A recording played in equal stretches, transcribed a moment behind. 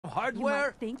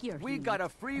hardware, think you're we human. got a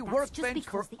free That's workbench just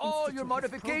for because the all Institute your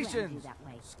has programmed you modifications. that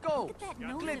way. Scopes, Look at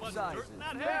that clip nose. sizes,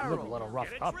 Look a barrels. little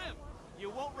roughed up. You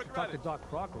won't regret Talk to it. Doc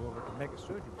Crocker over at the Mega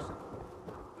Surgery Center.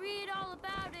 Read all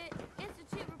about it.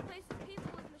 Institute replaces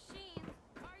people with machines.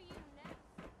 Are you next?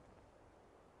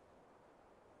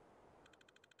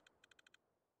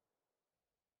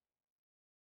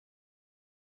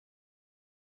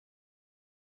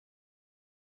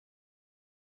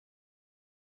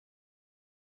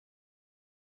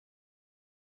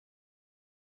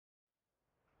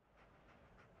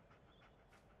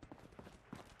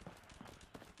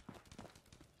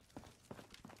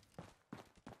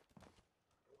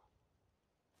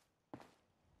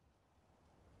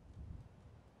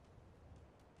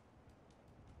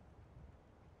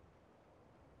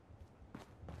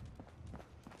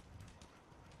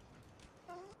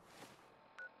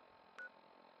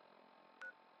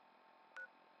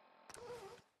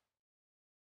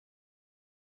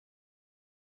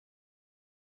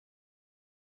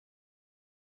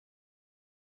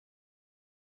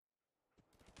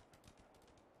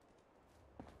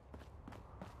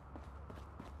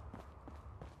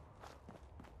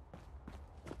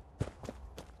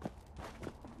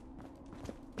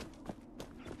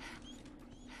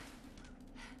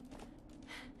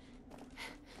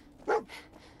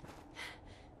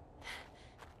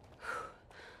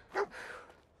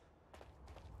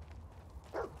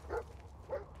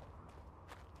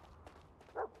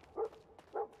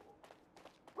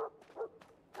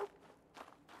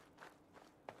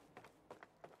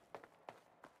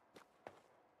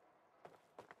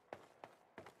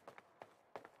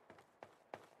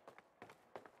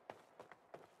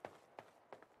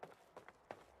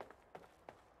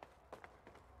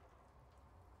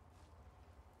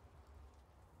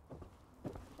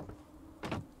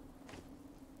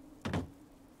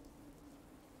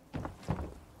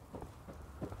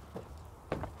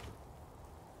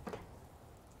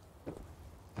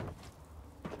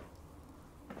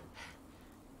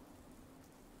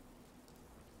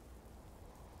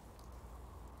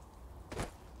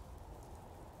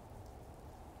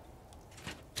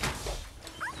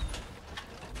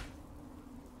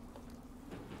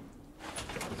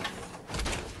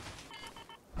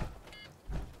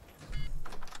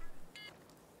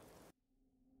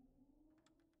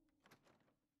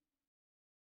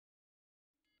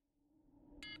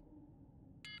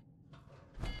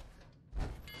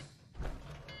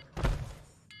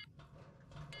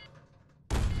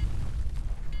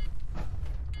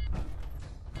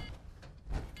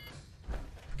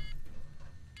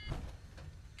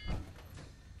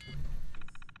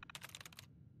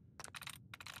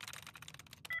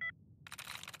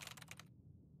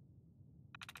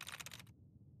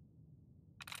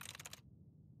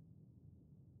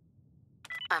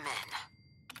 I'm in.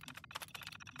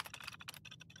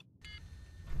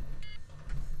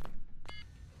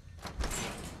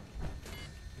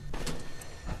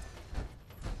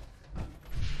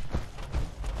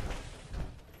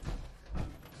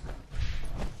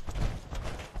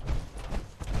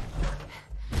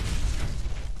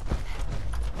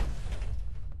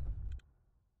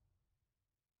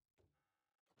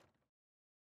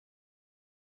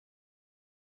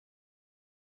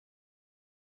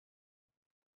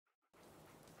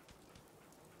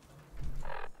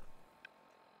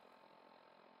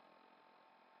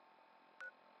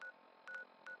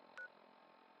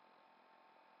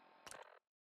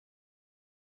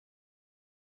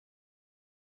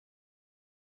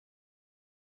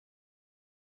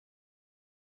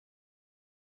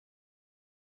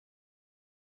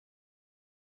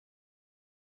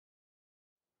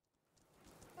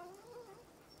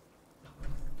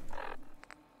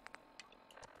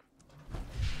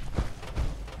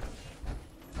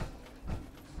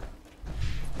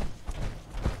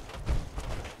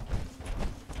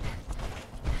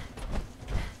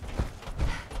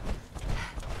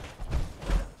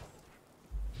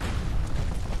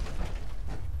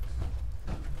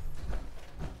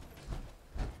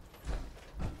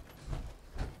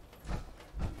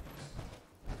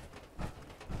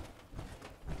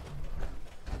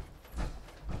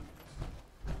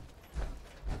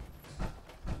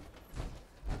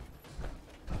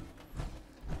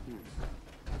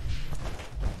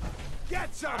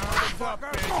 Get some,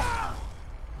 motherfucker!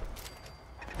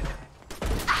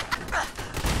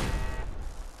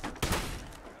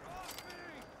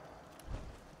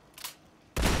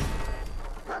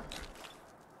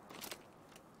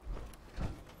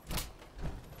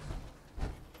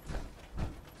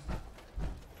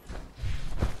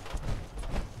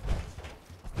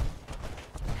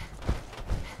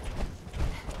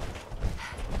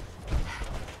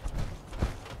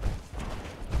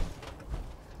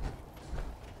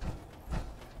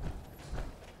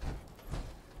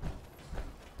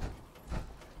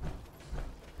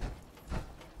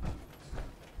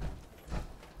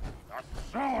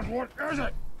 sound, what is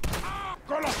it?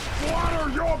 Gonna splatter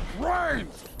your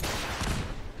brains!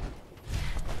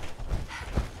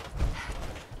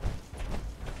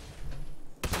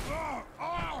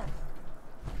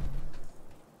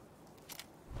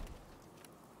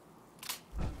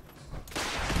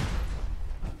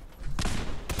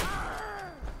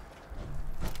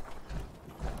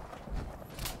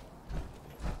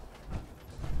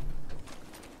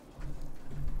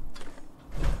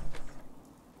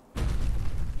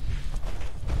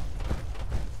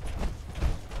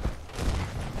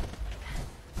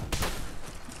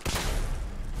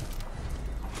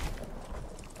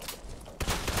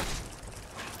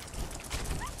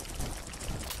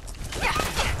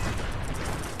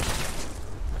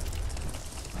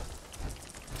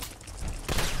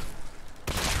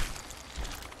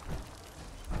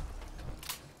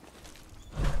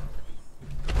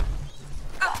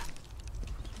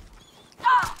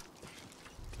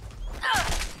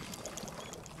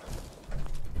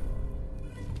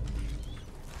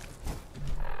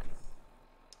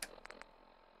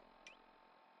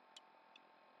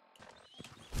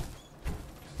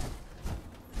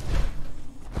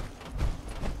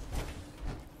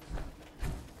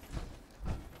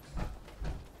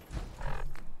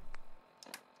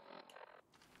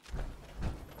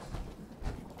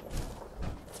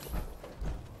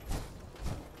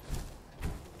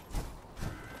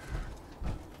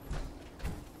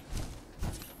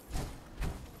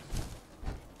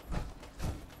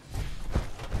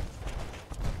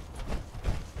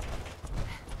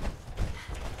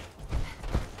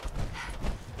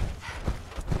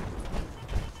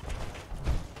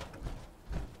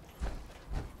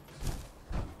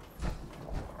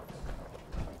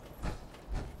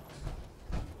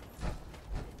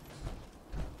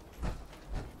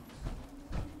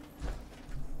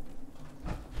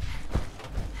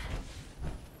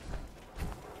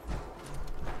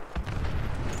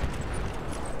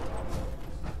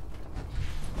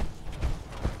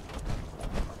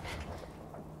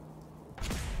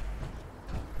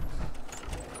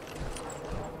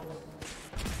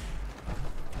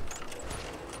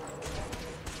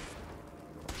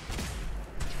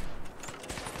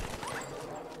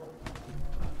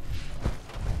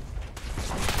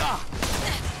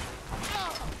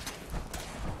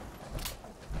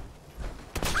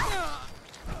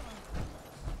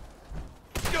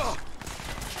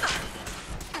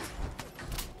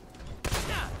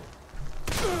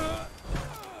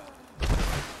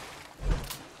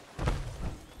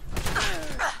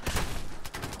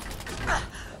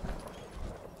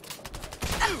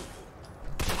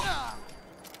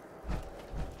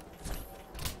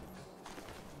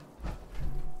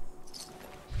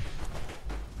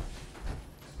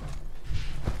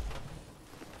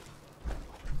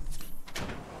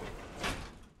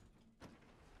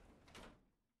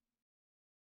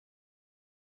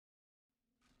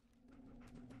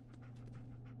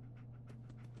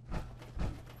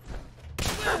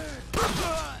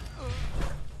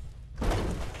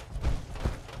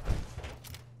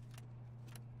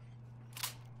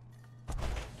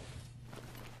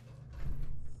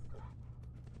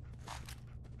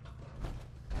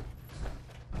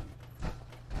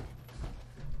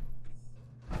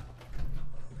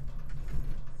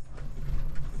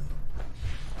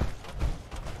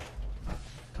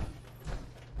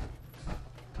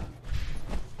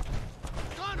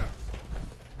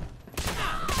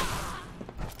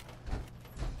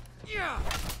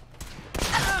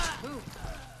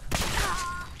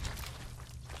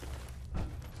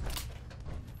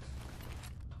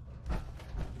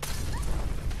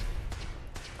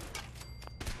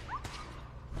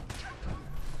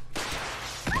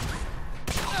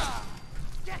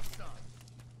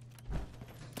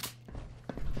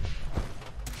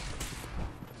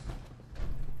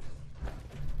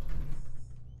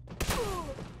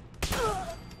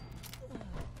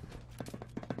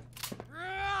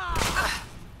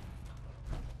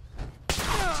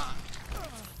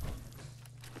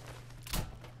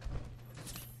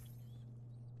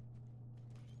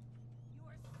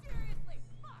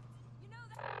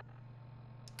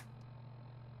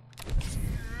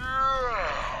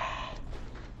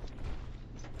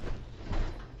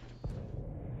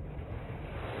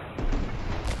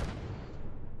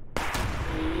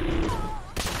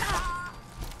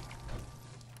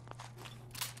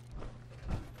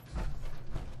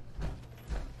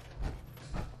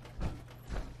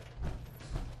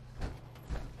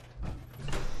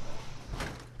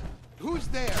 Who's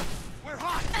there? We're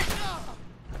hot!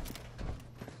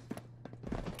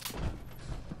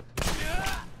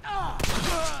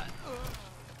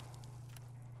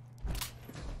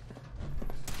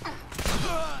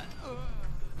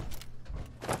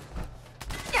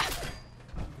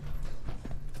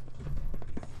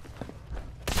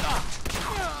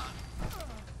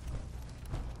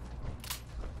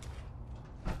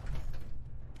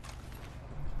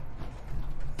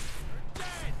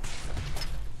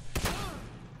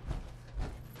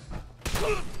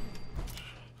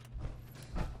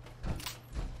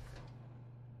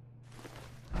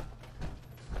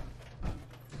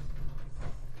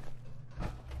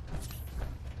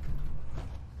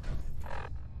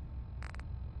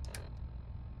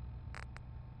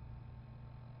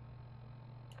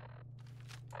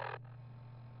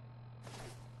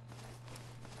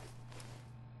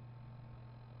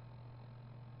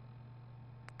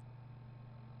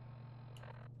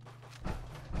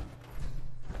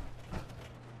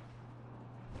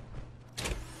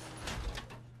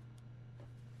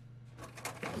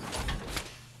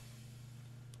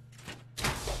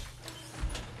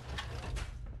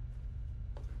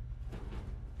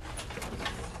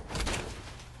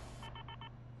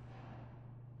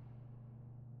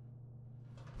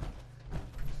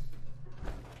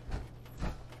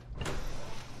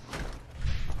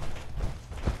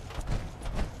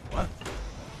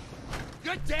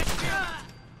 Good damn.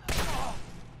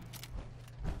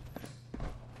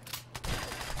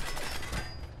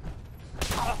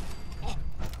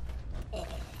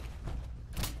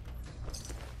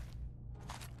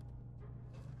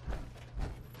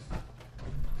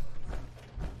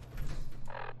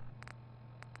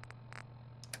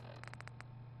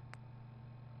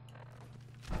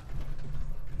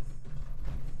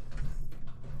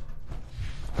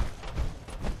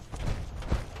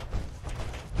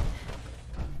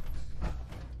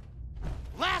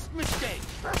 Last mistake!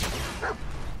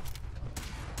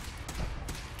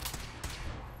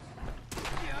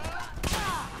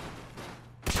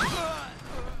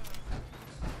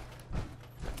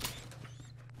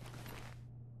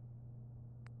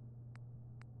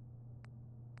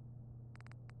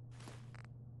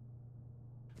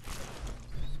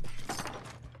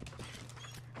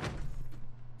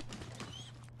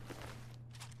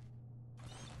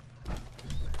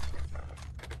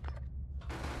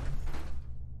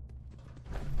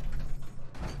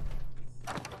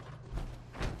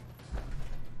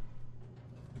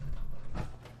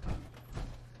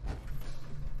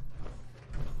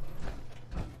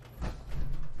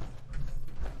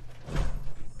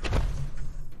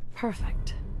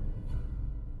 Perfect.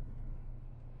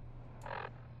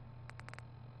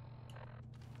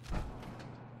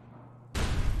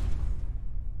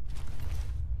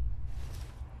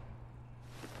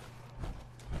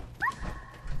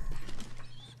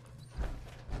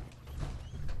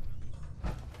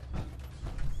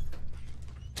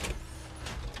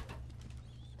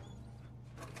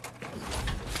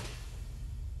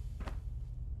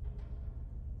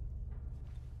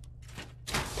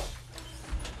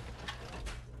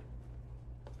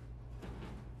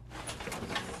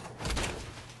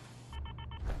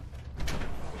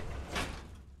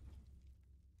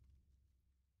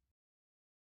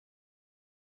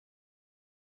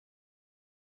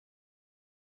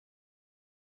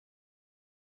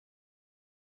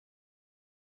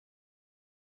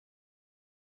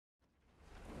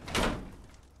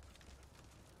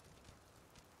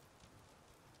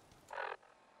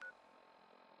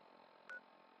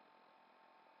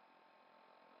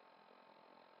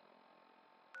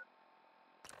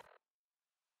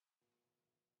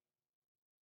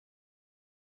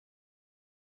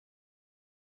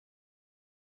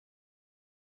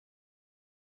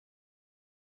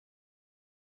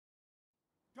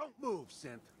 Don't move,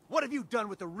 Synth. What have you done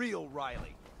with the real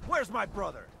Riley? Where's my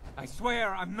brother? I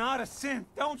swear, I'm not a synth.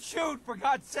 Don't shoot, for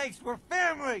God's sakes, we're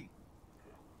family!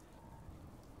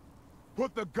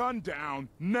 Put the gun down,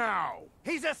 now!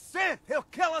 He's a synth! He'll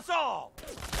kill us all!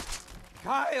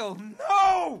 Kyle,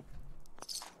 no!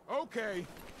 Okay,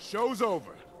 show's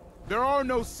over. There are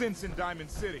no synths in Diamond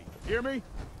City, hear me?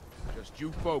 Just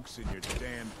you folks and your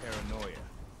damn paranoia.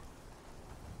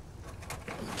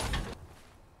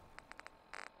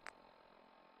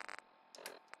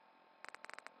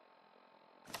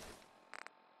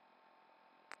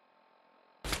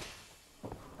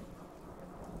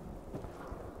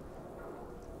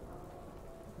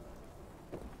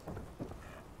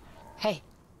 Hey.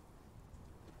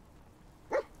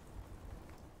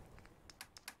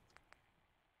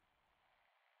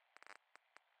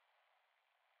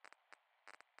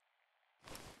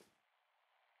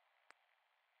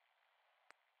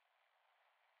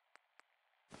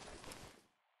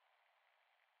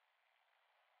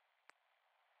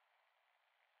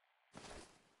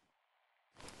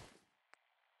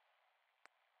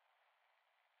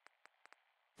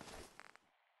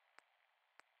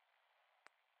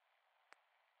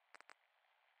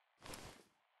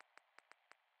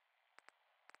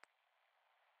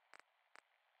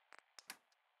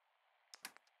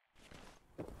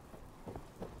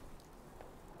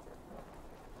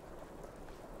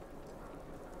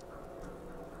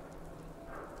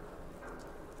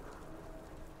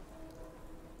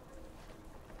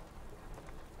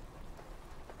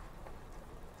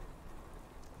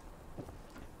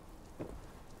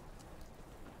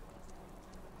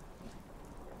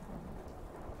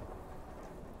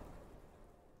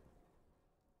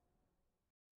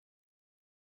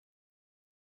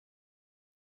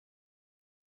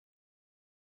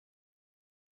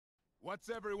 What's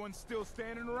everyone still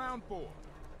standing around for?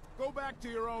 Go back to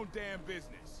your own damn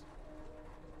business.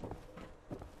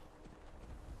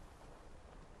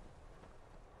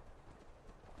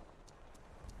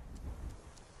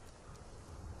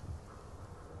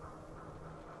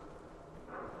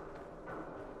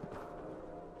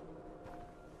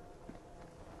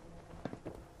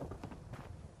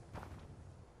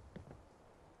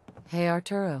 Hey,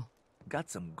 Arturo. Got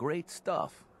some great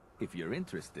stuff, if you're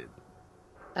interested.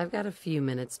 I've got a few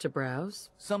minutes to browse.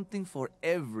 Something for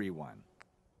everyone.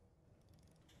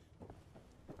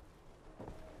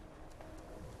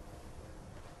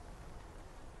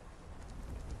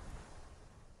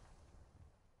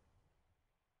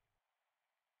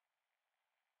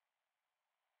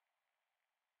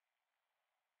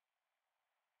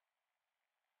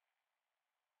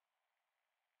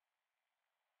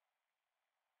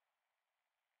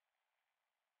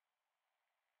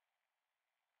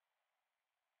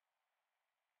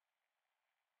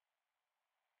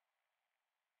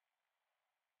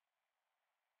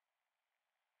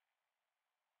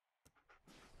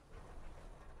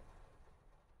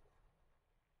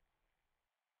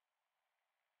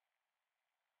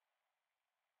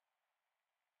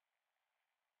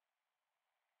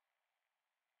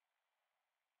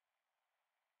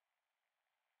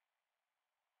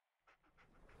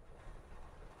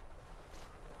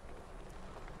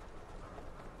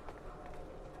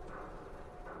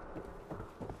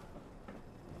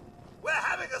 We're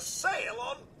having a sale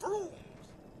on brooms.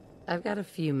 I've got a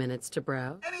few minutes to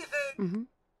browse. Anything?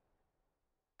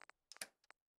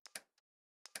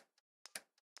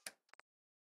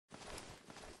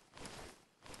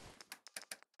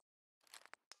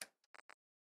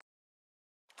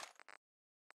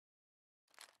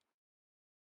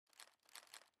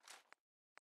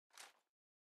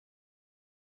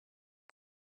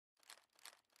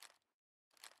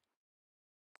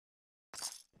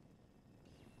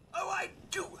 Oh, I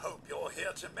do hope you're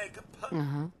here to make a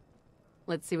Uh-huh.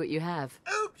 Let's see what you have.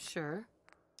 Oops! Sure.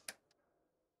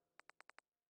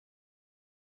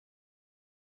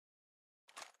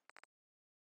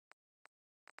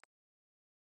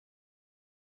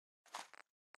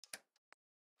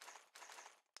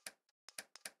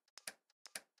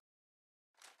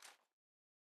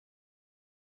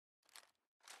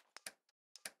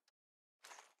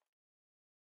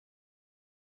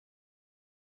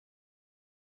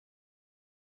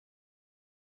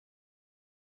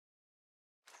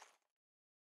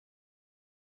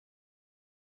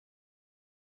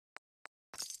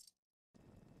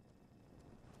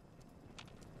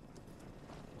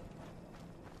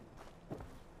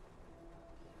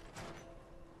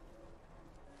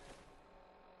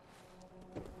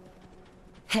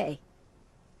 Hey.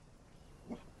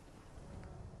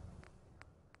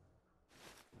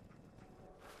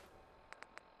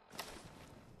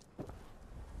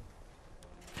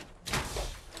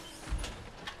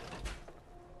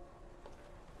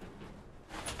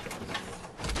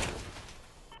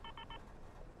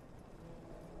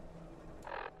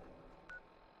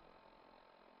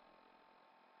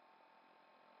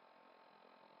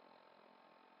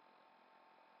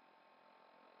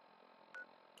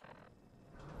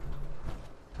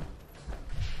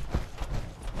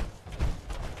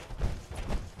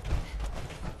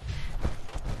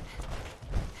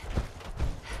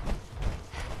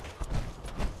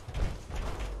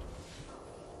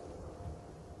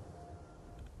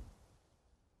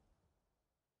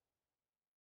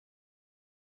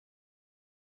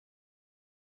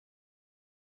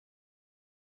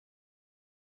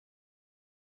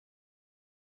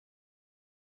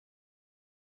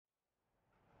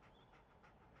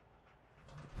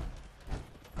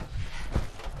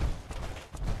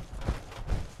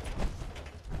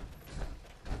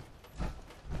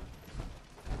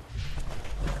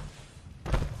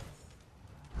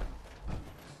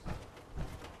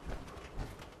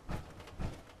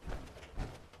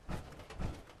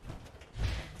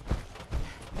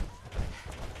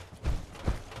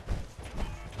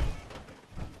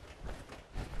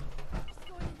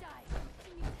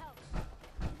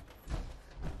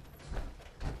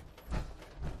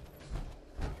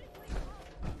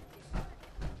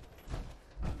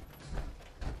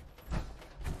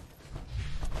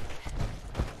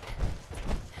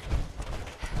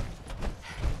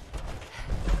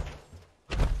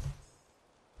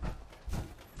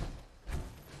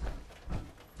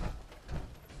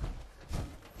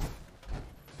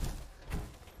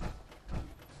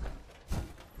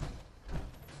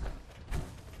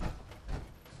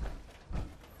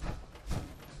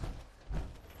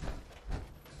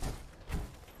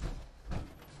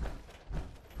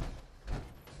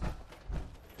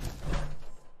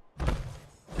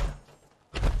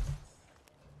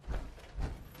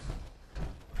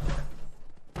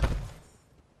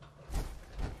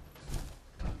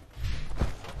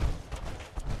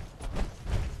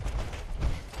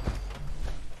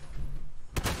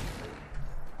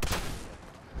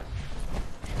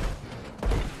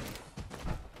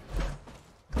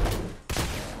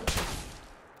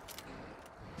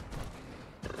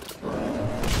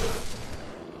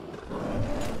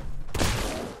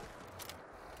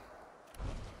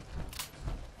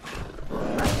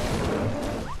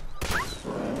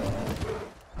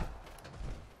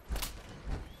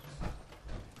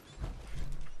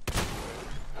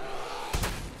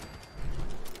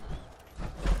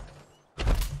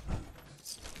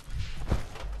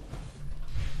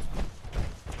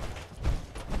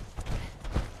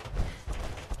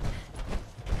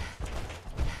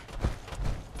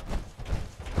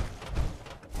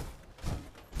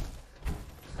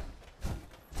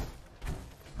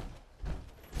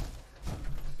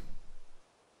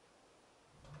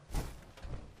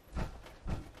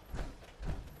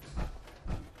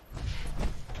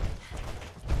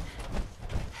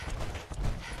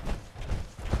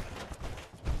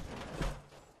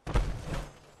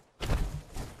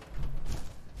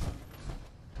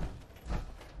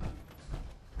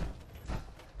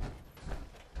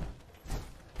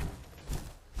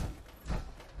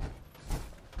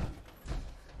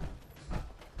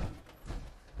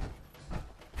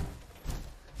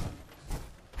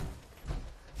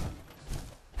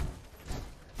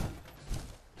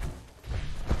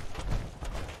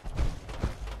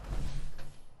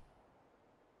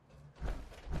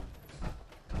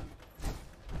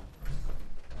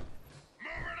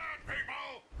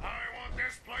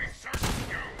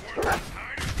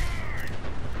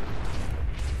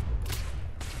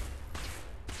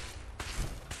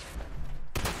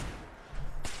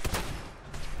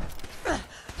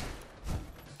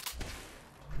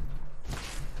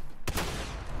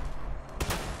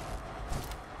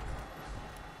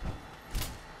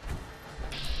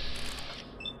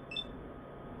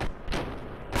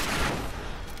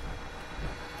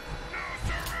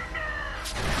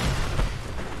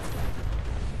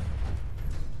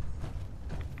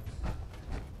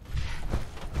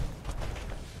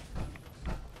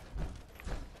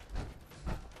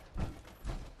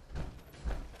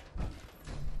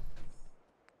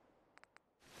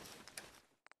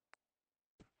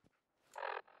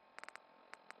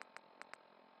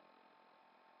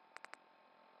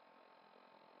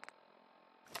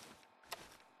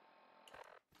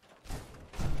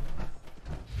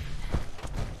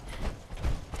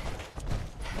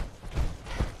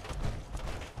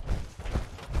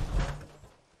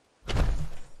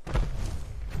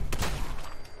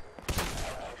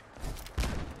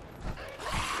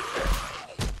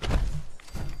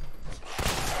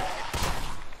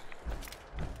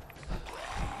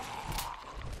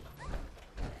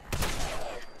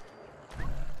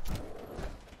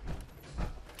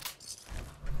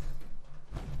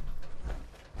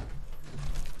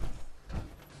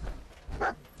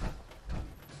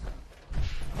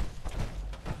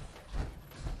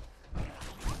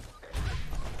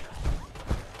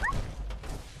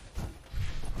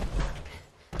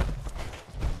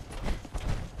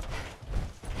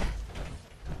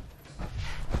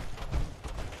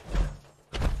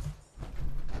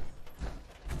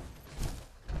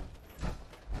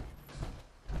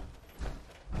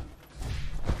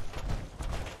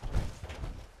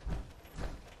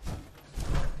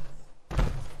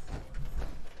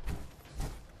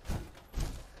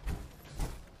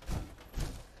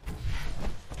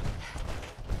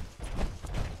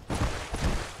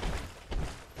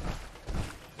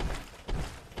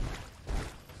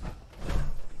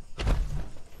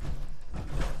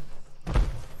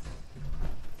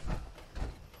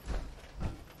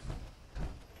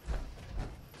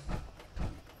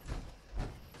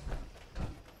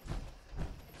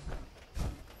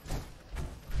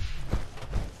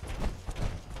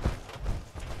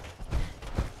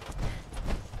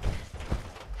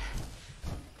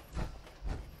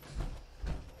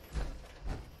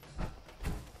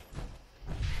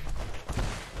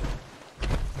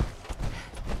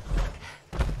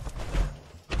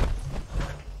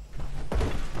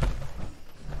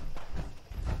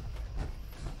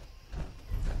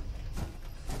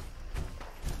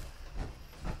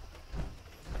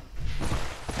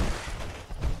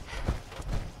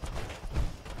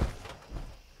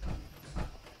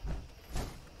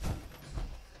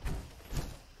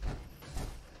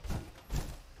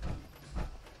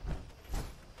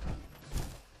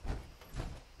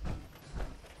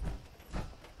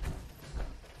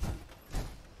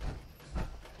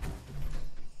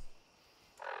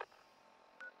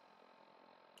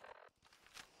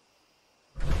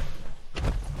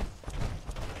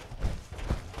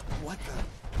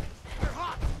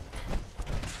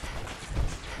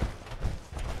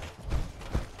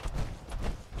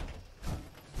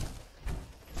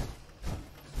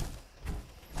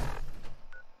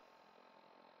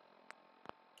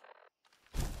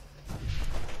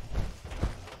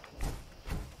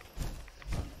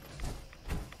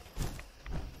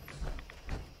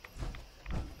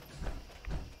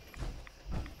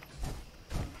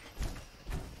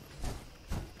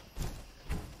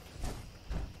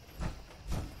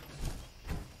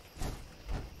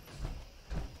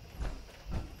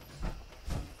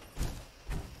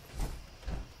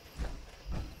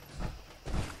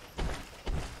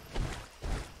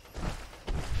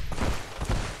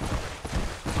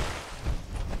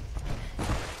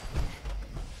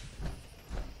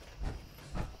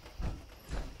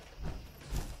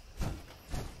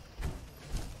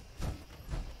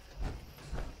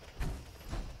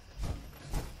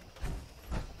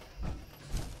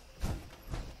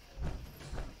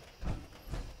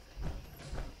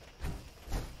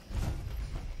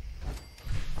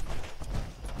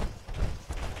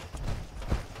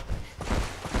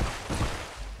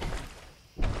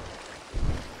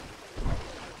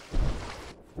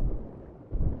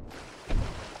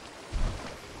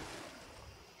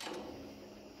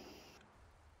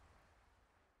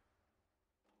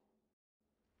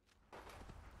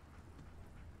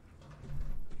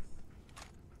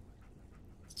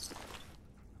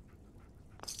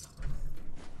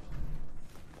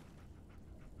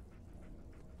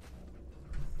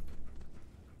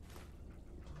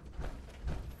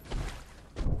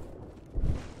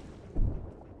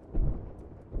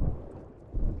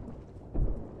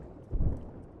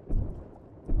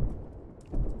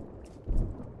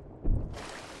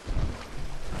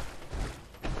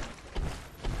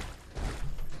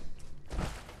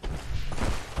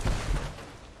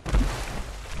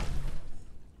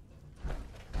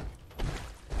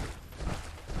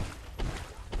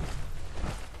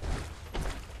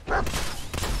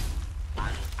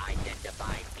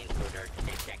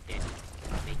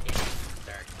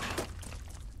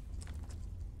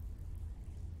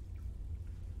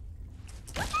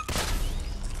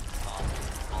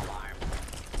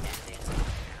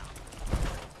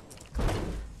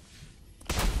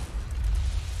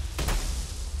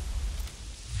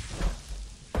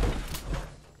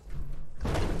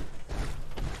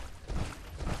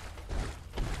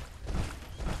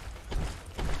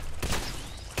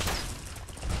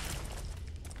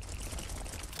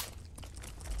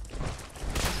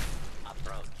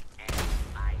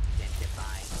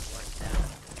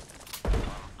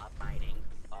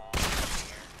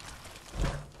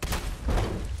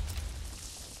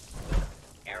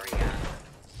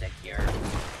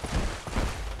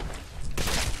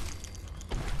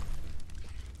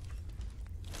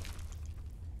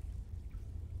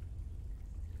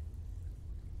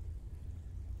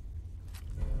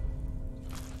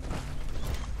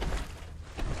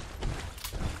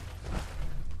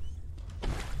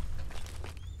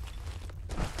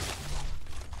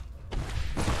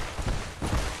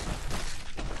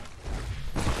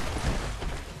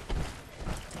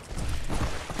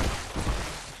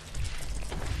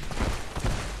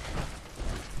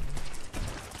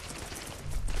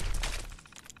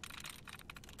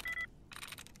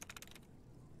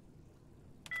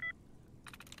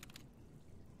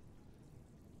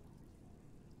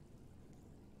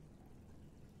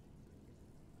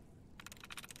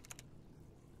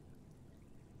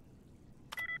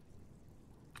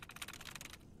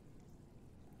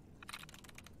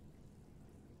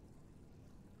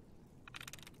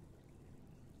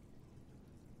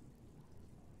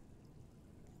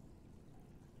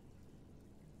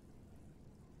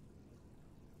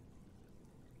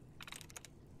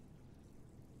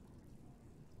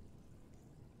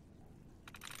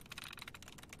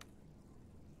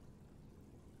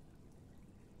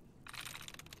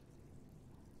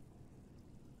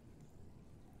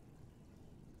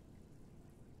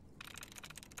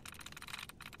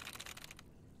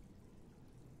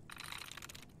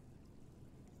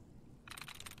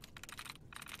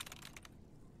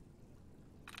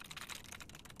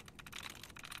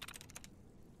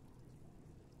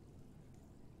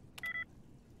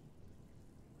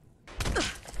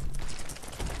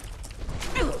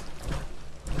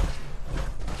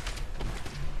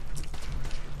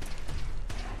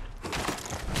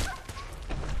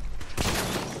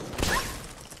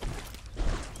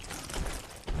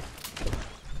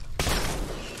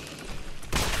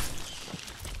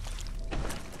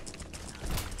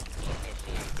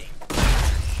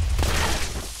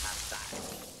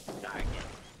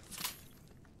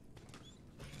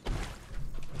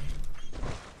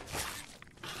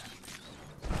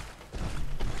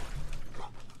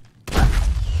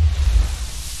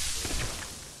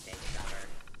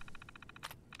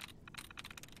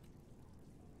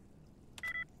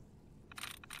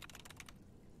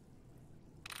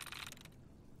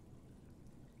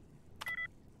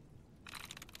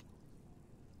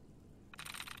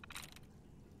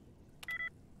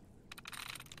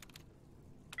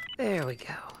 There we go.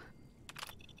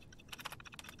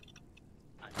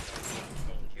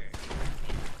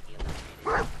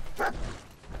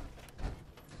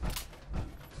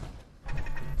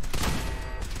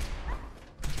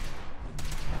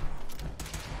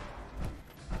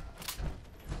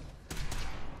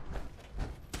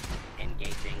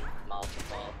 Engaging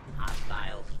multiple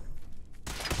hostiles.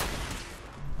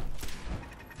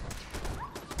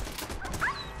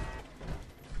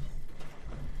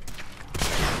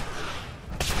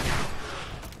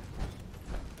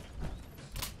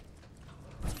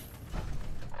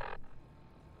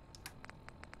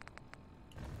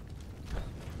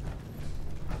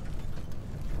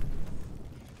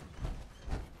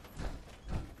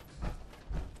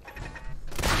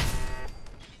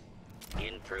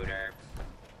 Intruder,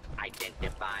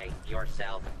 identify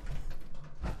yourself.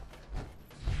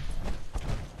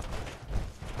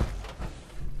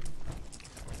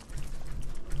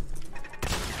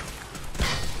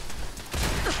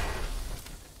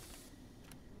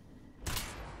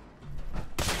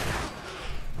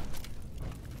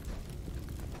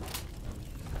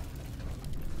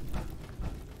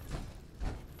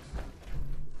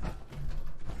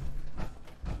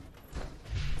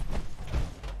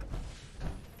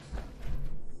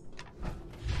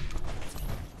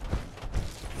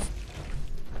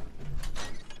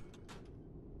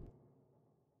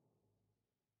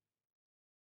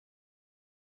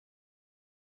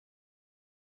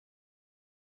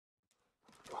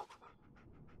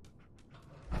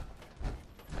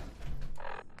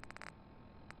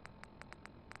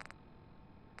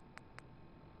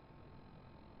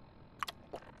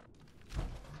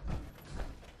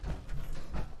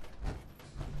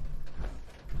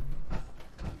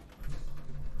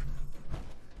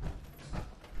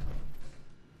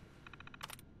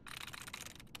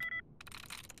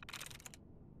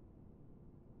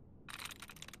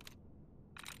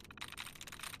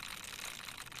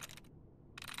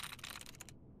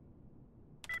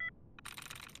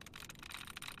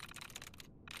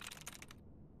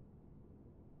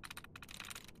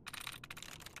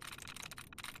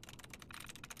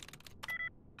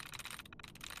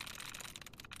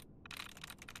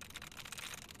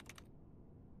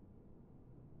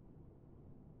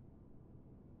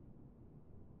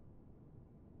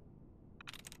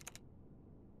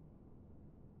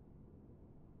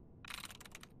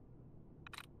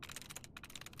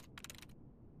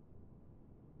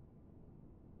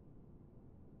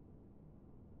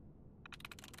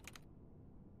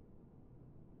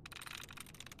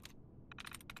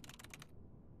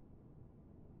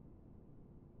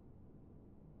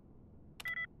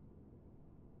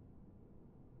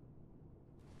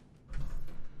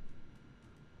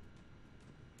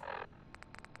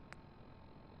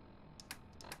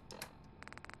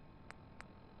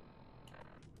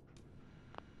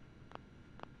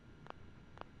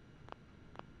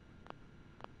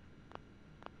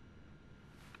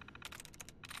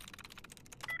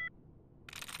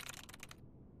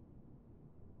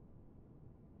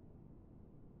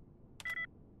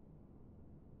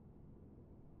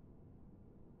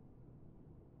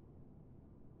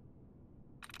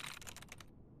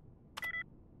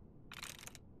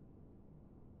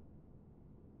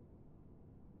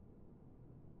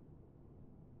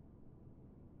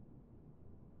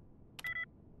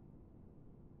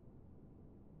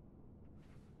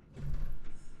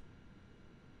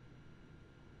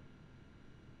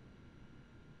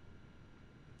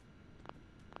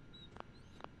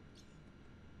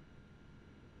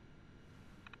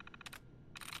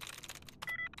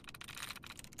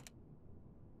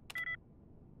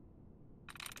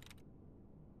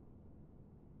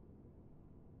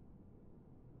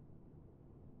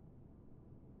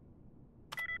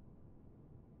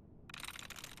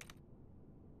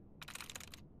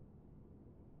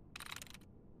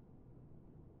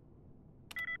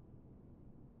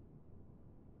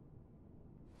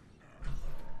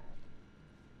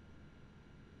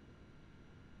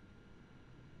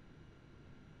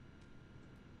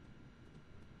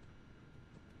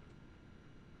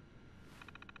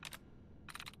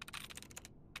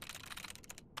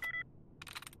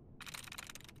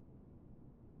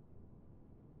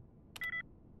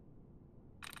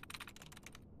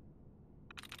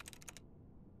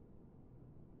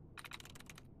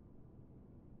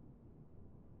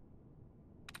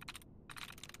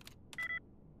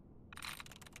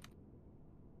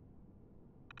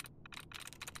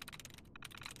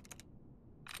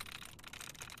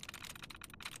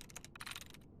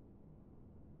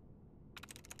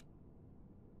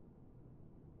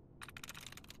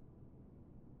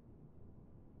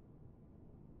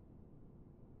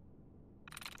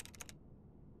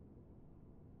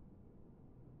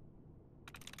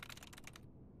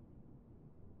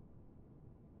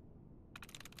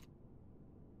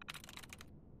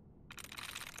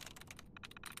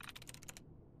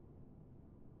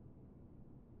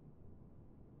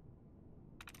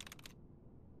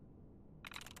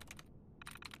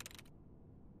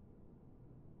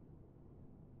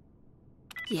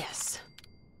 Yes.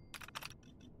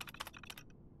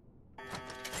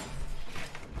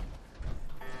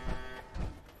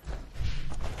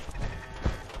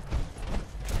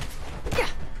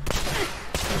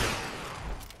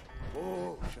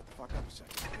 Whoa, shut the fuck up a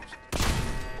second.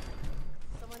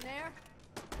 Someone there?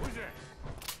 Who's there?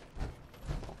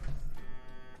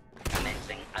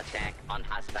 Commencing attack on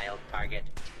hostile target.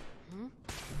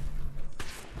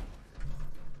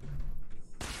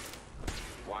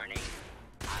 Warning.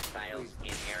 Hostiles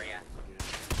in area.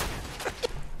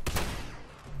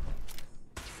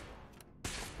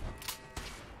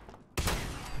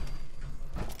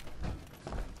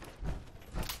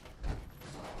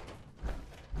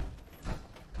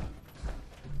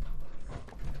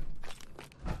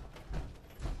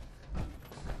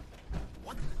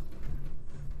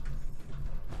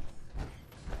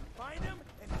 Find him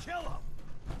and kill him!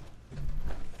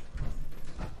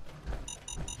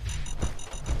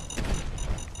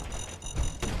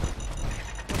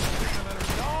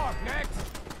 Dog, next!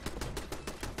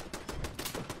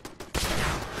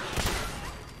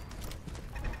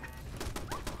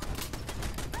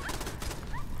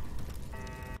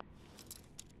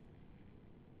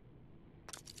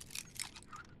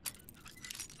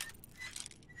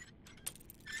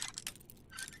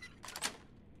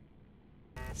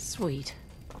 Sweet.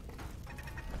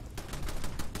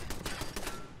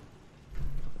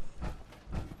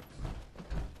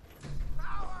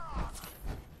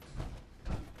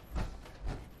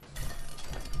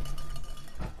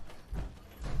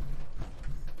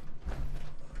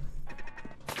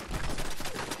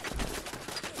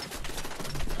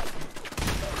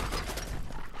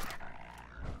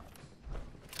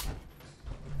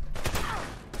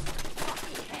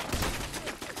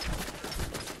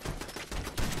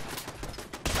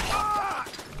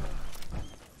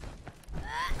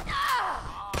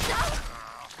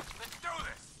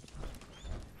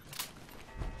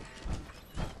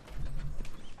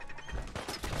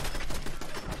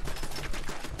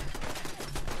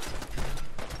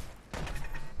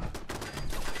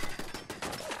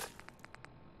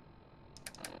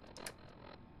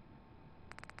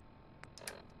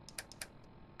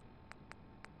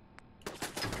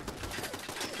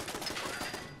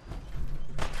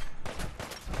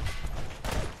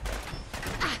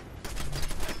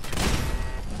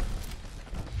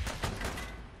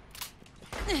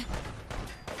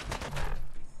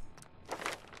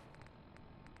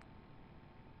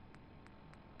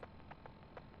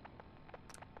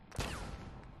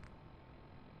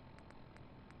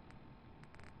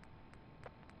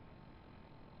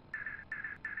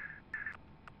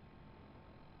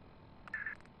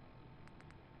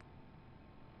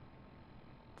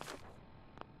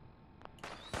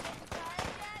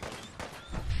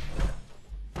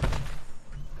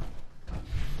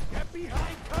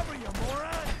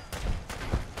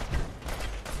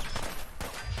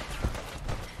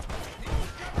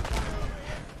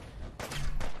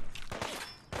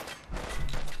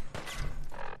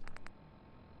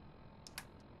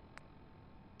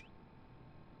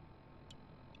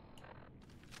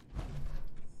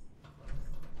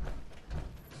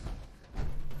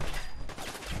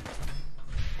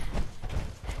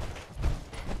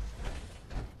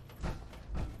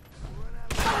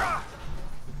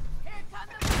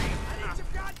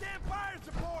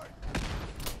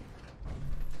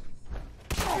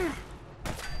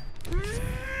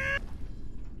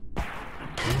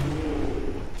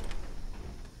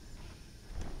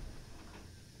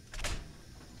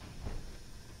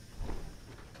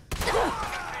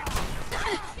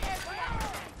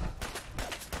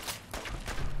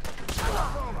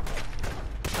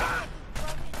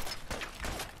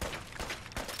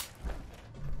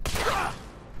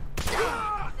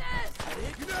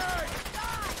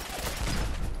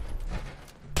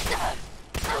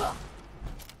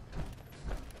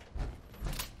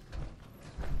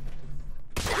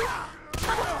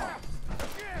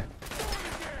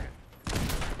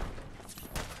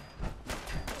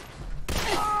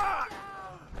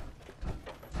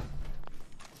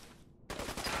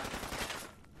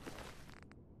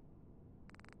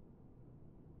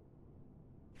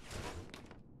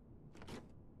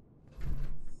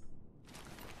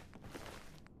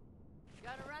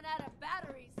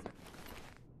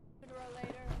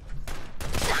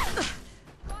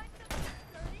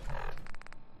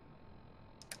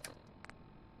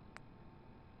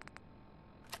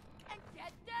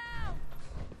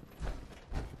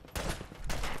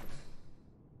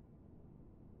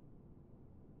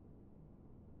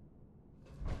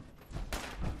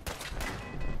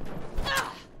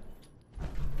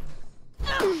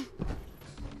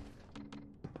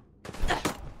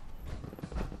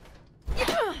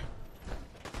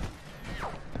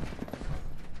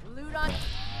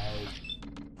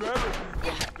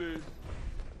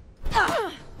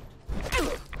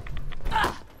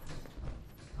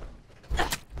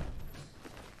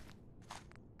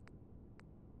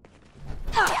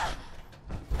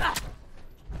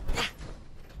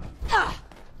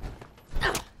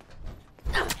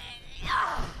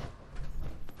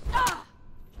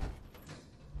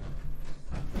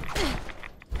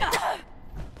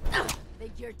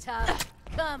 tough.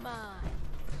 Come on.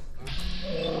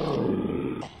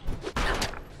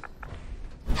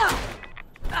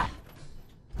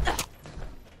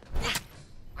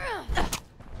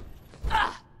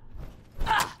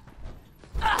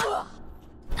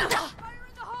 Fire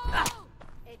in the hole!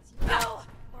 It's you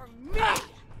or me!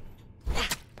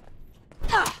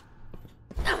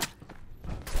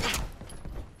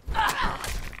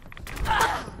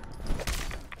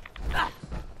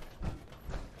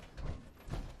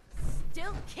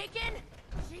 Still kicking?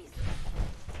 Jesus.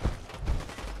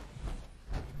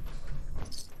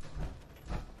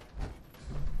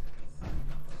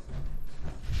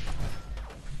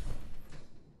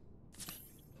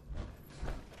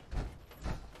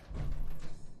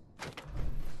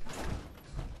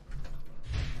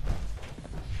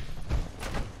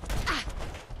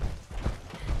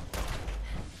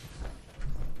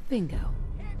 Bingo.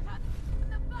 Here comes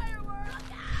the fireworks!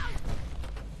 Look out!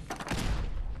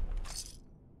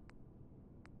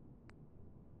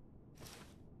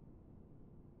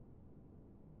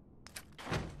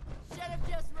 Should've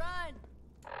just run.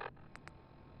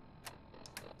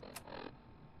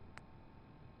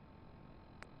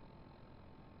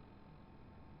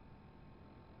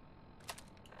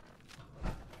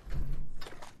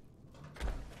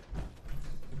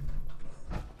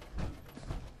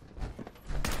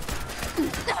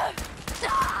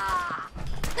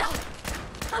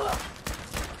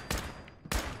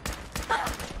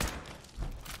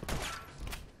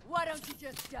 Why don't you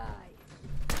just die?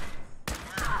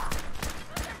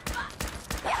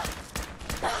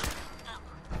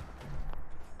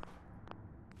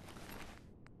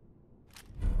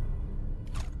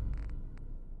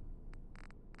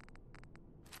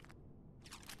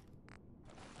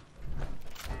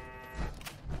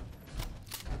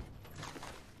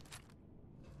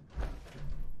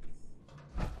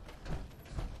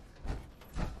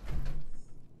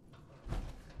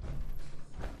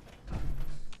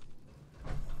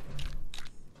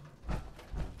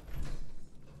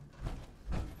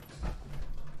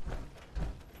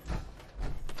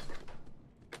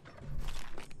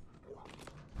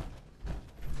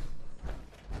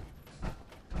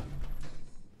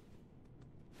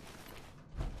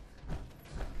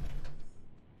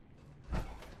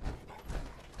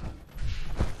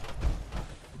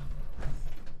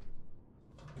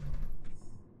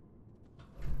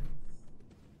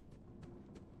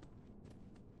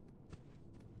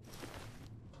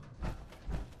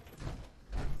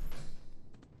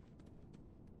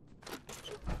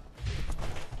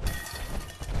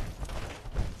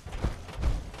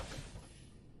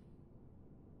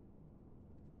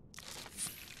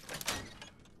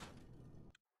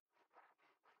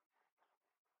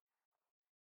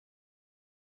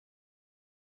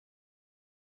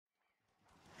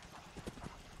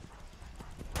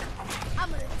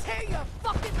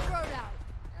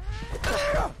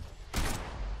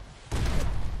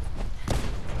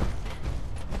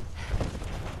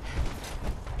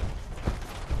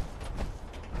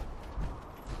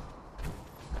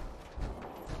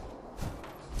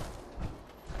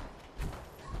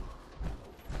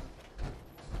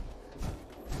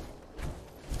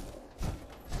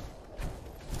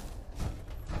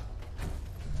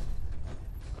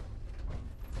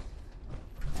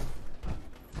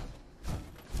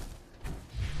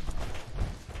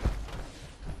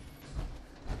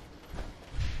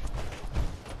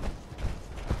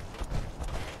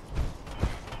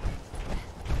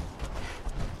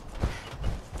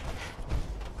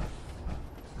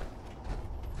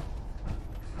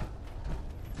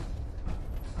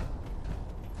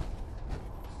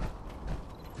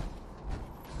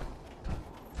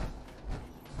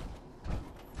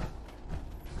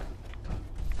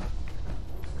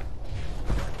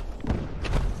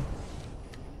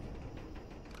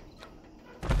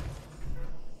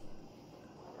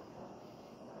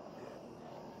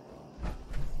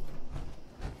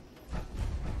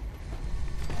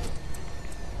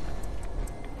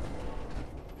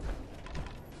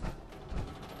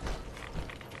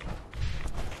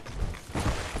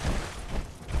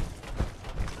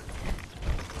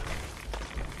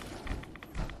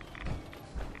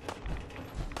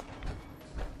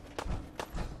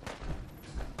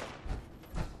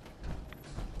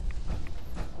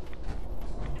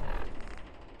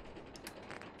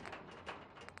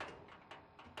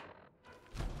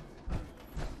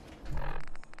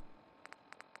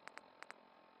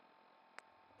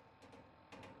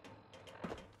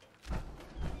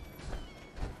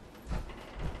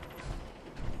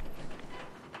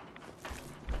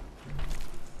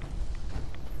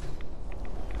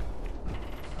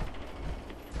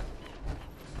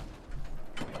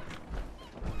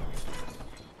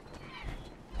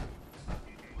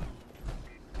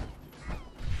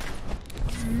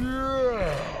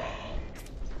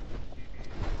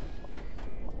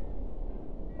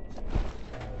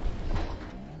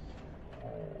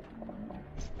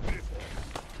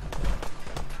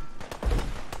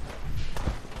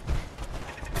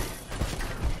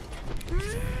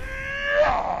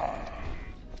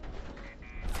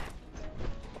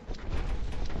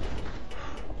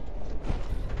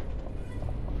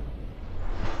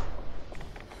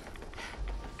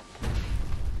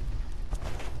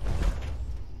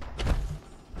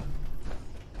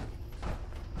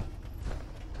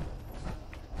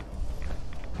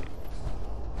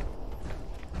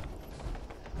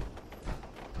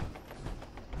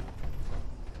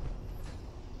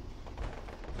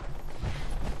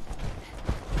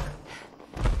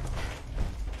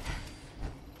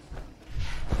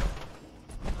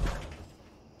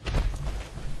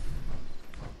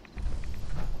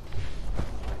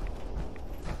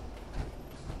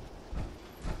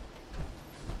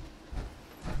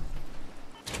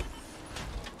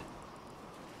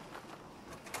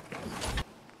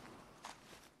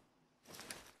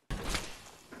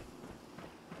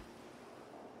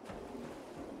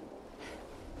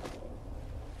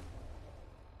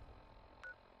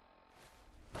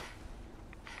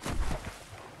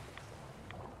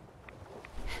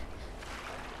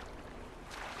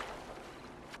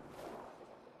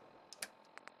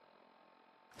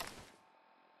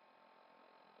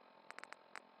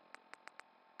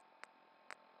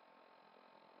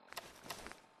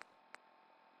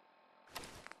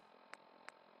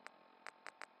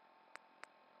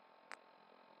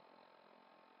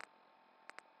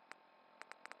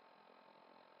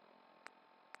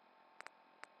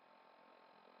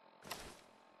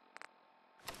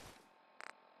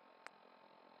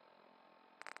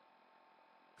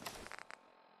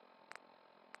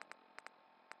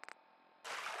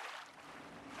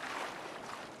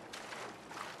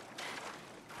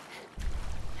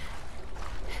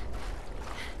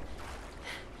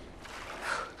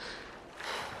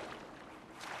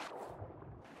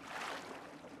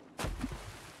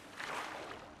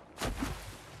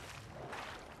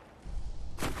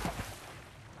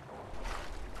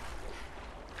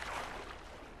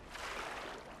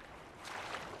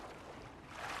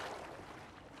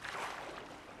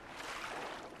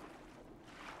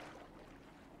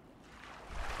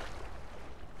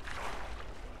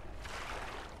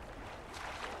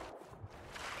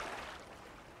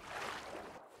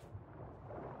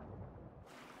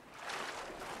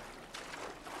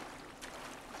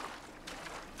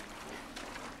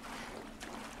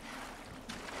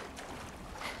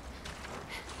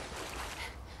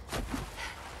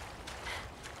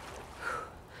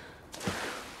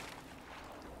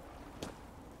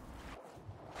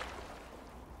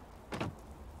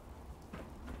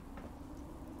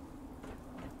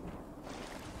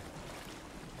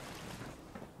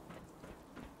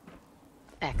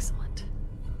 Excellent.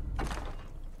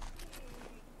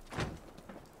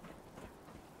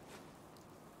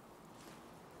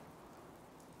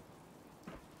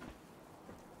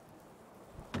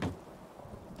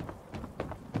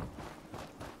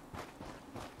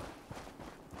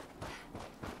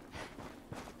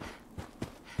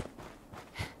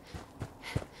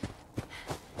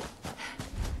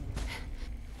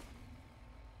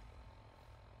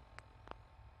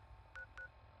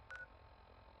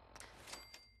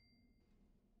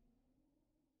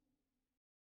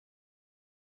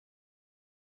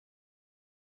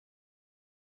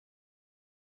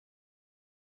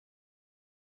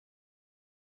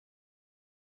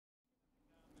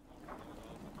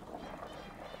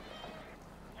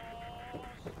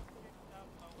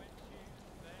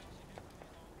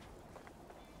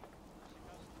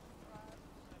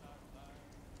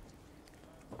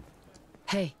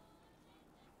 Hey.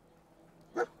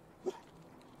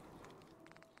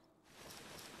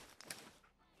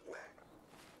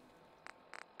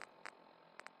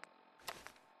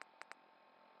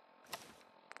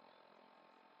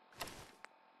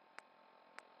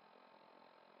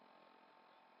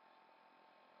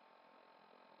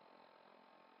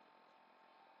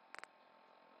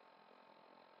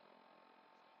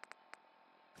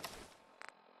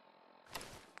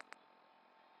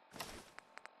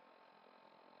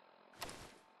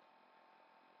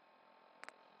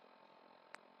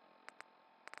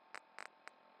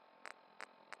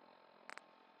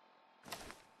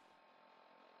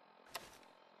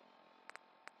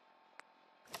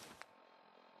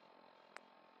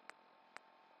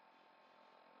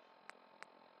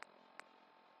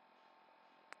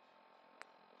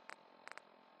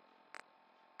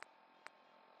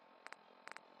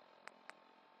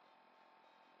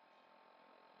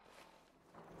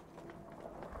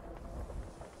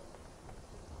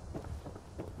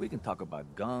 We can talk about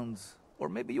guns, or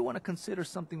maybe you want to consider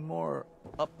something more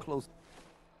up close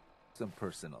and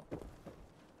personal.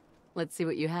 Let's see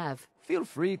what you have. Feel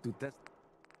free to test.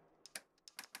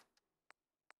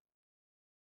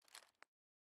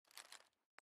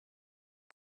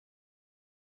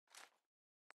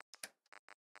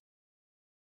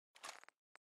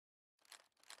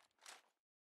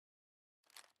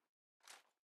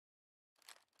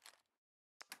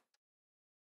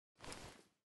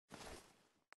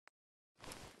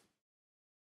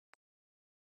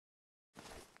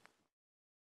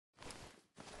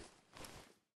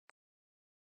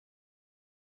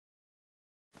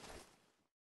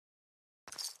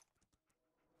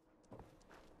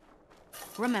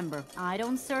 Remember, I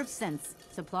don't serve synths.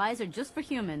 Supplies are just for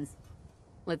humans.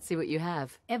 Let's see what you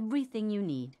have. Everything you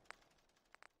need.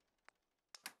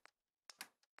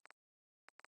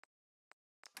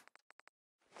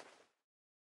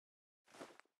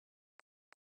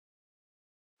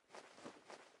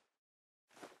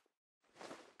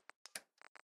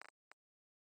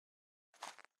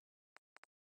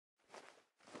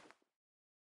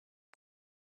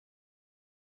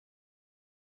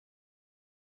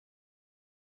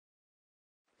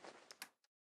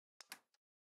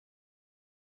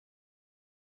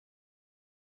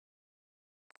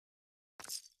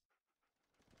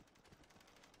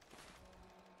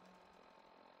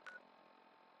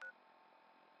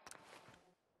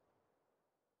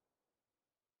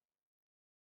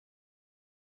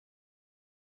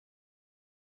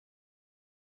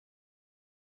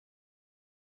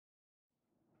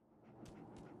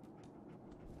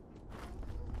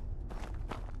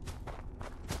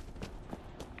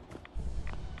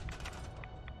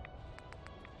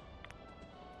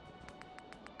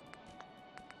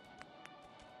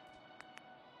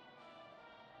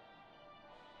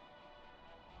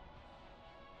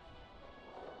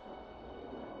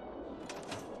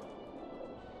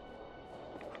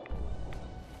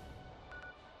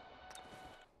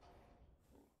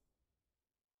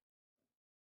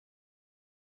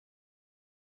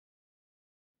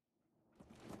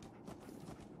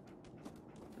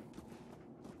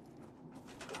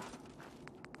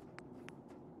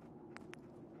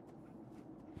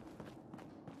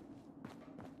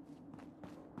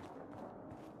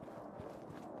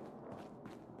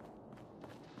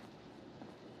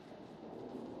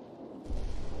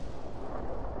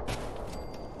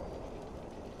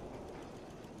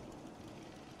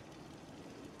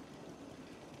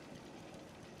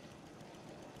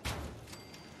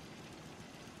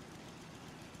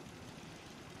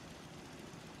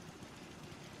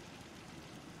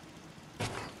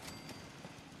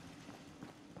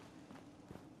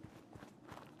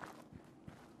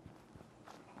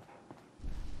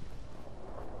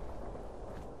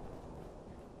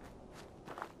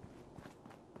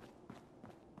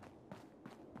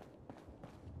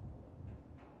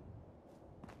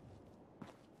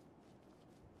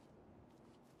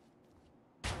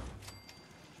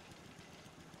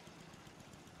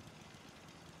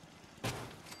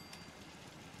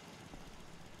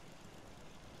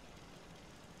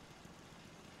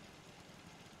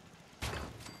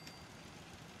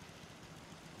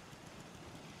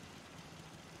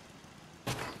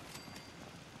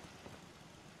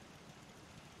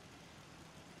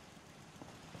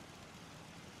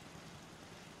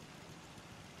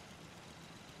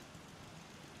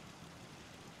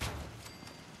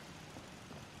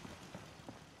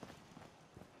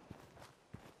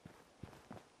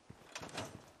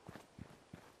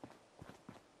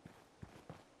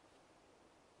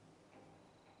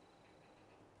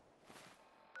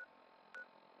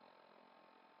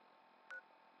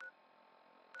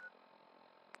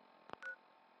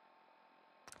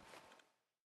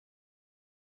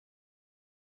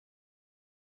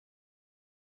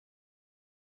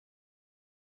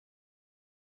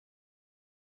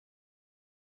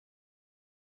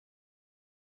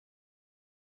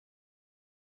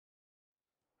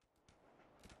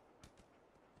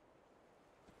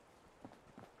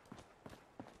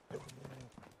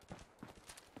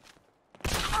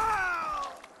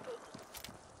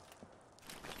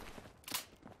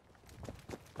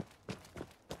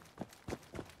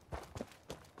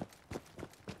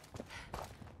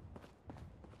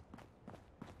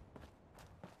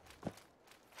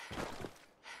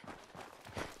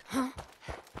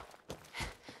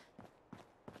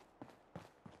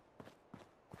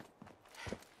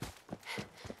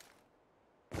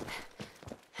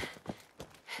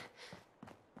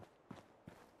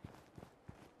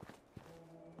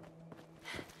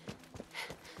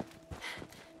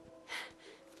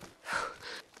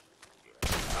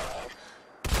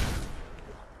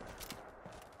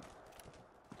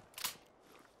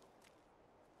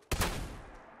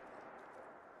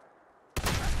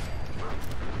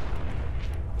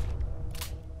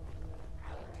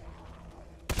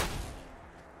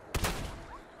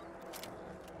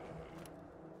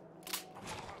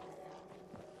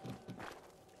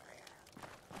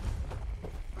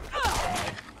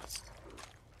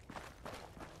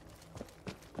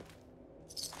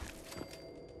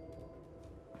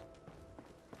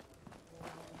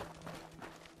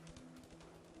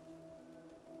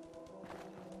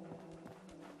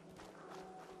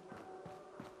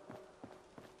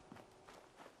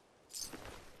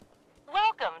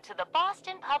 to the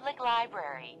Boston Public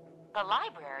Library. The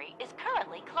library is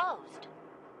currently closed.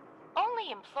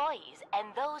 Only employees and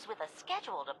those with a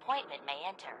scheduled appointment may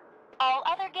enter. All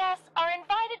other guests are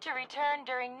invited to return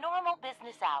during normal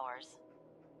business hours.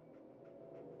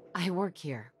 I work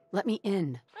here. Let me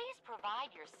in. Please provide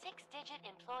your 6-digit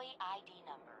employee ID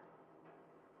number.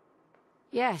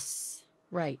 Yes,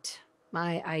 right.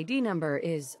 My ID number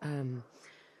is,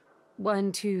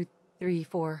 1, 2, 3,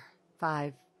 4,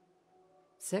 5,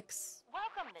 6.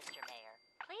 Welcome, Mr. Mayor.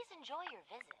 Please enjoy your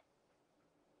visit.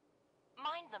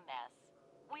 Mind the mess.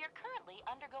 We are currently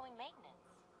undergoing maintenance.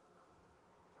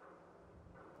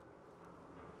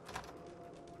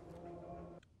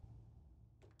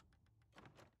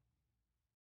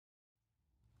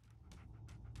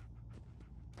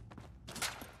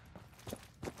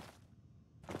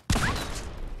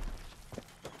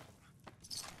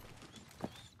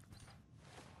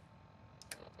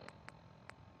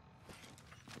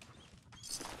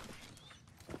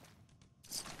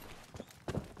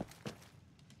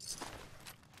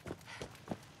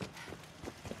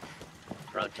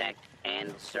 Protect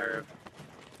and serve.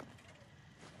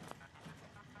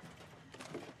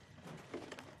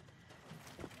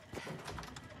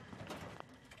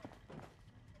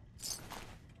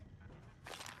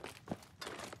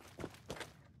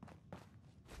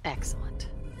 Excellent.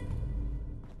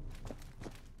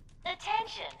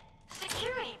 Attention!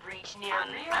 Security breach near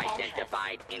rear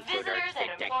Unidentified entrance. intruder Visitors and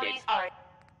detected. employees are...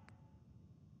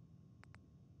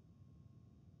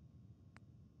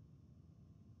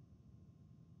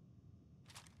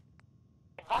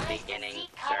 advised to Beginning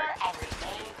seek cover search. and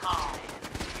remain calm.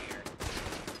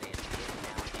 This is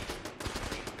now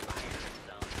a fire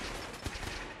zone.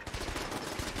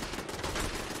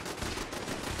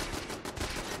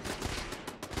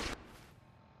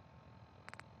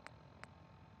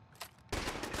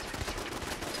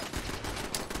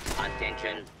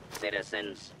 Attention,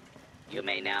 citizens. You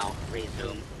may now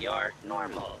resume your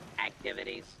normal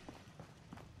activities.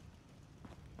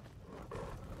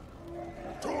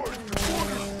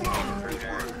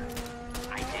 Intruder,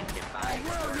 identify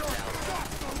yourself.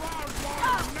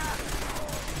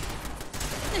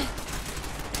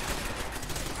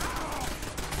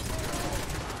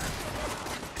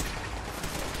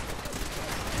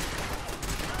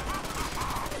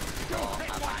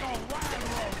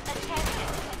 Attention!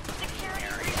 Security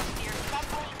breach near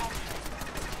subway entrance.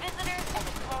 Visitors and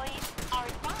employees are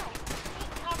advised to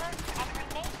seek cover and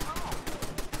remain calm.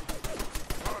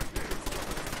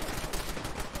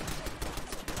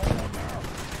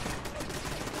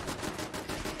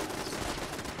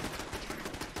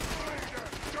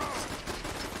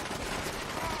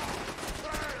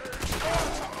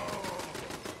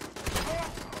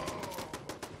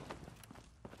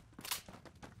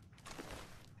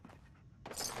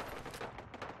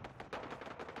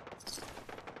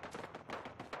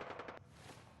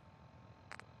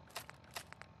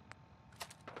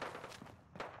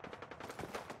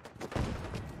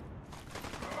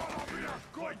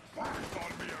 Good find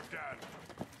on me again!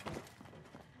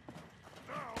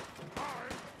 Now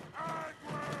I'm angry!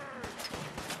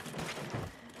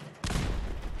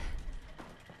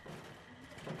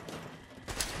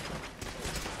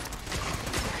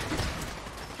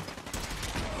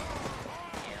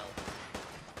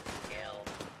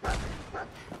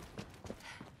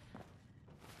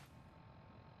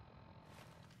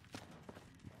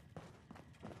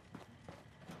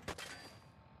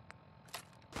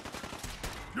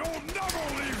 You'll never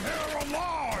leave here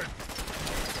alive!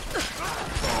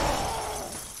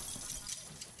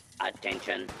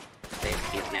 Attention, this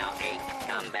is now a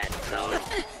combat zone.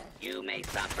 You may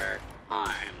suffer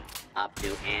harm up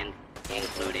to and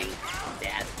including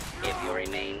death if you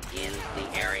remain in the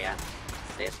area.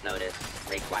 This notice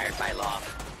required by law.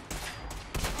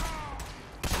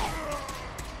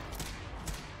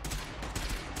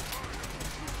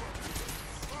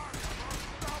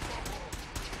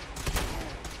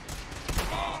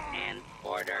 Law and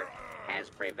order has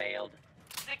prevailed.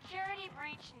 Security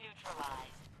breach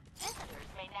neutralized. Visitors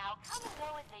may now come and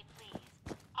go as they please.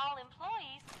 All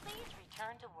employees, please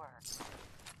return to work.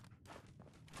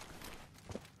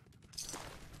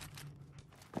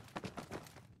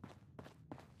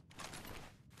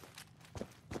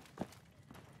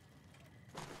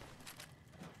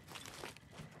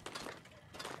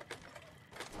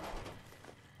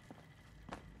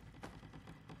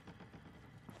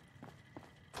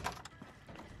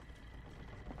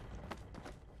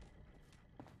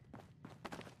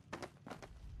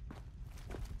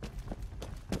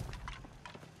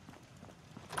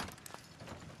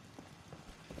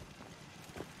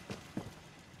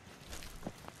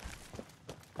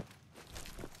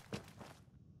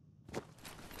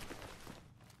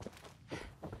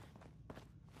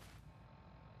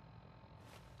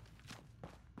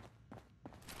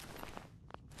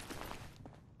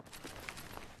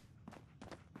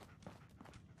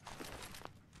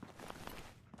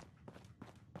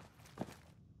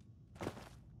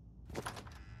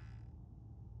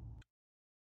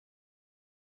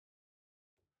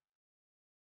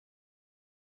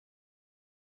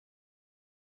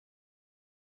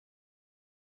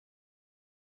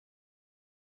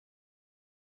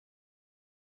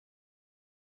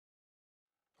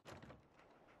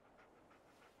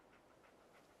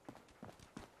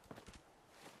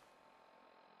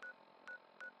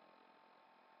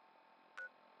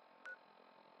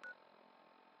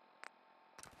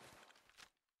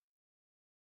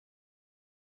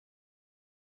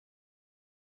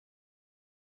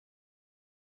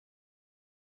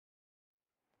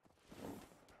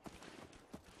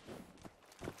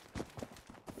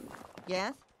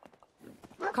 Yes?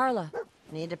 Carla,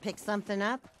 Need to pick something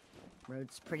up?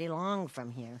 Road's pretty long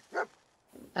from here.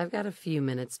 I've got a few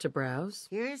minutes to browse.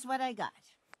 Here's what I got.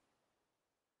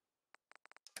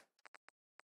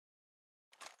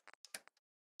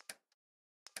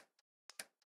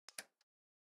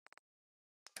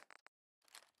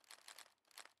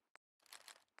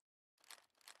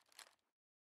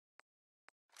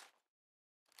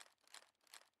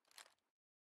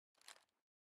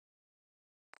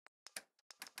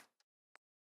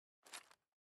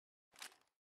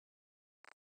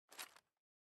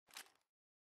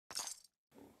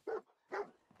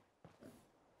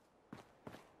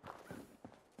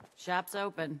 Shop's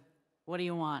open. What do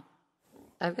you want?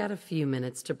 I've got a few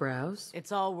minutes to browse.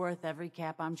 It's all worth every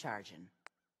cap I'm charging.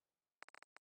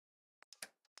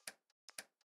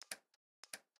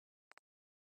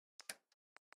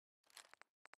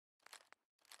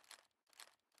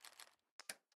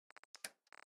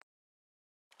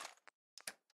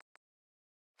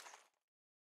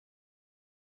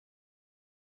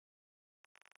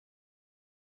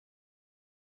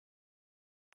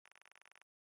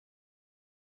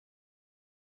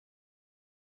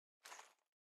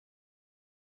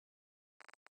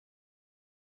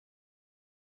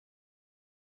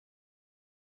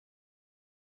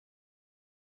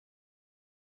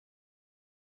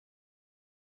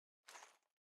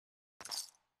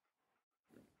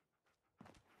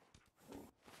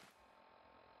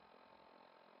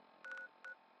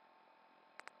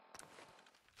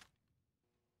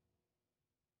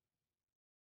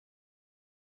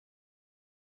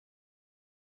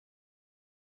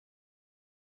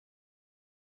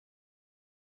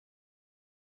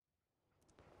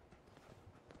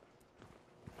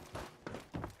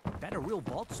 That a real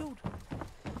vault suit?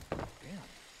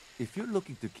 If you're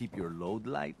looking to keep your load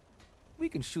light, we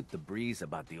can shoot the breeze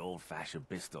about the old-fashioned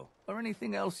pistol, or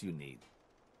anything else you need.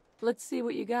 Let's see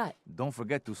what you got. Don't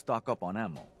forget to stock up on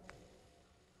ammo.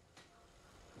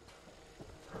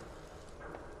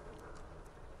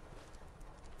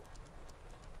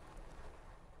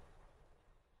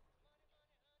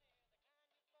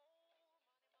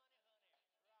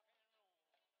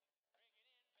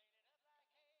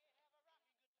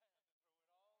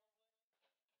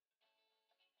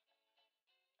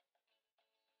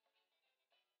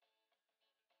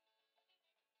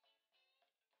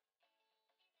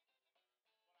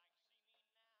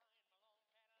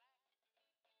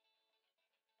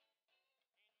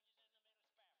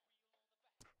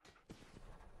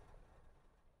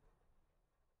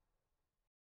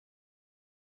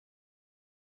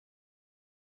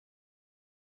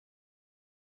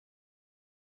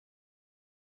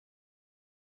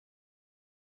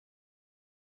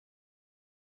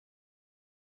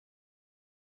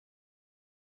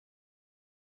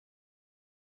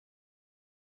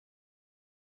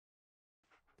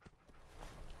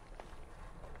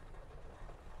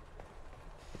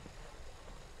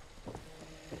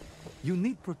 You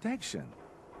need protection.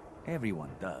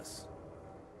 Everyone does.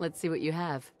 Let's see what you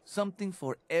have. Something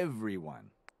for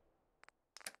everyone.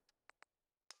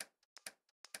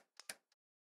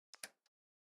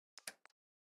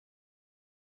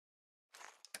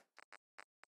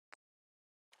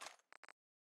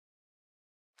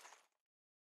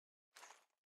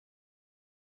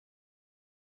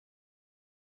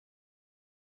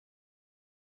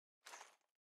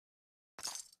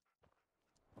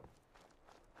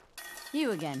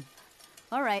 You again.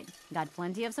 All right, got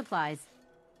plenty of supplies.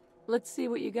 Let's see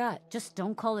what you got. Just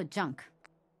don't call it junk.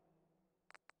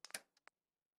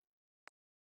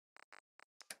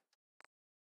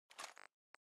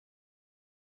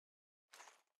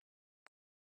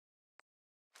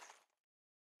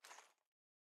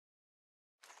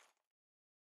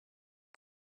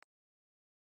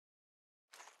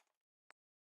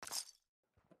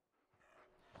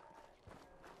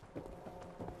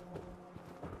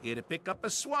 Here to pick up a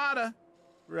swatter,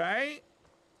 right?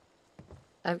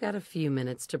 I've got a few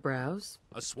minutes to browse.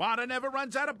 A swatter never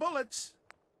runs out of bullets.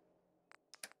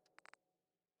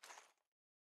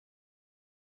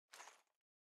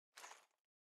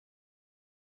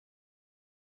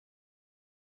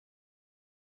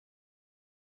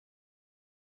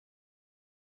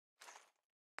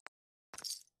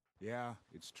 Yeah,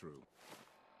 it's true.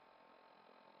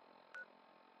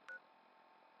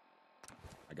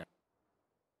 I got...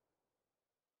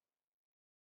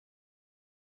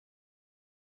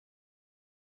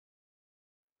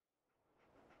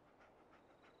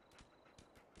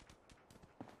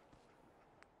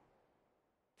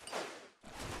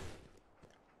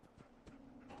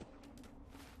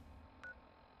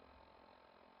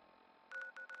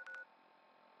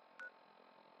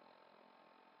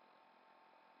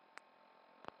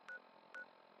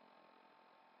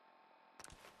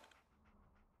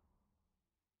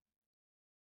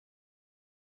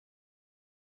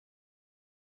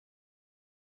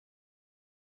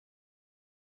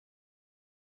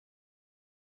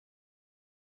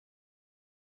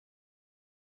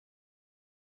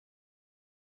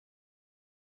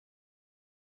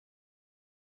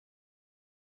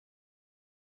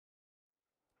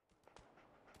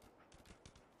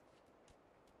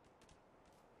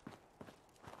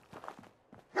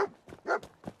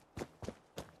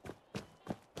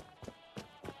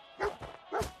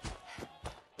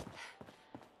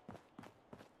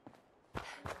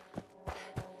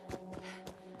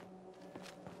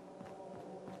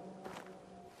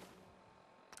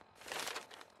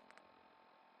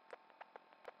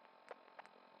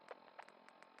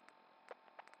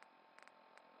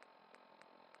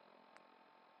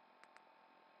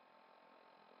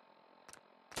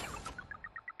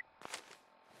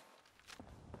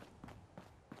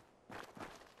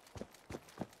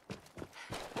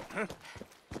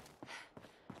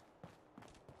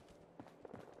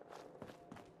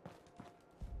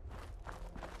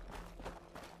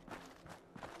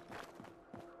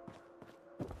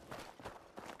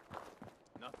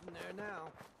 Nothing there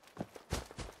now.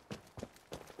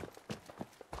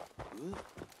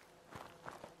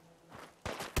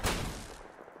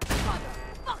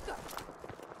 Motherfucker!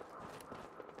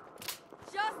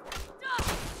 Just stop!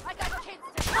 I got kids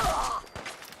to...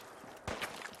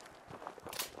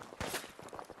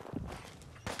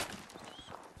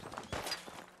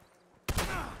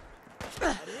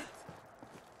 That it?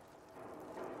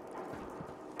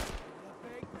 A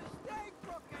big mistake,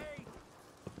 rookie!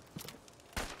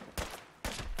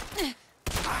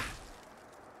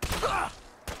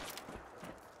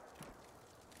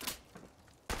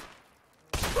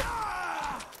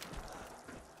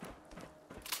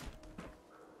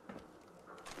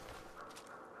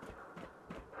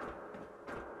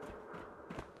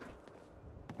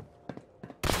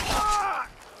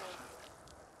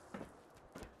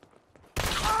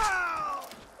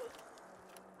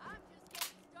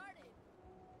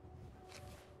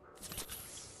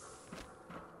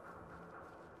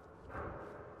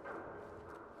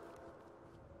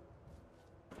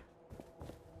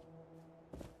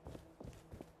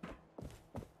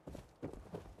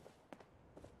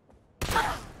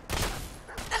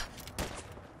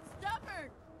 Stubborn!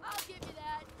 I'll give you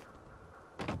that.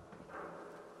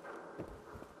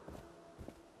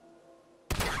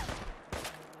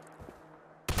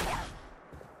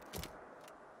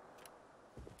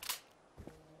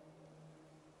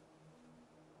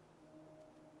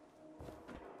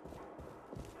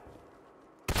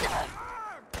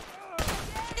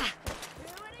 Do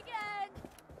it again!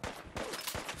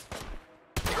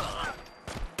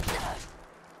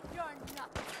 You're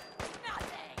nothing.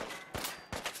 Nothing!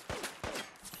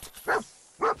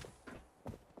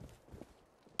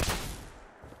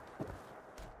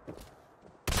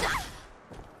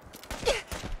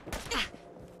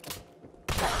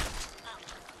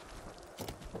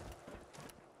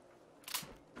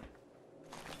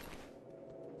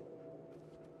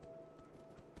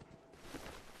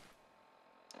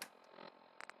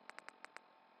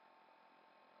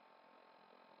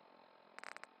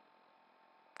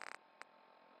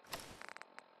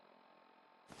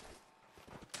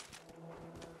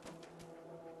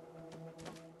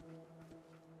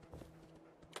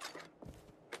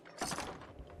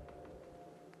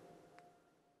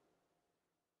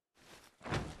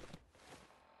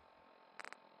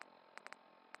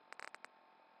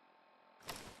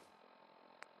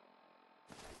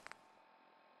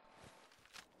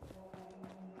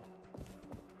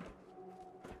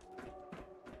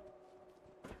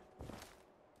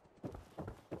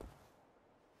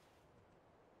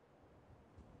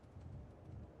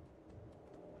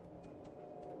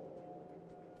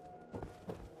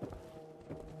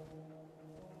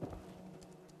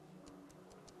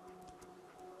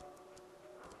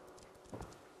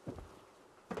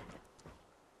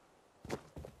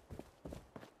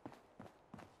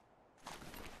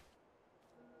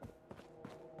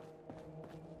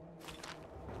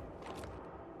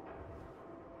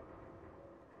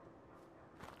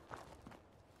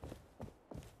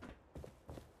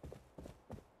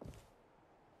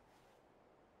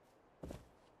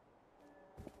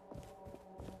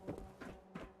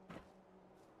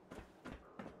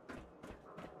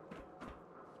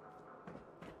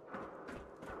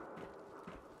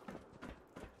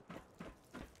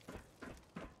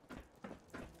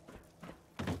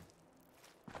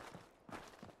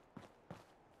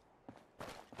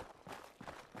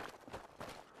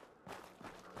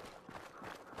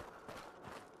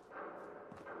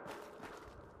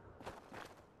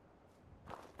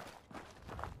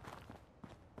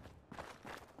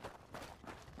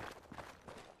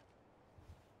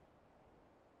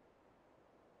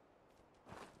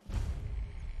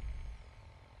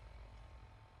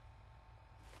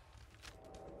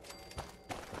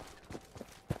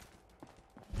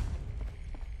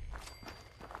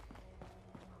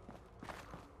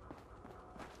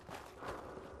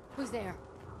 Who's there?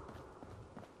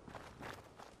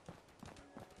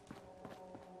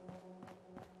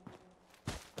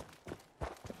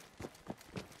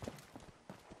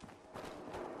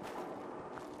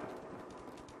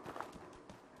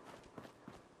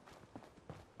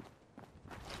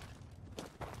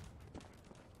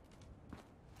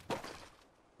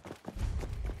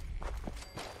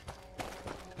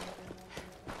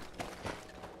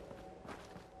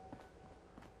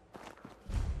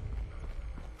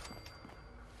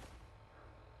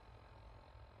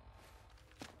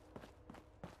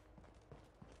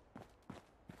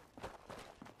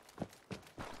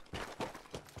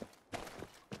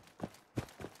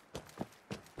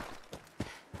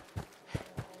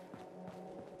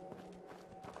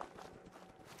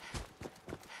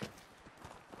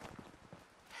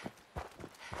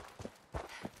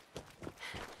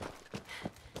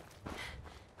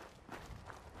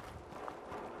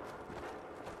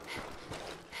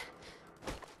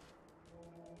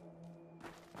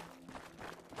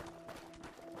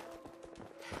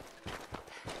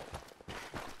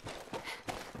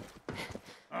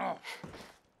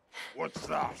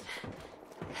 fast.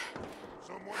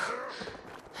 Someone there?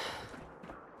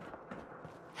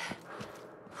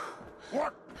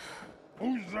 What?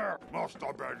 Who's there? Must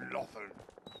have been nothing.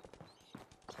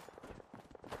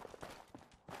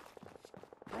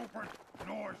 Stupid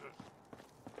noises.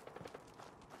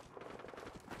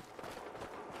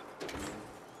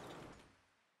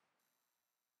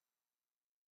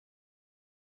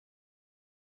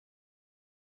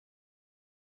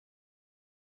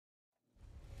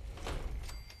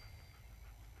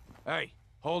 Hey,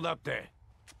 hold up there.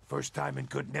 First time in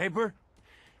Good Neighbor?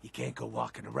 You can't go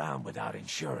walking around without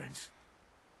insurance.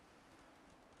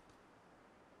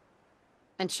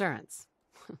 Insurance.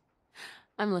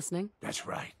 I'm listening. That's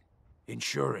right.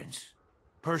 Insurance.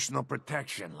 Personal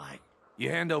protection, like. You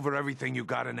hand over everything you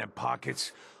got in them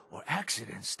pockets, or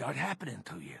accidents start happening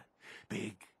to you.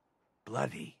 Big,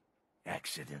 bloody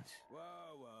accidents. Whoa,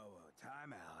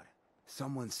 time out.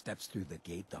 Someone steps through the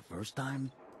gate the first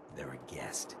time, they're a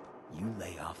guest. You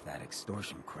lay off that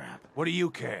extortion crap. What do you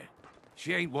care?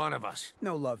 She ain't one of us.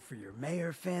 No love for your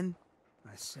mayor, Finn?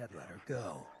 I said let her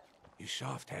go. You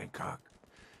soft, Hancock.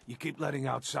 You keep letting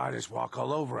outsiders walk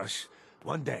all over us.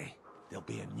 One day, there'll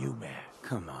be a new mayor.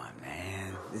 Come on,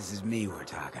 man. This is me we're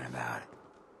talking about.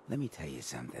 Let me tell you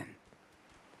something.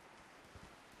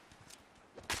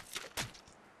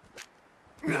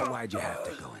 Now, why'd you have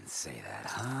to go and say that,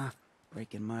 huh?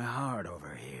 Breaking my heart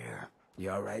over here.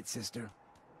 You all right, sister?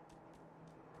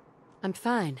 I'm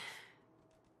fine.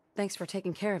 Thanks for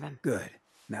taking care of him. Good.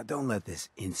 Now don't let this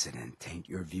incident taint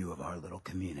your view of our little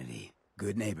community.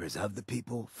 Good neighbors of the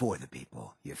people, for the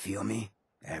people. You feel me?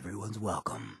 Everyone's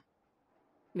welcome.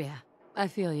 Yeah, I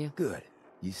feel you. Good.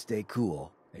 You stay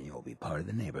cool, and you'll be part of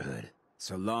the neighborhood.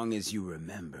 So long as you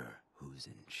remember who's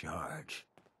in charge.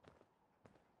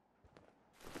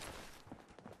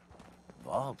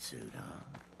 Vault suit,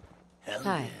 huh? Hell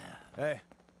Hi. yeah. Hey.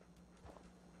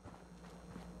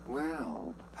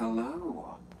 Well,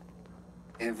 hello.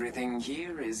 Everything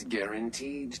here is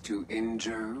guaranteed to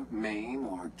injure, maim,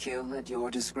 or kill at your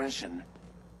discretion.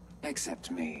 Except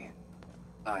me.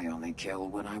 I only kill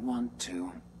when I want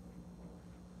to.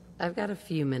 I've got a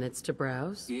few minutes to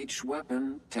browse. Each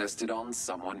weapon tested on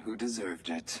someone who deserved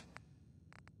it.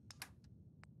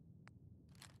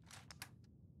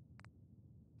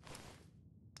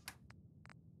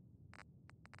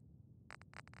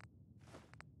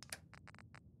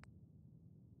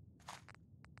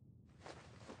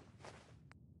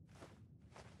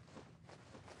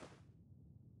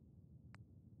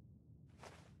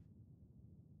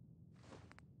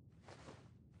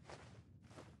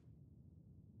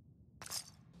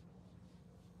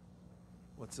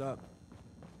 What's up?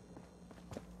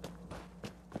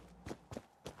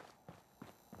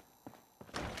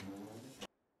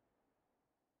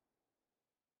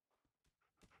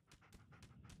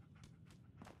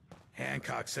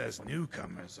 Hancock says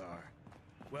newcomers are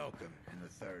welcome in the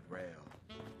third rail.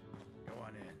 Go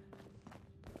on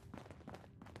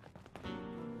in.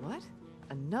 What?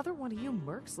 Another one of you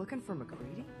mercs looking for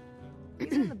McCready?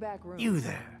 He's in the back room. You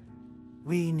there.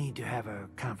 We need to have a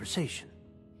conversation.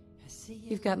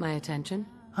 You've got my attention.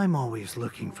 I'm always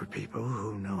looking for people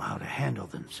who know how to handle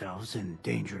themselves in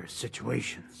dangerous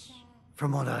situations.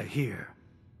 From what I hear,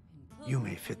 you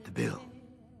may fit the bill.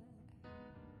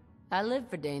 I live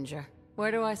for danger.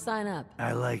 Where do I sign up?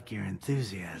 I like your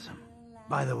enthusiasm.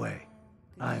 By the way,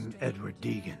 I'm Edward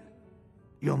Deegan.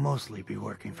 You'll mostly be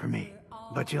working for me,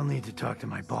 but you'll need to talk to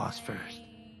my boss first.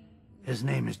 His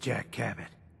name is Jack Cabot.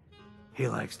 He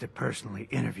likes to personally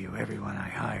interview everyone I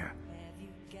hire.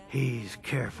 He's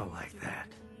careful like that.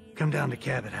 Come down to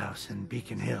Cabot House in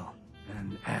Beacon Hill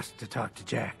and ask to talk to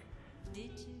Jack.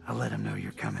 I'll let him know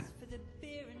you're coming.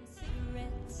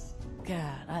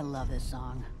 God, I love this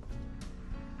song.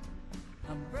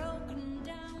 A broken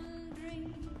down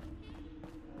dream.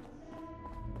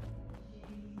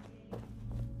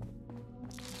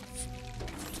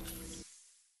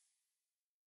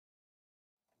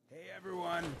 Hey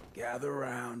everyone, gather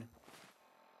around.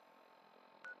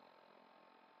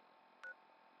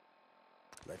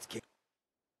 Let's kick.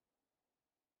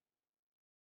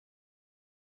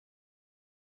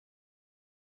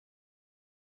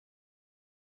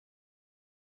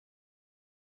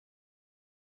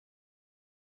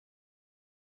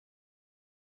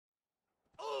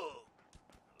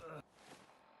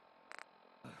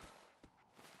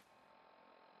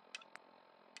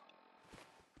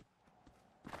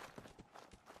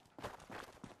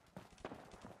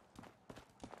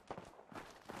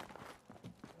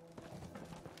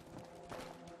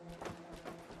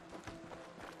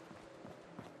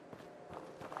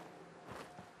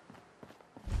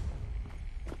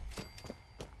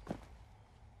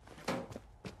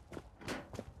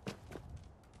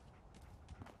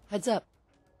 Heads up.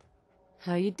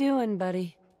 How you doing,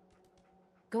 buddy?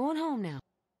 Going home now.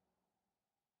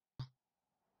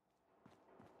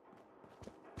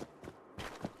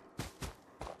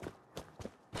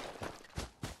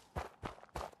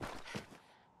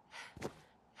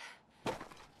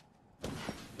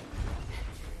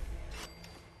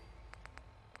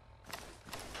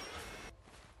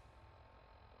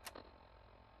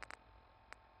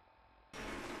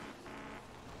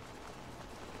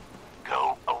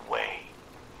 Go away.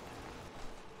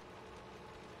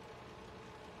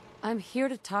 I'm here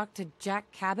to talk to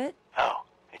Jack Cabot. Oh,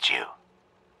 it's you.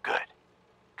 Good.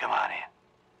 Come on in.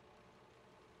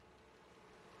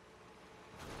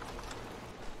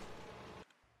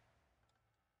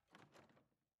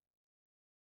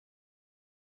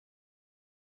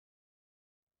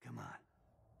 Come on.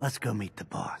 Let's go meet the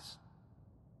boss.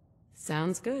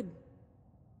 Sounds good.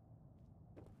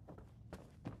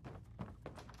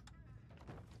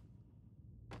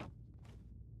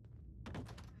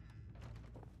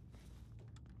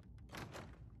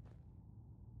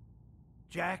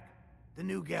 Jack, the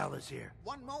new gal is here.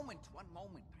 One moment. I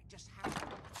just have to...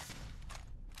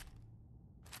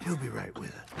 He'll be right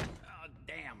with her. Oh,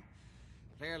 damn.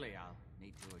 Clearly, I'll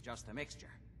need to adjust the mixture.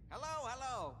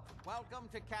 Hello. Welcome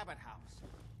to Cabot House.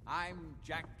 I'm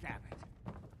Jack Cabot.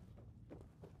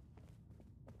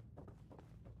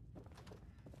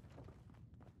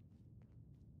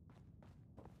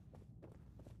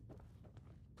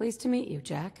 Pleased to meet you,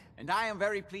 Jack. And I am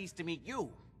very pleased to meet you.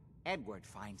 Edward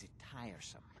finds it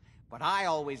tiresome, but I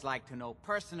always like to know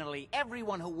personally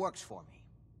everyone who works for me.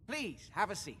 Please, have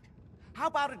a seat. How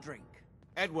about a drink?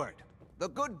 Edward, the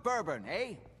good bourbon,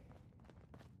 eh?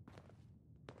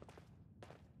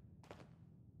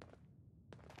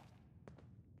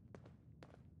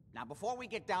 Now, before we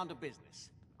get down to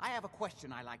business, I have a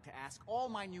question I like to ask all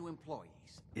my new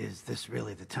employees. Is this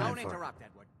really the time Don't for... interrupt,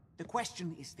 Edward. The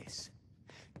question is this.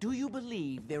 Do you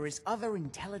believe there is other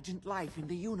intelligent life in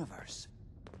the universe?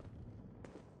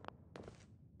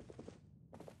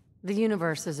 The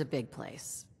universe is a big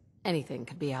place. Anything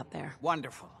could be out there.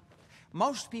 Wonderful.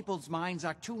 Most people's minds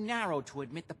are too narrow to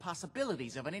admit the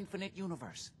possibilities of an infinite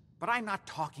universe. But I'm not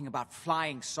talking about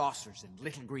flying saucers and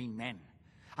little green men.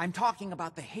 I'm talking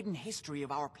about the hidden history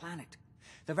of our planet.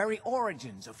 The very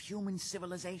origins of human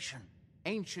civilization.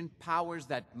 Ancient powers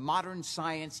that modern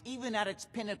science, even at its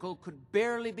pinnacle, could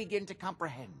barely begin to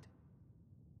comprehend.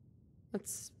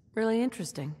 That's really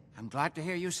interesting. I'm glad to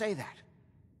hear you say that.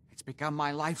 It's become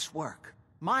my life's work.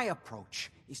 My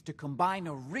approach is to combine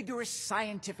a rigorous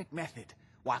scientific method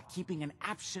while keeping an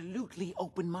absolutely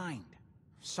open mind.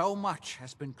 So much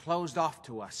has been closed off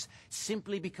to us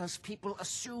simply because people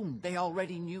assumed they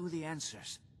already knew the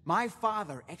answers. My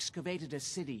father excavated a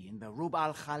city in the Rub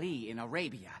al-Khali in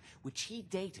Arabia, which he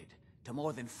dated to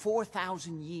more than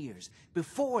 4,000 years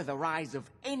before the rise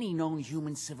of any known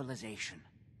human civilization.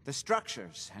 The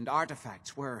structures and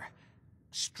artifacts were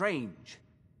strange,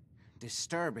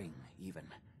 disturbing even.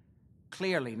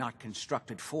 Clearly not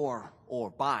constructed for or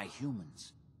by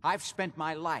humans. I've spent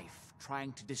my life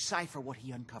trying to decipher what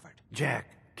he uncovered.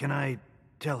 Jack, can I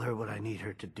tell her what I need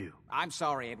her to do? I'm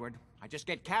sorry, Edward. I just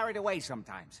get carried away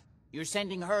sometimes. You're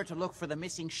sending her to look for the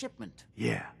missing shipment.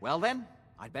 Yeah. Well then,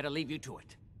 I'd better leave you to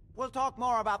it. We'll talk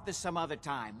more about this some other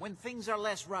time, when things are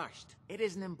less rushed. It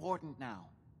isn't important now.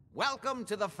 Welcome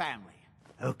to the family.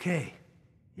 Okay.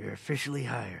 You're officially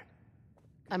hired.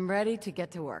 I'm ready to get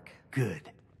to work.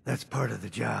 Good. That's part of the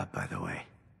job, by the way.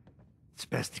 It's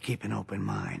best to keep an open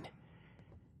mind.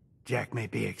 Jack may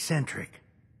be eccentric,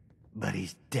 but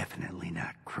he's definitely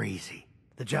not crazy.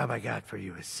 The job I got for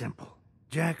you is simple.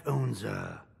 Jack owns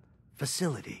a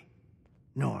facility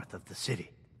north of the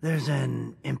city. There's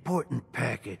an important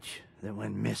package that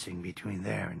went missing between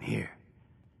there and here.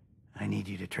 I need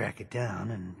you to track it down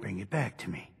and bring it back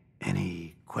to me.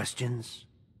 Any questions?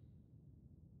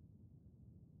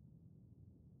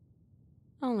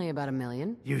 Only about 1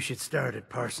 million. You should start at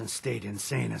Parsons State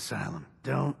Insane Asylum.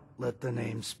 Don't let the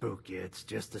name spook you. It's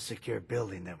just a secure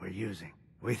building that we're using.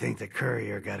 We think the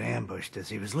courier got ambushed as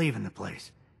he was leaving the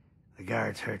place. The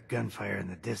guards heard gunfire in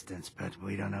the distance, but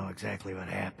we don't know exactly what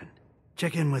happened.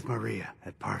 Check in with Maria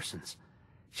at Parsons.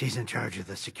 She's in charge of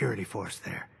the security force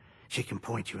there. She can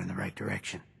point you in the right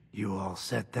direction. You all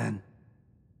set then?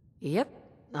 Yep.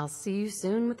 I'll see you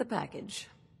soon with the package.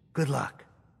 Good luck.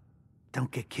 Don't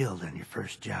get killed on your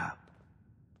first job.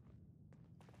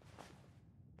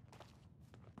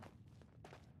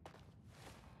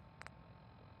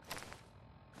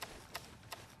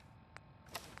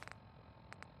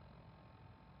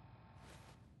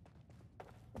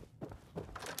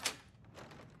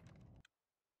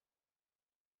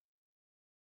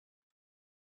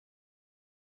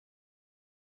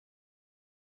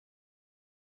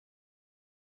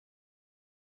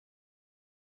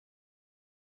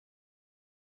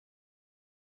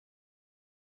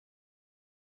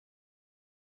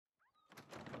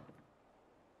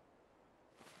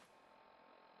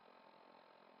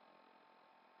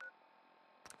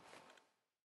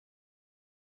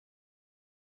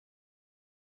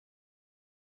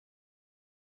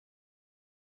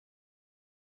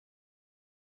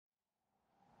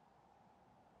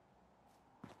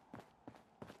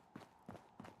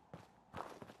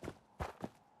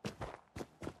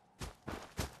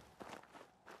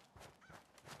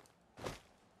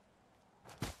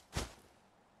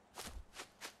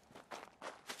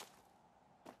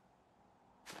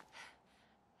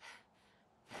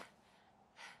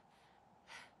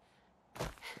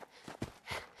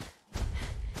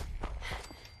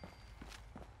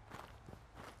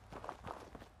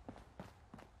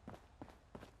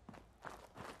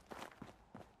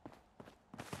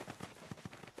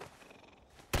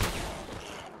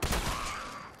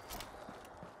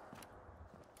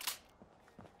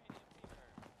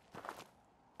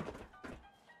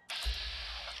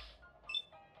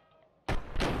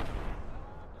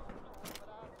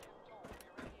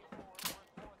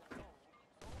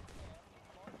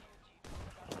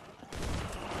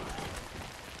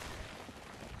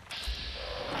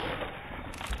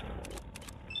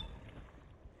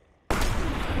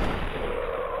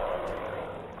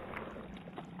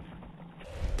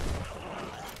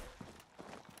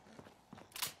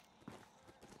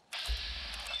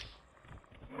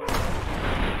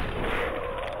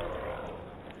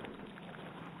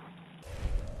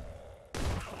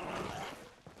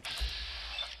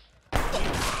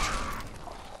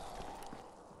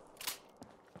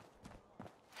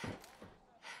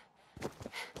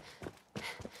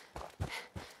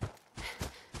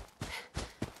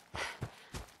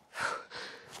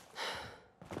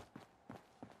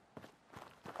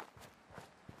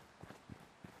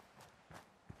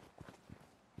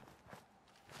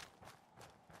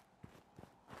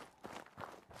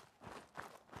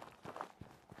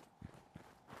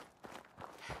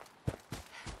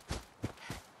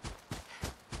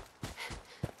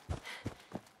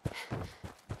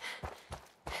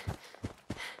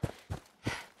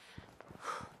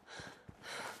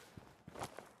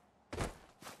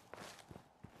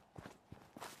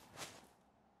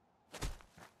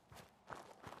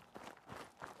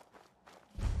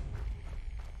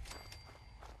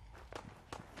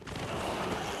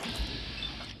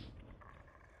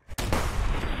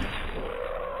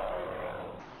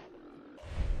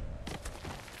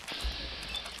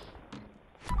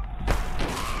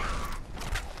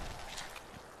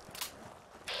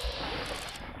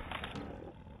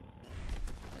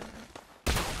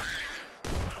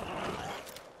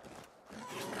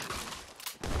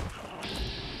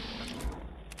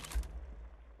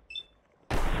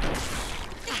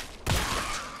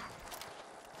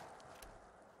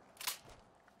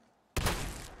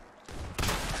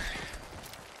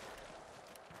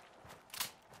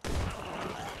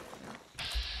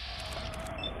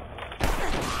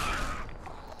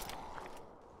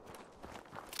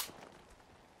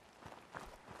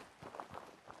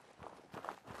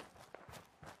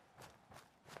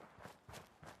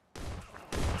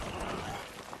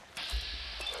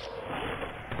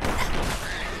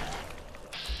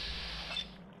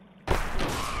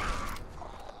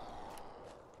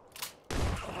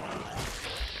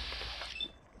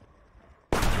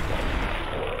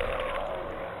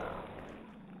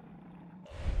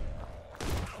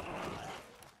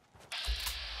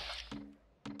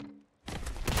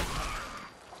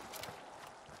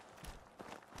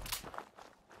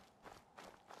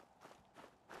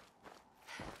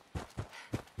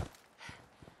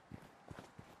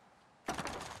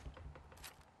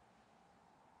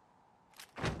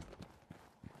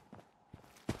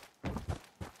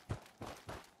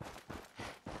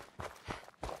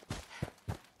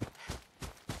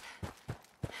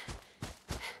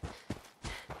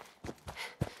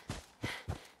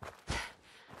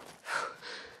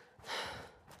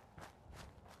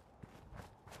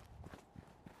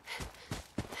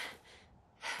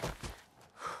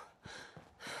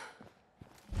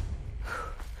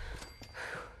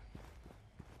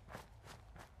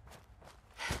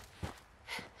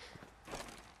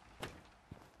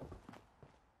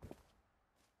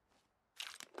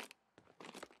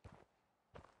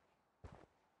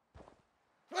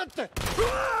 Muévete.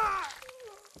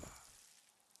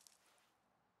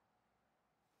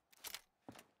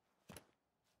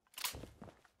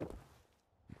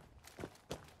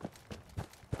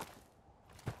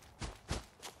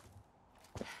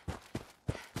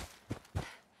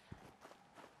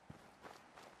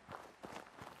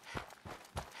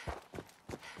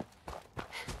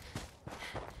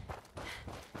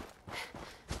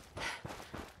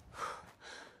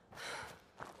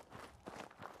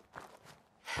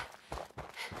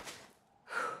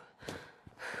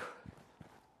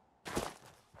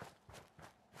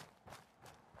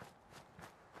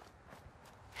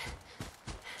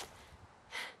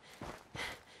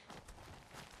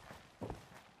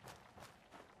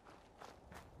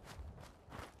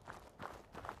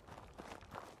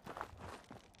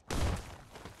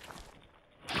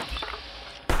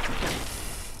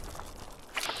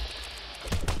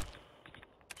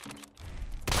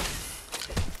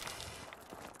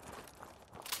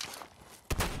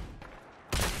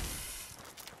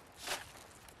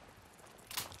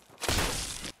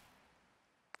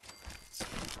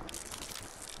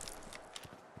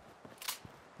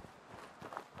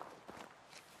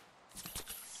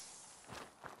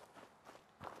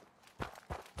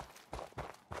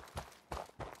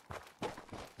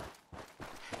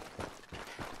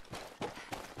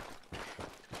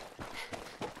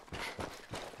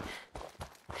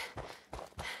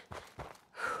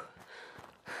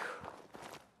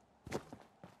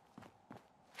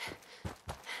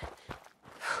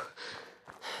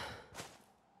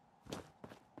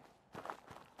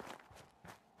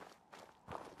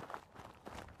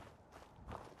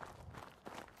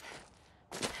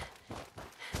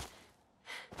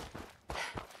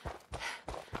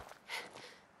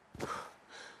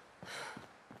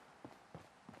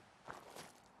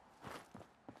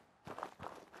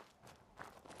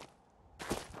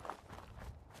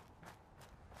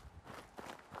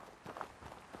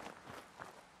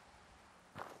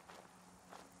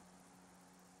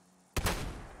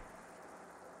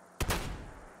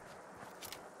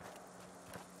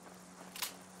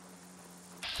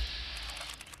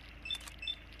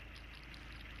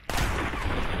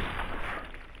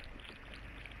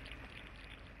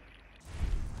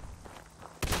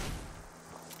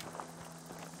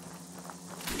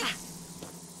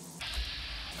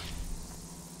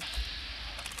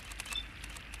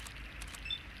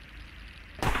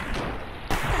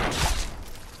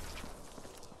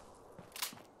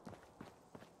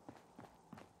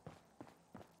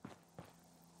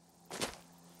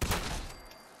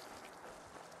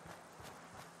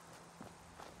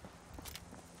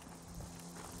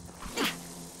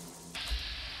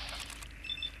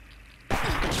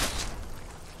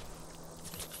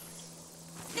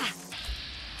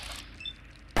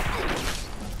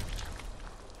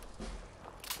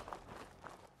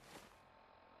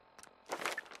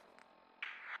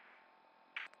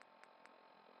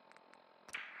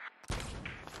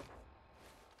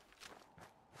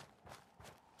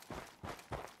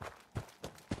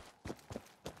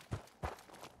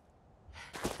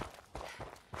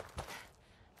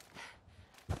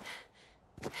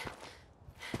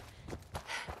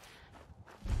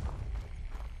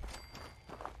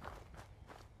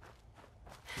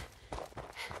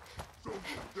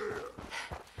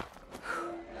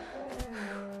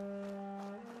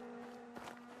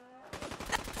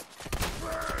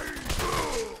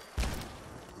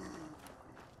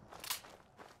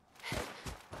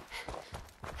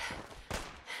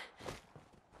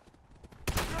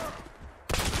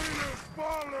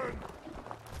 fallen!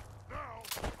 Now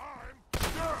I'm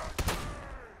dead!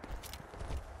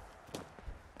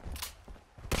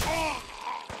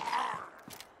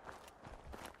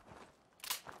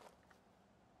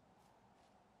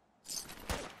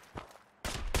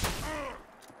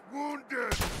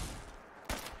 Wounded!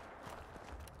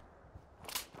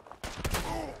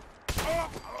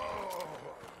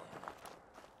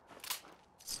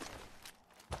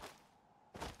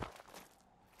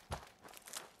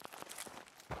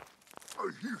 I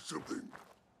hear something.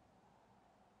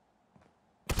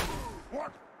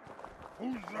 What?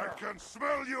 Who's there? I can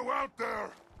smell you out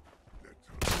there!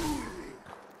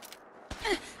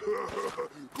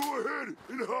 Go ahead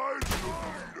and hide,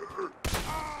 little leader!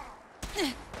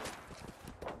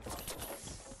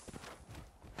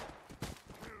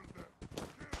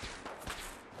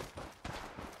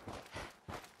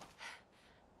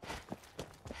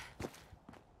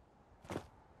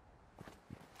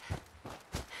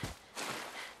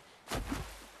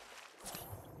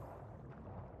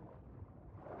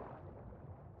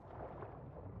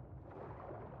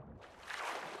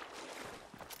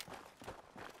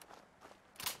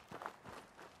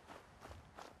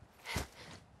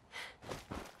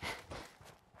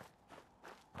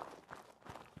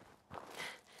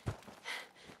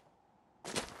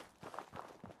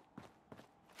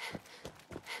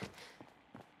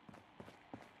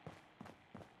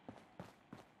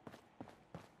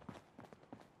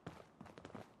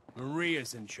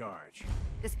 Maria's in charge.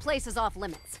 This place is off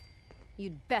limits.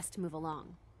 You'd best move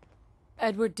along.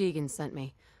 Edward Deegan sent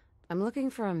me. I'm looking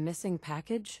for a missing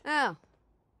package. Oh,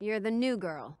 you're the new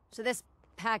girl. So this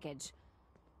package...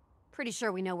 Pretty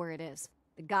sure we know where it is.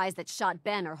 The guys that shot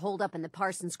Ben are holed up in the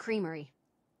Parsons Creamery,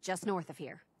 just north of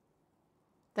here.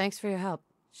 Thanks for your help.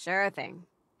 Sure thing.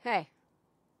 Hey,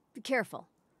 be careful.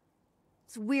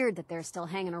 It's weird that they're still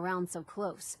hanging around so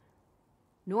close.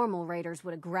 Normal raiders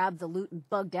would have grabbed the loot and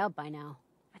bugged out by now.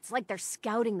 It's like they're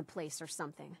scouting the place or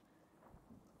something.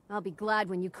 I'll be glad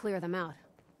when you clear them out.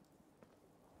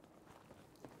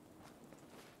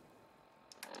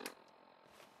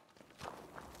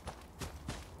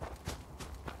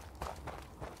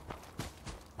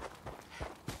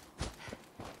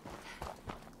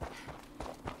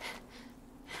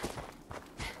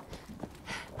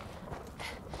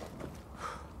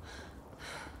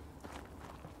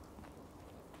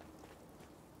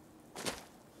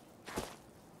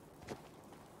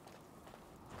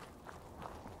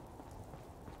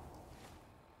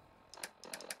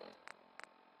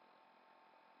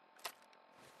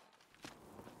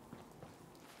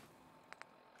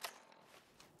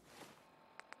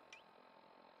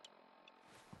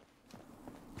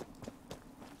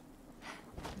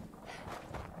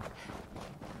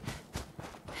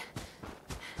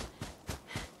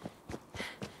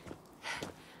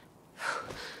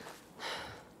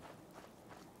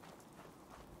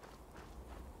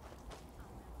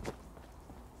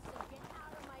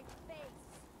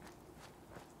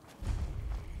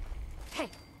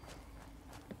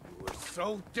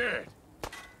 So dead.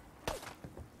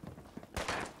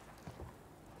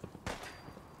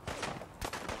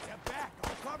 Get back,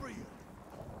 I'll cover you.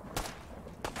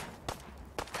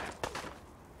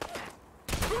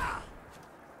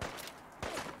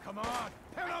 Come on,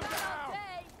 pin him down.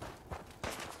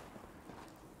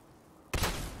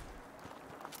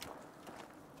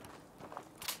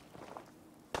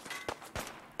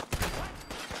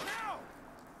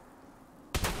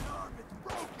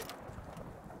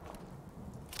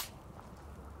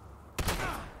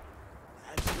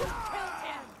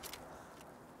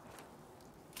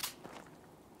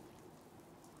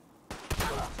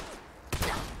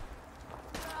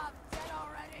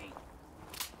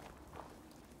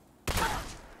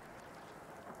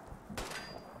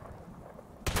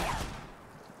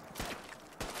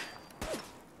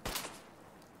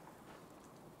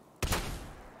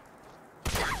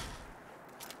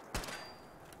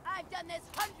 I've done this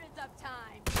hundreds of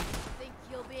times. Think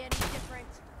you'll be any different?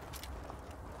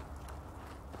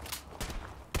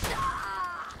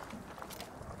 Ah!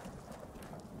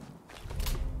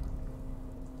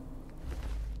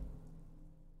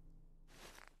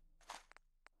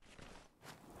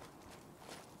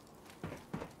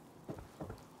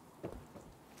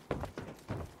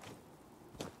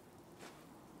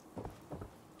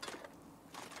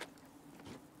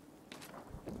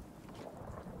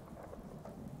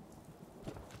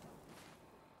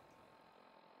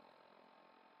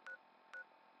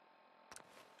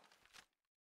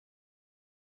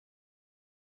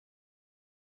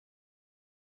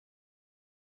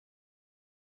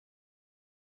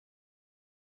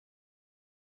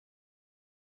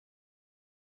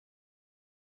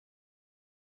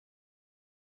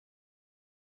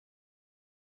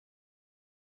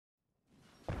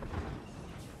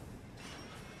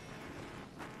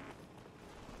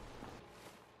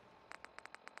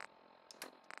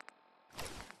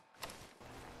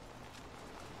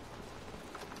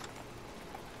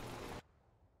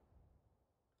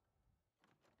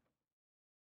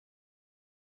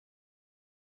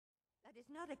 That is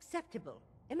not acceptable.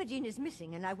 Imogene is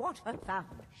missing, and I want her found.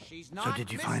 She's not So did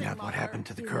you find out what happened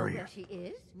to the courier? She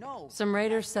is? No. Some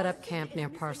raiders set up camp near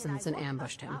Parsons and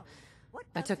ambushed him.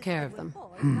 I took care of them.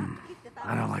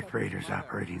 I don't like raiders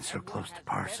operating so close to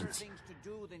Parsons.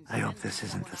 I hope this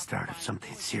isn't the start of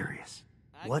something serious.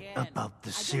 What about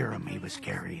the serum he was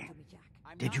carrying?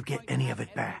 Did you get any of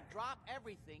it back?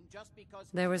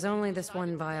 There was only this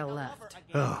one vial left.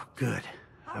 Oh, good.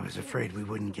 I was afraid we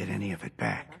wouldn't get any of it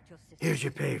back. Here's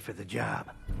your pay for the job.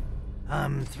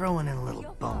 I'm throwing in a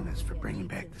little bonus for bringing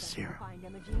back the serum.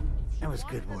 That was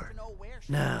good work.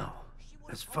 Now,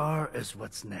 as far as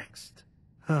what's next.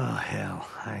 Oh, hell.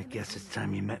 I guess it's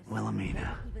time you met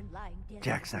Wilhelmina.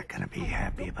 Jack's not gonna be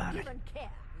happy about it.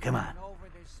 Come on.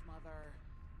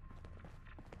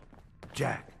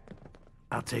 Jack,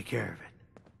 I'll take care of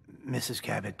it. Mrs.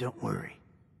 Cabot, don't worry.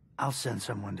 I'll send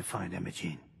someone to find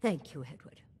Imogene. Thank you,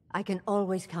 Edward. I can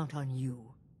always count on you.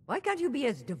 Why can't you be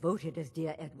as devoted as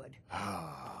dear Edward?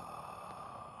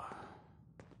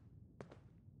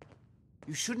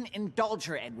 You shouldn't indulge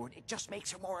her, Edward. It just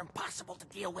makes her more impossible to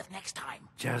deal with next time.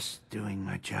 Just doing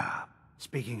my job.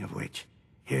 Speaking of which,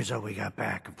 here's all we got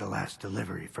back of the last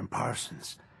delivery from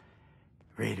Parsons.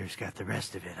 Raiders got the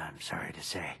rest of it, I'm sorry to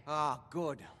say. Ah,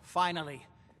 good. Finally.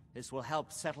 This will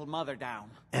help settle Mother down.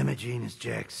 Emma Jean is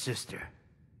Jack's sister.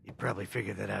 You probably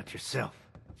figured that out yourself.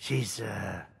 She's,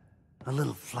 a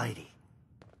little flighty.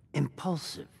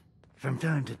 Impulsive. From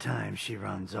time to time, she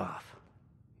runs off.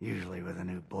 Usually with a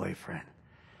new boyfriend.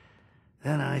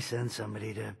 Then I send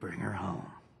somebody to bring her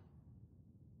home.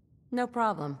 No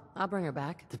problem. I'll bring her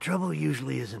back. The trouble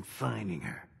usually isn't finding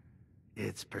her.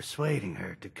 It's persuading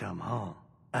her to come home.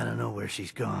 I don't know where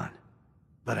she's gone,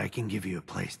 but I can give you a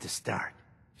place to start.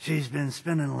 She's been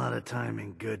spending a lot of time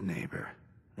in Good Neighbor.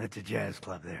 That's a jazz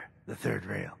club there, the Third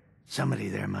Rail. Somebody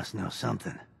there must know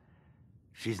something.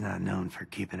 She's not known for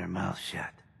keeping her mouth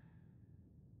shut.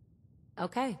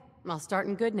 Okay, I'll start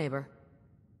in Good Neighbor.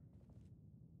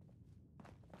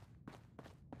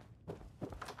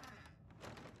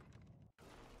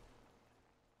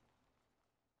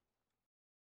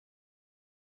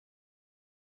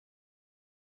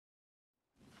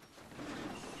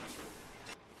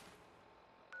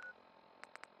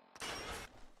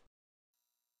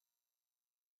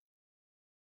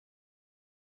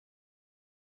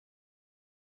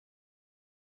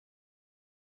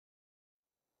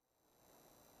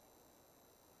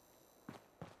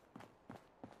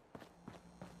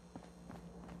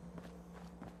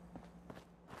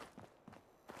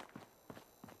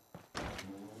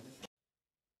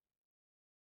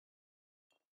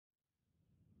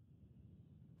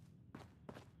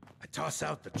 I toss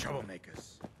out the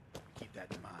troublemakers. Keep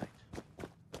that in mind.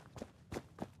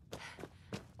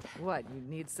 What, you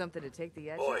need something to take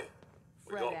the edge Boy, off?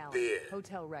 we Fred got Allen, beer.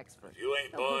 Hotel Rexford. If you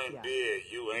ain't They'll hook buying you up. beer,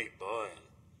 you ain't buying.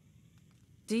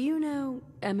 Do you know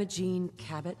Emma Jean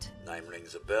Cabot? Name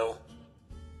rings a bell.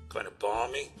 Kind of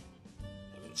balmy.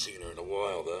 Haven't seen her in a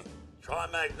while, though. Try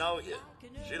Magnolia.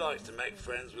 She likes to make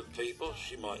friends with people.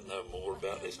 She might know more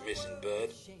about this missing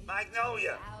bird.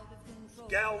 Magnolia!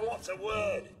 Gal wants a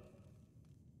word.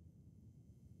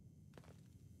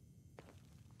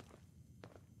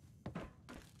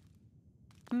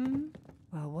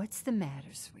 Well, what's the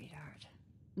matter, sweetheart?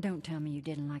 Don't tell me you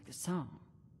didn't like the song.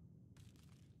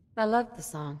 I loved the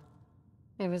song.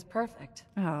 It was perfect.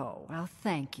 Oh, well,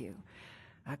 thank you.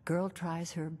 A girl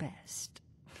tries her best.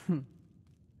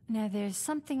 Now, there's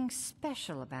something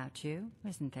special about you,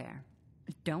 isn't there?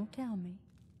 Don't tell me.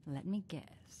 Let me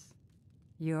guess.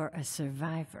 You're a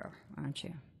survivor, aren't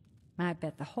you? I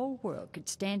bet the whole world could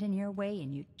stand in your way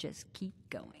and you'd just keep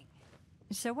going.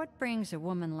 So what brings a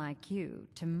woman like you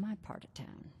to my part of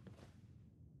town?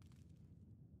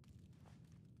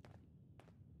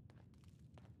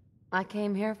 I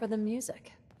came here for the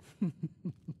music.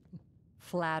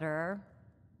 Flatterer.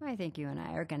 I think you and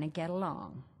I are gonna get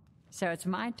along. So it's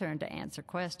my turn to answer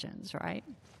questions, right?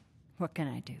 What can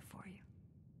I do for you?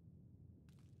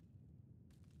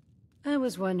 I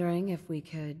was wondering if we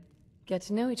could get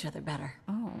to know each other better.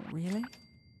 Oh, really?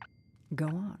 Go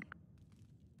on.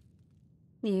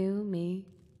 You, me,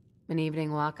 an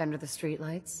evening walk under the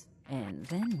streetlights. And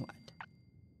then what?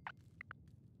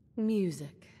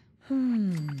 Music.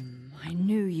 I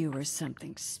knew you were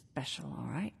something special, all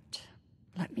right.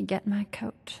 Let me get my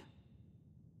coat.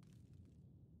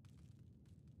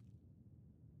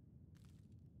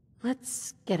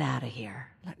 Let's get out of here.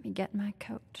 Let me get my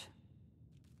coat.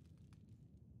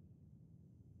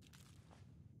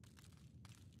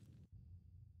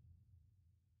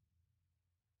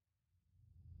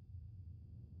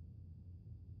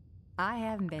 I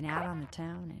haven't been out on the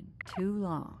town in too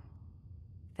long.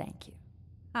 Thank you.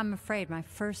 I'm afraid my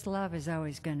first love is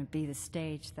always going to be the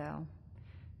stage, though.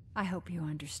 I hope you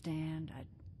understand. I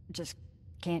just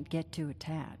can't get too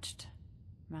attached.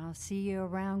 I'll see you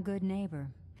around, Good Neighbor.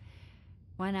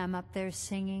 When I'm up there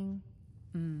singing,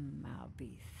 I'll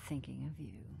be thinking of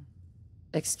you.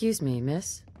 Excuse me,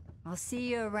 miss? I'll see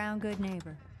you around, Good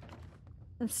Neighbor.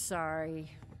 I'm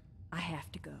sorry. I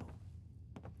have to go.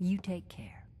 You take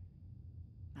care.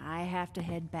 I have to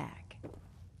head back.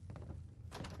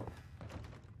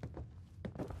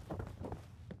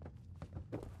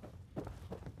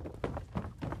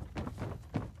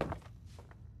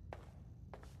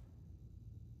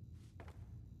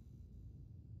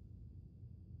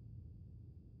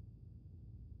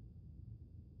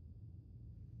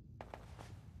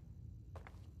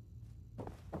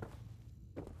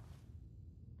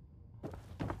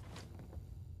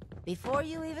 Before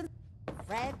you even...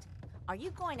 Fred, are you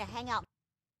going to hang out...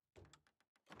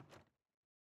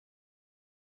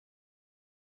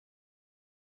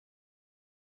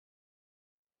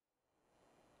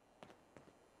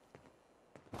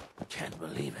 Can't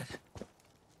believe it.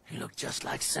 He looked just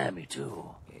like Sammy,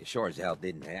 too. He sure as hell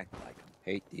didn't act like him.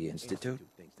 Hate the Institute?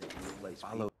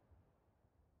 Follow.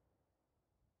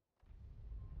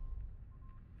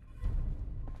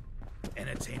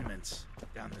 Entertainment's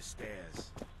down the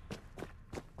stairs.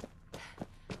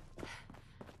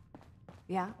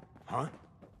 Yeah? Huh?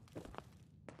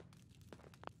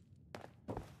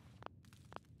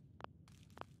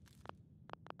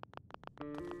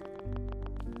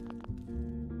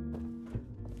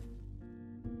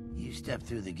 You step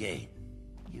through the gate.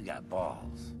 You got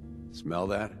balls. Smell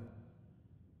that?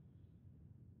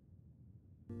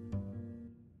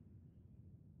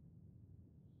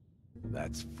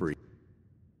 That's freedom.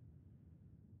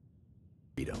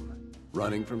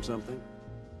 Running from something?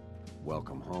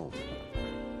 Welcome home.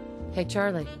 Hey,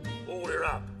 Charlie. Order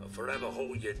up, or forever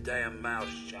hold your damn mouth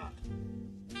shut.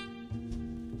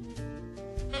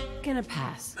 Gonna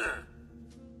pass.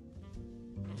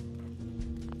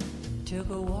 Took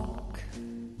a walk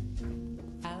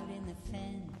out in the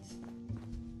fence.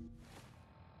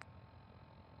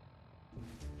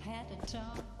 Had to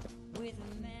talk with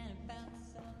a man about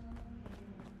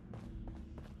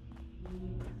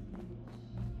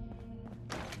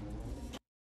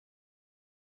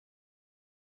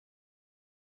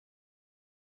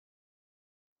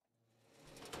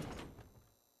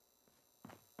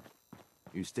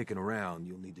You sticking around,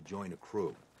 you'll need to join a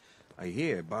crew. I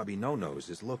hear Bobby No-Nose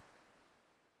is looking.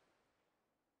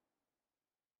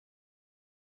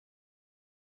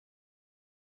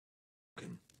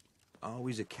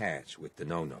 Always a catch with the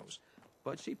No-Nose,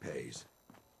 but she pays.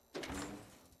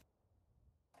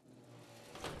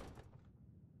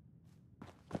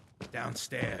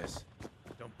 Downstairs.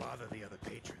 Don't bother the other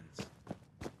patrons.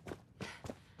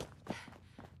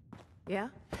 Yeah?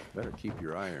 Better keep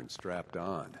your iron strapped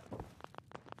on.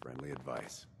 Friendly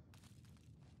advice.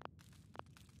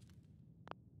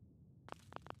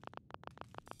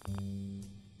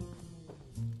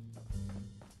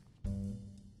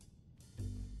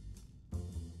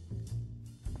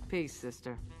 Peace,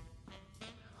 sister.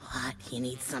 What? You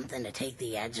need something to take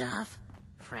the edge off?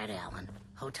 Fred Allen,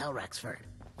 Hotel Rexford.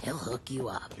 He'll hook you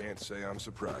up. Can't say I'm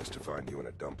surprised to find you in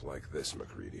a dump like this,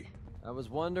 MacReady. I was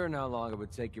wondering how long it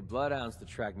would take your bloodhounds to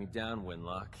track me down,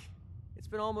 Winlock. It's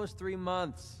been almost 3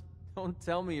 months. Don't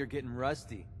tell me you're getting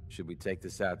rusty. Should we take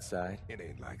this outside? It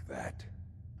ain't like that.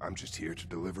 I'm just here to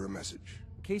deliver a message.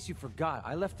 In case you forgot,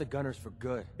 I left the Gunners for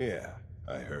good. Yeah,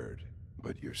 I heard.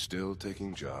 But you're still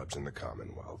taking jobs in the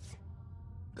Commonwealth.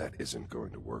 That isn't going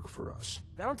to work for us.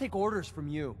 I don't take orders from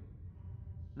you.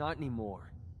 Not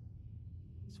anymore.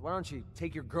 So why don't you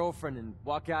take your girlfriend and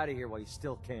walk out of here while you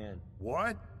still can?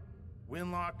 What?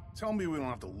 Winlock, tell me we don't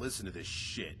have to listen to this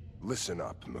shit. Listen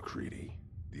up, MacReady.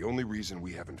 The only reason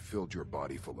we haven't filled your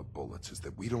body full of bullets is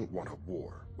that we don't want a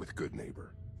war with Good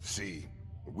Neighbor. See,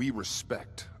 we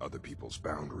respect other people's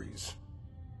boundaries.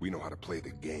 We know how to play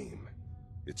the game.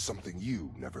 It's something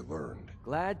you never learned.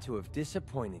 Glad to have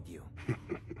disappointed you.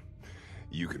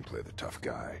 You can play the tough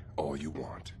guy all you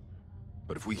want.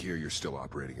 But if we hear you're still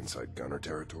operating inside Gunner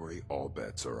territory, all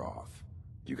bets are off.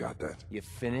 You got that? You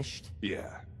finished?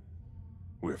 Yeah.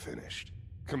 We're finished.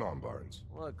 Come on, Barnes.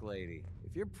 Look, lady,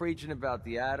 if you're preaching about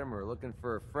the atom or looking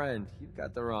for a friend, you've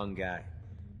got the wrong guy.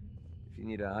 If you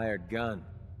need a hired gun,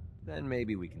 then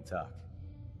maybe we can talk.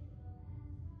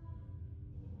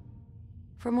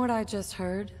 From what I just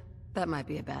heard, that might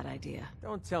be a bad idea.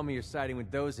 Don't tell me you're siding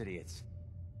with those idiots.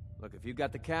 Look, if you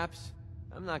got the caps,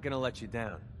 I'm not gonna let you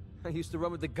down. I used to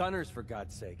run with the Gunners, for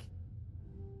God's sake.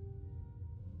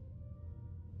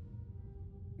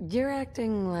 You're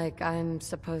acting like I'm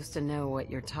supposed to know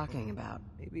what you're talking about.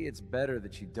 Maybe it's better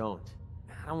that you don't.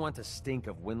 I don't want the stink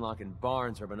of Winlock and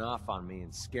Barnes rubbing off on me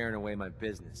and scaring away my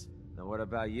business. Now what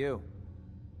about you?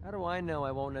 How do I know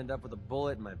I won't end up with a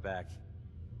bullet in my back?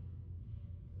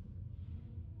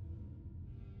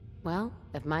 Well,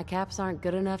 if my caps aren't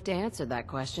good enough to answer that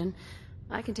question,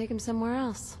 I can take them somewhere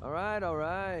else. All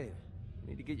right. You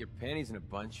need to get your panties in a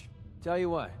bunch. Tell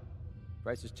you what,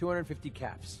 price is 250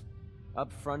 caps.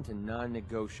 Up front and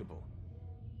non-negotiable.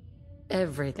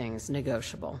 Everything's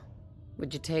negotiable.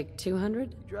 Would you take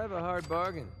 200? You drive a hard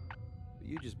bargain. But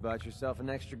you just bought yourself an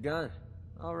extra gun.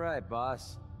 All right,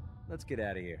 boss. Let's get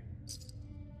out of here.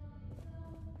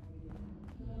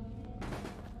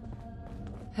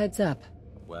 Heads up.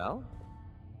 Well?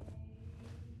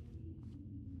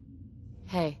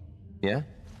 Hey. Yeah?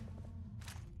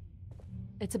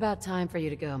 It's about time for you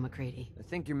to go, MacReady. I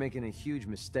think you're making a huge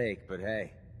mistake, but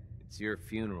hey, it's your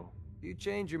funeral. If you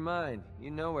change your mind, you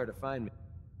know where to find me.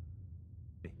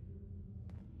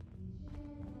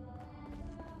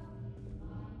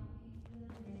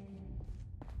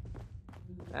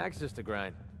 Access to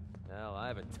grind. Hell, I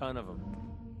have a ton of them.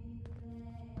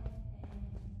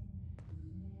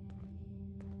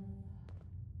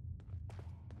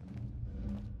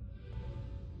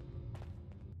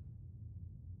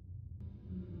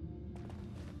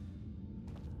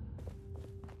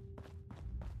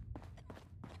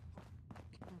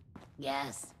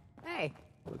 Yes. Hey.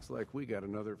 Looks like we got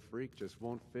another freak just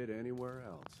won't fit anywhere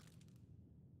else.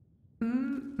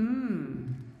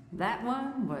 That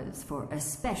one was for a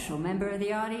special member of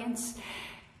the audience.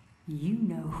 You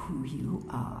know who you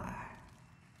are.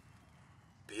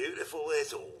 Beautiful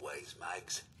as always,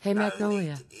 Mags. Hey, No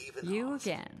Magnolia. need to even You ask.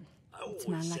 again. I It's always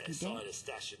my set lucky aside day. a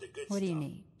stash of the good What do you stuff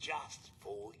need? just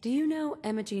for Do you know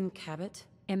Imogene Cabot?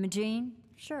 Imogene?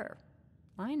 Sure.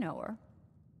 I know her.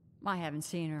 I haven't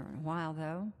seen her in a while,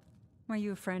 though. Were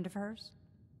you a friend of hers?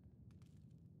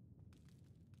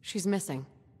 She's missing,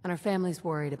 and her family's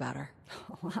worried about her.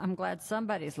 Well, I'm glad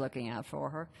somebody's looking out for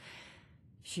her.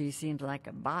 She seems like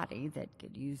a body that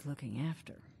could use looking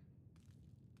after.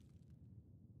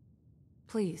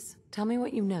 Please, tell me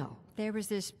what you know. There was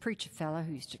this preacher fella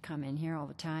who used to come in here all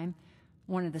the time.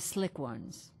 One of the slick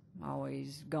ones.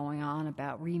 Always going on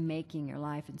about remaking your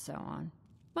life and so on.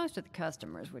 Most of the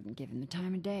customers wouldn't give him the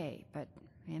time of day, but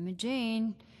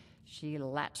Imogene, she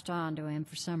latched on to him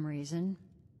for some reason.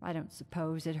 I don't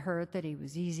suppose it hurt that he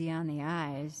was easy on the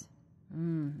eyes.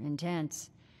 Intense.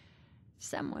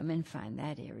 Some women find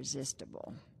that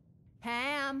irresistible.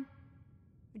 Pam,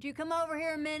 would you come over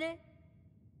here a minute?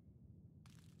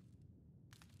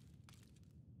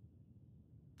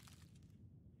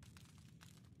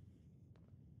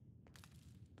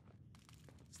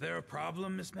 Is there a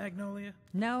problem, Miss Magnolia?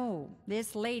 No,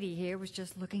 this lady here was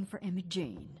just looking for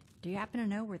Imogene. Do you happen to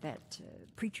know where that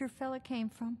preacher fella came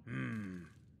from?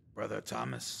 Brother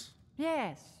Thomas?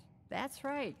 Yes, that's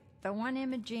right. The one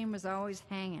Imogene was always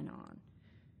hanging on.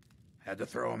 Had to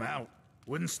throw him out.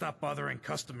 Wouldn't stop bothering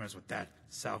customers with that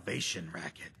salvation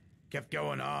racket. Kept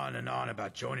going on and on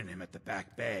about joining him at the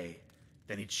back bay.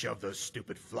 Then he'd shove those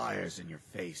stupid flyers in your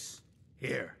face.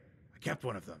 Here, I kept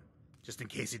one of them, just in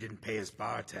case he didn't pay his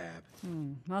bar tab.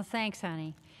 Well, thanks,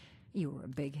 honey. You were a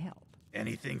big help.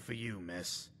 Anything for you,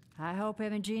 miss. I hope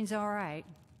Imogene's all right.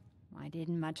 I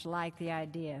didn't much like the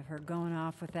idea of her going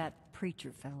off with that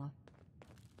preacher fella.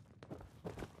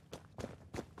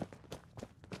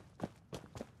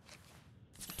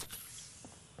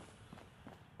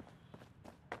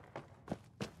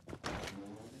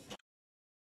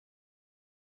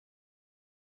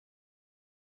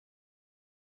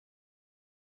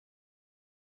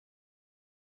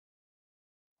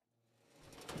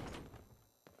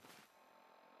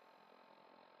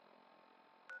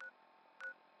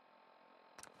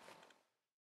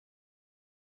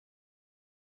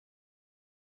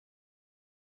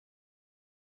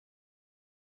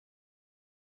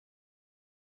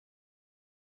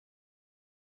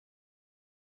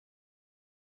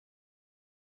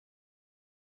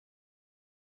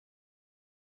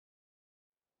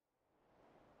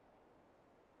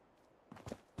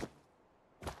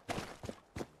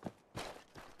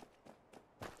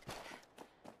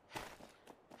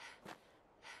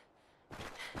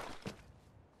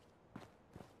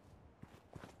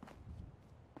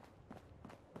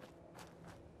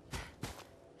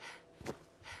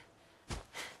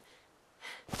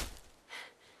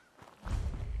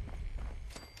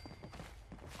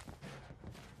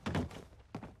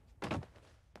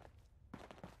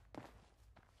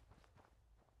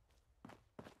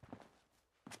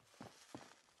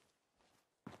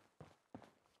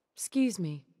 Excuse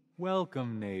me.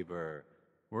 Welcome, neighbor.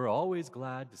 We're always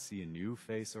glad to see a new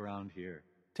face around here.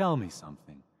 Tell me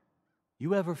something.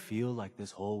 You ever feel like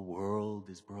this whole world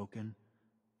is broken?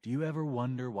 Do you ever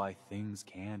wonder why things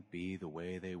can't be the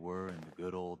way they were in the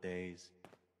good old days?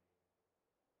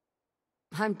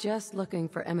 I'm just looking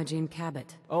for Imogene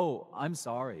Cabot. Oh, I'm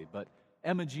sorry, but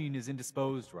Imogene is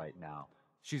indisposed right now.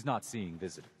 She's not seeing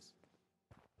visitors.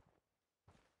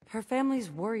 Her family's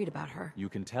worried about her. You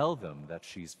can tell them that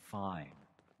she's fine.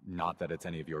 Not that it's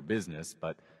any of your business,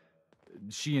 but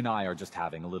she and I are just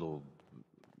having a little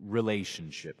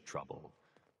relationship trouble.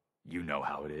 You know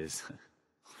how it is.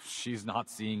 She's not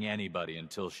seeing anybody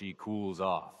until she cools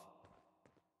off.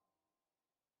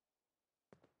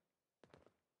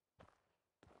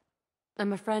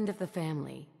 I'm a friend of the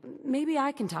family. Maybe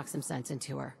I can talk some sense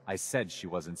into her. I said she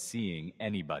wasn't seeing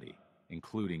anybody,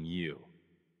 including you.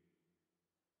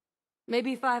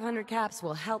 Maybe 500 caps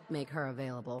will help make her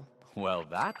available. Well,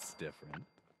 that's different.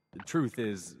 The truth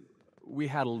is, we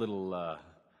had a little,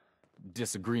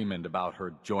 disagreement about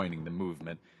her joining the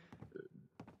movement.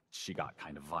 She got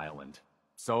kind of violent.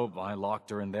 So I locked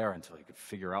her in there until he could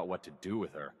figure out what to do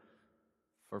with her.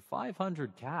 For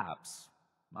 500 caps,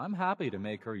 I'm happy to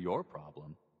make her your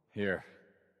problem. Here,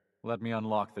 let me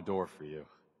unlock the door for you.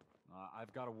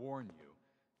 I've got to warn you,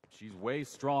 she's way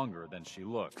stronger than she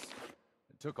looks.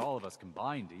 It took all of us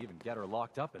combined to even get her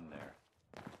locked up in there.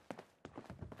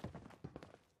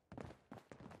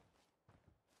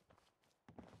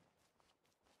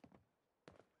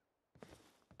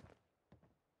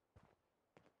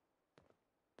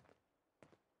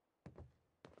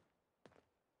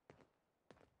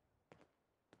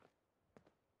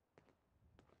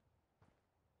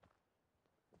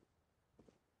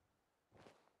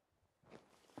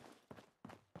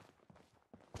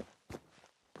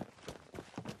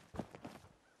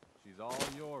 She's all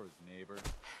yours, neighbor.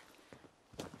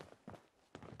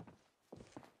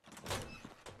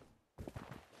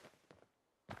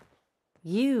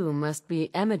 You must be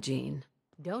Imogene.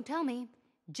 Don't tell me.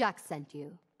 Jack sent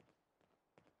you.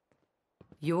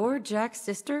 You're Jack's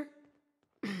sister?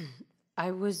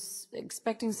 I was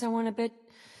expecting someone a bit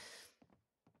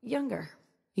younger.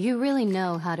 You really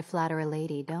know how to flatter a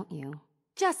lady, don't you?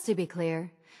 Just to be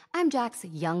clear, I'm Jack's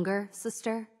younger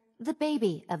sister, the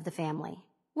baby of the family.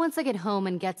 Once I get home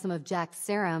and get some of Jack's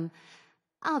serum,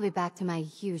 I'll be back to my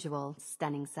usual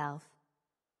stunning self.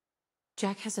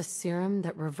 Jack has a serum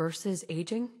that reverses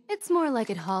aging? It's more like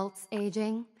it halts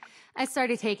aging. I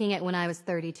started taking it when I was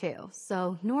 32,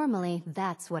 so normally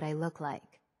that's what I look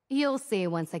like. You'll see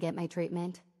once I get my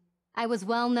treatment. I was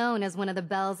well known as one of the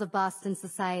belles of Boston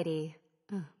society,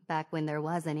 back when there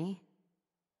was any.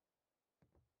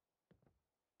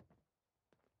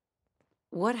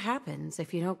 What happens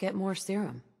if you don't get more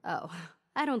serum? Oh,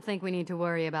 I don't think we need to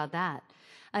worry about that.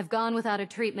 I've gone without a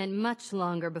treatment much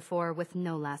longer before with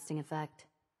no lasting effect.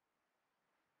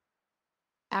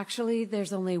 Actually,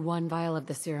 there's only one vial of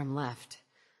the serum left.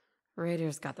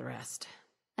 Raiders got the rest.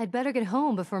 I'd better get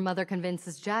home before Mother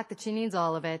convinces Jack that she needs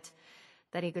all of it.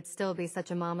 That he could still be such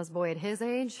a mama's boy at his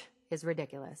age is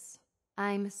ridiculous.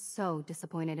 I'm so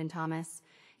disappointed in Thomas.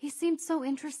 He seemed so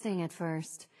interesting at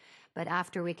first. But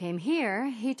after we came here,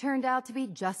 he turned out to be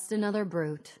just another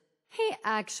brute. He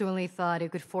actually thought he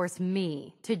could force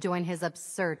me to join his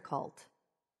absurd cult.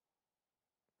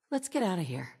 Let's get out of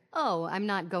here. Oh, I'm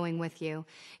not going with you.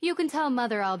 You can tell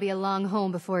Mother I'll be along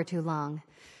home before too long.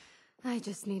 I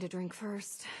just need a drink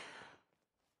first.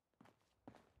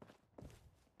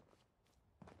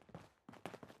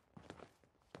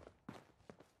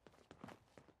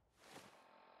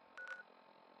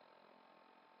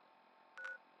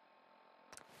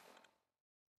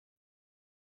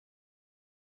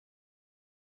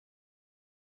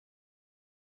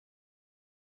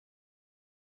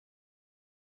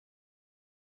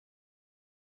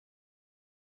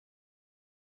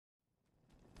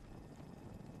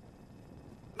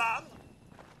 Mum?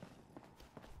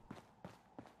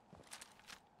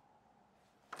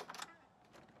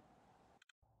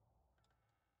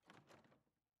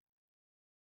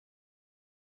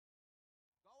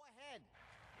 Go ahead.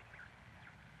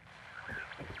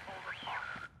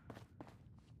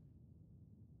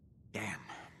 Damn,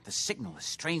 the signal is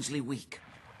strangely weak.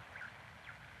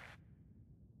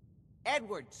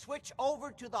 Edward, switch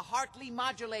over to the Hartley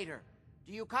modulator.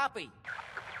 Do you copy?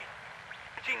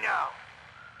 now.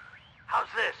 How's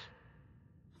this?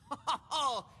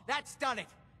 Oh, that's done it.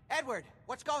 Edward,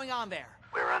 what's going on there?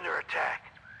 We're under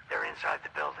attack. They're inside the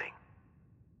building.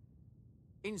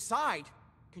 Inside?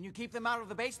 Can you keep them out of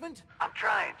the basement? I'm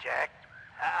trying, Jack.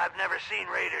 I've never seen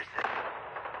raiders that...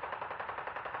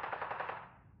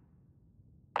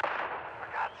 For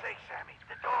God's sake, Sammy,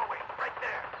 the doorway, right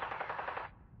there.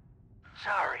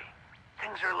 Sorry.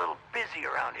 Things are a little busy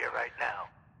around here right now.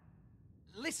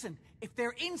 Listen, if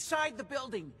they're inside the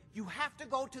building, you have to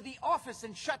go to the office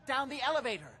and shut down the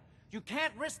elevator. You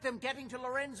can't risk them getting to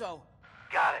Lorenzo.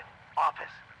 Got it.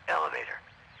 Office. Elevator.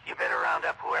 You better round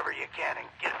up whoever you can and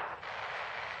get...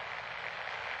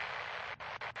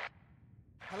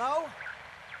 Hello?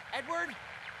 Edward?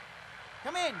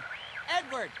 Come in.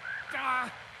 Edward!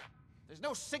 There's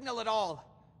no signal at all.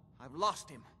 I've lost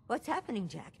him. What's happening,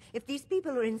 Jack? If these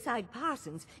people are inside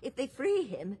Parsons, if they free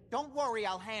him... Don't worry,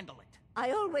 I'll handle it.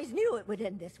 I always knew it would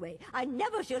end this way. I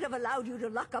never should have allowed you to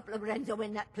lock up Lorenzo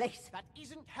in that place. That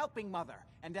isn't helping, Mother.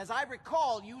 And as I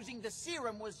recall, using the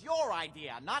serum was your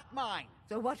idea, not mine.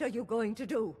 So what are you going to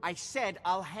do? I said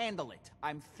I'll handle it.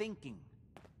 I'm thinking.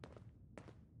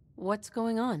 What's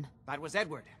going on? That was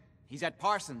Edward. He's at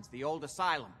Parsons, the old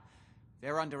asylum.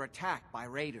 They're under attack by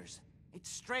raiders. It's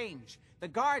strange. The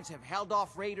guards have held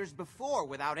off raiders before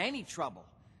without any trouble.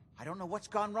 I don't know what's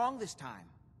gone wrong this time.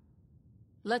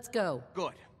 Let's go.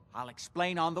 Good. I'll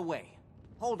explain on the way.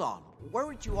 Hold on.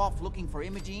 Weren't you off looking for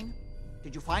Imogene?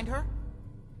 Did you find her?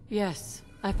 Yes,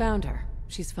 I found her.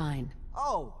 She's fine.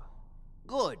 Oh,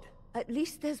 good. At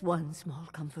least there's one small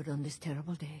comfort on this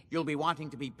terrible day. You'll be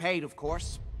wanting to be paid, of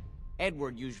course.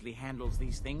 Edward usually handles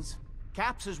these things.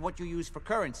 Caps is what you use for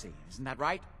currency, isn't that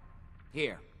right?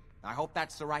 Here, I hope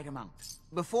that's the right amount.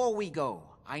 Before we go,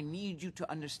 I need you to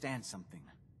understand something.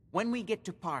 When we get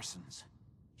to Parsons,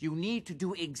 you need to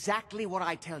do exactly what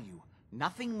I tell you.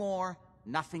 Nothing more,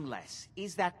 nothing less.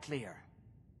 Is that clear?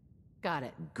 Got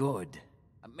it. Good.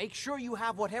 Make sure you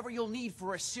have whatever you'll need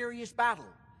for a serious battle.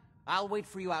 I'll wait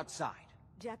for you outside.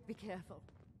 Jack, be careful.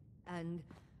 And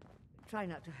try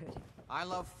not to hurt him. I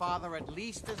love Father at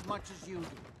least as much as you do.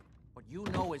 But you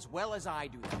know as well as I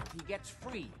do that if he gets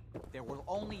free, there will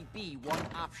only be one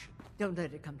option. Don't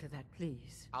let it come to that,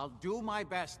 please. I'll do my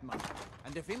best, Mother.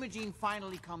 And if Imogene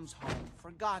finally comes home,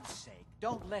 for God's sake,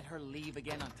 don't let her leave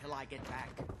again until I get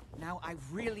back. Now, I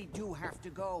really do have to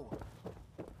go.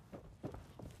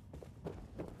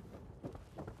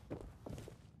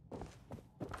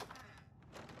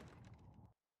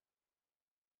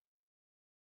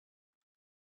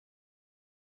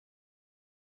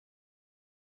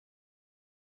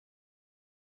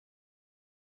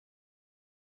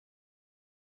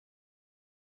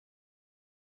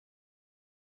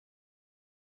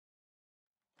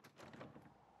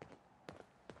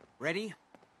 Ready?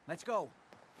 Let's go.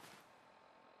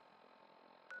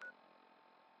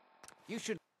 You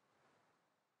should...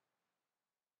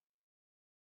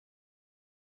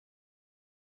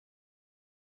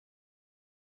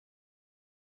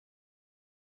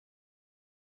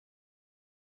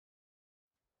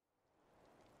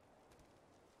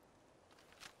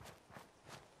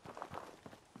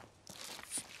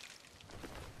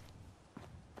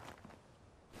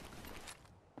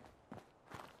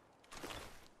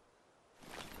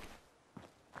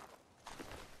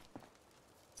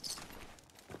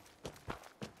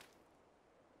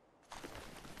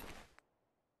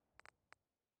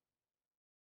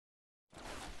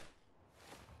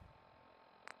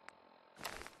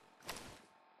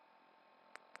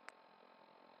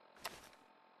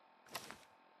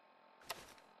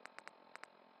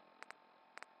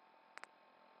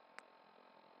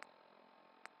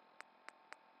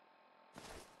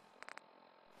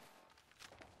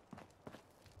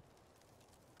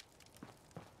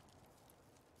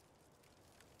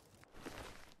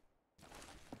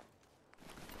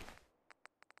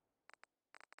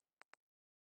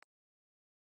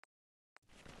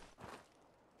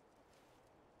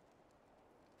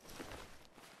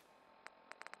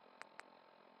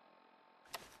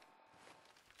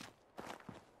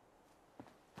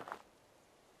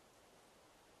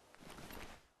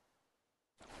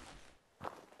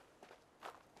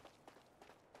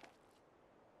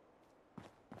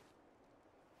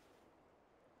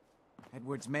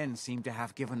 Edward's men seem to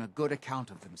have given a good account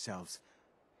of themselves,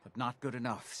 but not good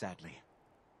enough, sadly.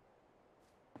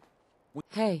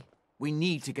 Hey. We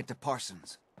need to get to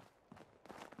Parsons.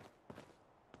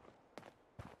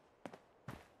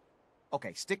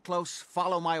 Okay, stick close,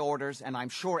 follow my orders, and I'm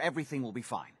sure everything will be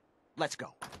fine. Let's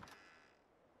go.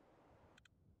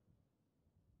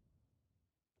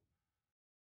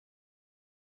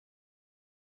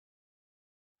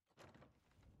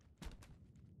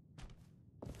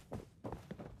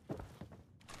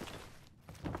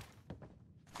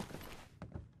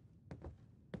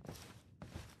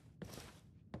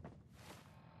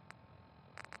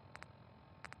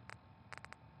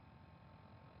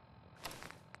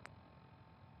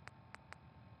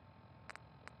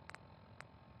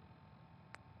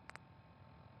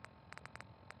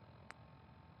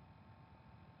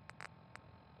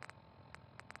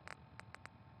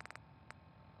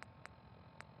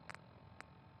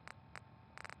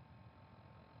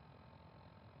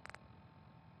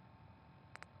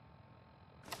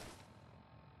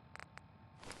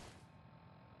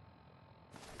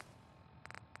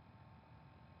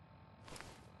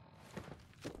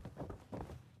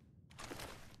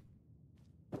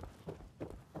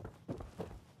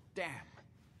 Damn.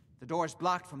 The door's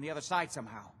blocked from the other side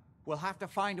somehow. We'll have to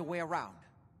find a way around.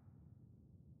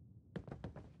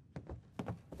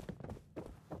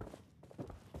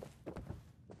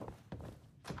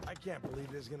 I can't believe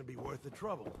this is gonna be worth the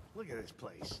trouble. Look at this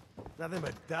place. Nothing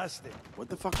but dust and... What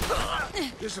the fuck?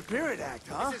 Disappearance Act,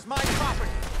 huh? This is my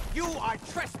property. You are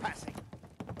trespassing.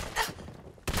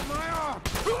 My arm!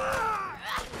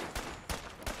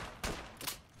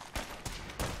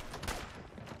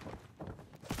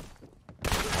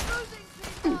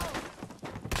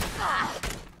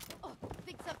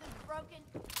 Think something's broken?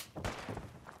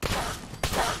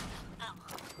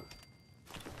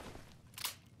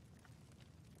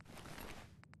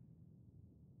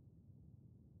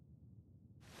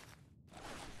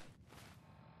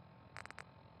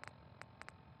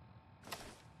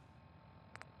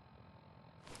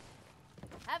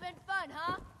 fun,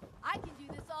 huh? I can do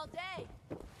this all day.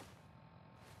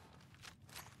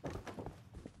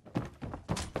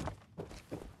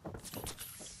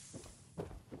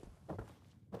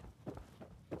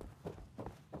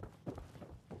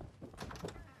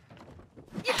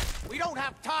 We don't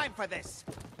have time for this!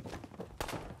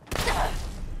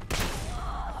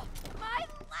 My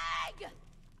leg!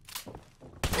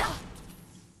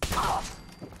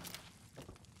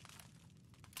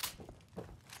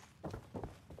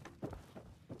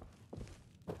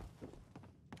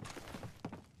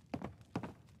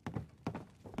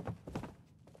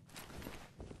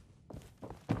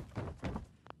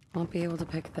 Won't be able to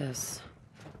pick this.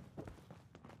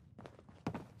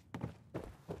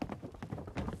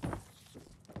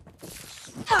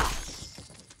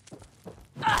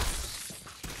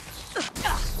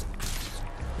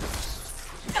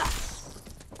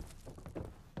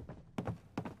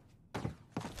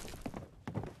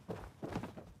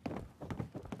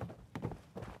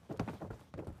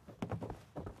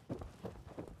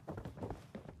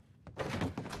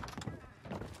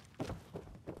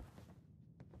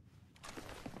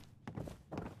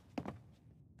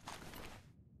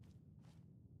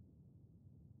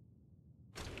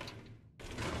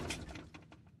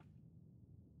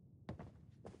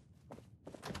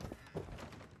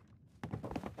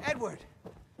 Edward!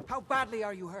 How badly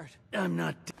are you hurt? I'm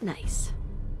not Nice.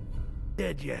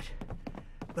 dead yet,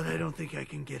 but I don't think I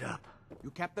can get up.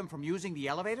 You kept them from using the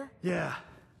elevator? Yeah.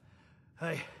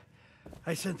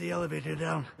 I sent the elevator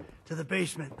down to the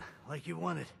basement, like you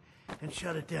wanted, and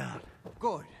shut it down.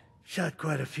 Good. Shot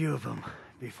quite a few of them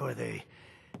before they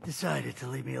decided to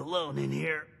leave me alone in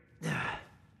here.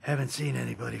 Haven't seen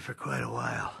anybody for quite a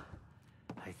while.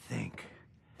 I think.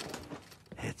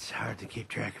 It's hard to keep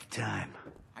track of time.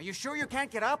 Are you sure you can't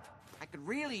get up? I could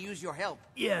really use your help.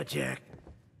 Yeah, Jack.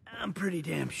 I'm pretty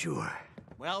damn sure.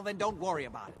 Well, then don't worry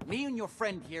about it. Me and your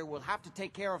friend here will have to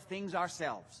take care of things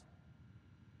ourselves.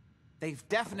 They've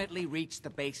definitely reached the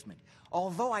basement,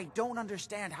 although I don't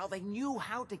understand how they knew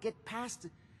how to get past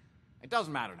it. It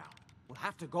doesn't matter now. We'll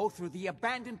have to go through the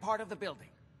abandoned part of the building.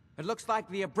 It looks like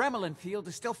the Abremelin field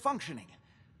is still functioning,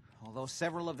 although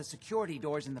several of the security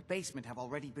doors in the basement have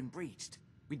already been breached.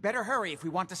 We'd better hurry if we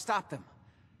want to stop them.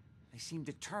 They seem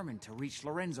determined to reach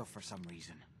Lorenzo for some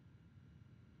reason.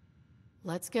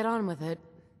 Let's get on with it.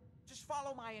 Just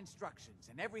follow my instructions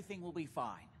and everything will be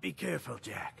fine. Be careful,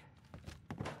 Jack.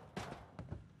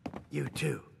 You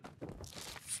too.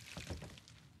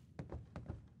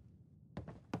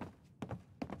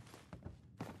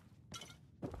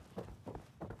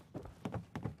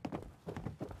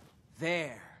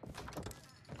 There.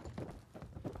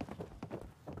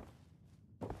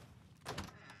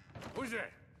 Who's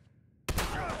it?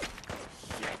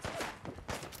 Shit.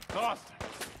 Lost.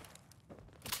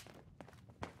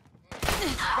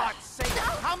 God's sake,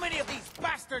 how many of these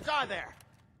bastards are there?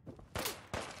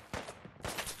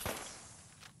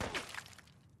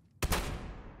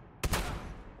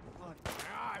 Look, my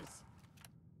eyes.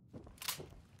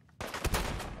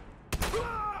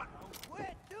 Don't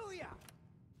quit, do ya?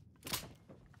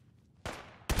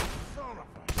 Son of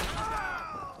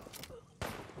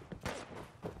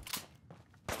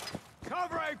a...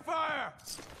 Covering fire!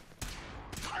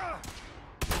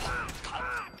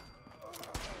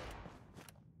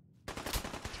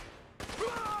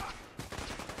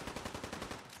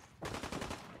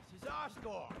 This is our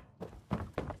score.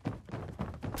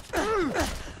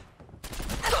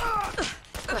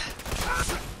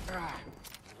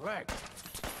 Leg.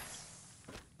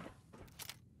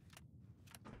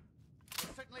 They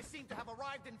certainly seem to have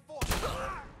arrived in force.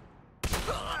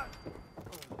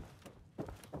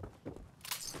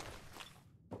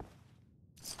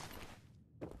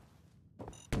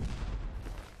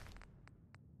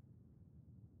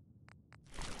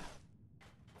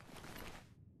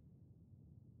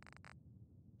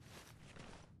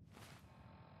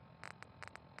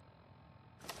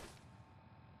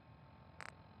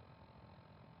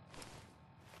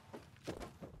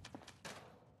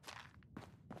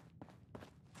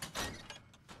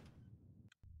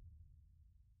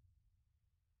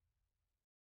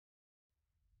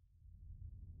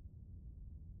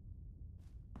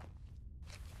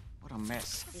 What a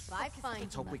mess. If I find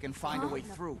Let's hope you, we can find a way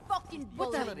through. fucking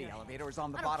What the bullet hell? The in your elevator is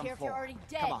on the I don't bottom care if you're floor. already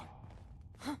dead. Come on.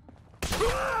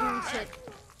 Hearing shit.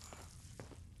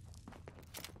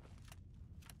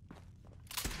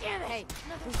 Damn it! Hey,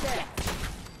 who's there?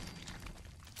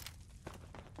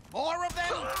 More of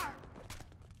them?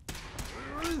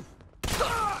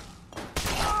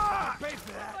 Pay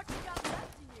for that. What you got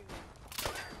left in you?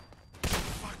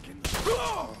 Fucking...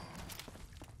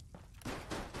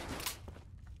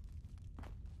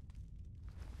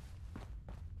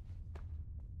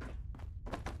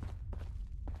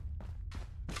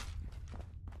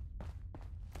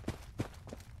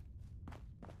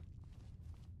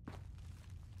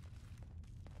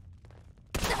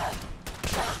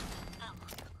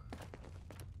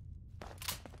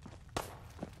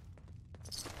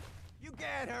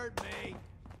 hurt me.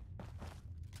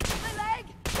 My leg!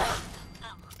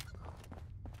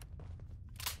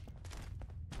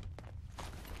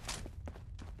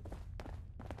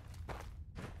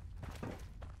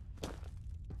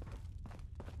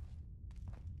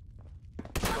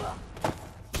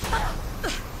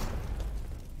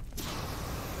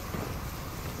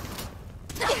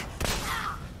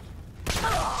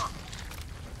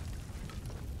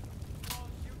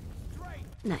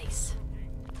 Nice.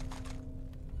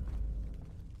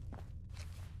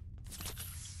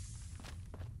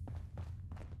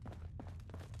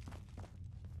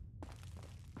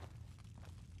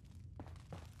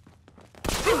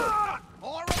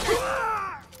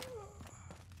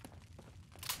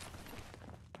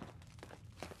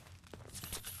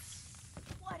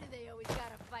 Why do they always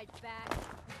gotta fight back?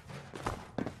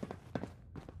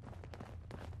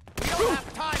 We don't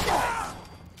have time for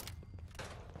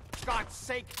this! God's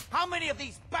sake, how many of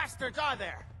these bastards are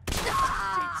there?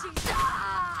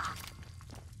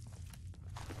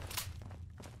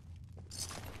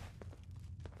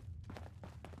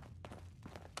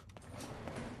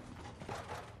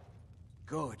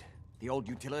 Good. The old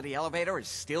utility elevator is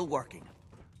still working.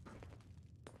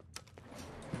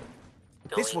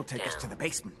 This will take us to the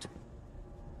basement.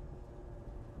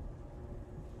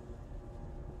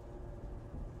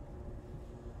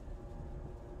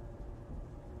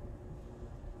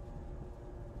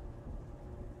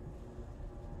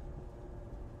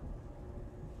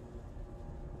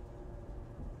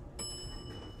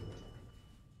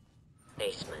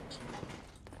 Basement.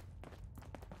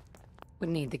 Would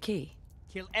need the key.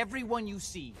 Kill everyone you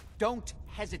see. Don't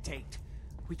hesitate.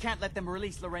 We can't let them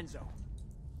release Lorenzo.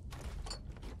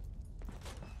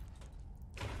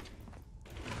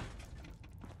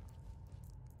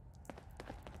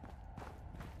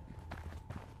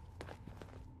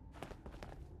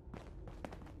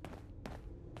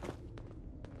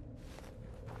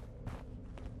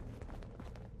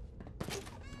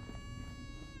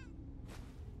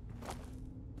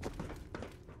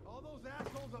 All those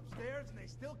assholes upstairs and they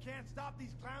still can't stop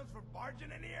these clowns from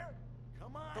barging in here?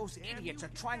 Come on. Those damn idiots you,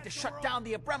 are trying to get that shut door down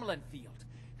the Abremlin field.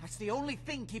 That's the only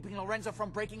thing keeping Lorenzo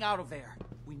from breaking out of there.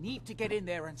 We need to get in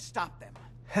there and stop them.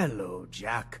 Hello,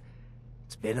 Jack.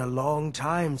 It's been a long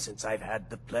time since I've had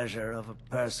the pleasure of a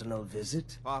personal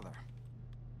visit. Father,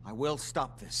 I will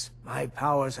stop this. My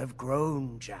powers have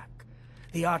grown, Jack.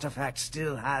 The artifact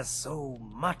still has so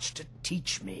much to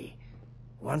teach me.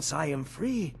 Once I am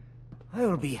free, I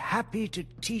will be happy to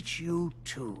teach you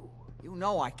too. You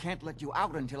know I can't let you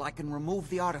out until I can remove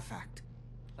the artifact.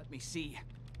 Let me see.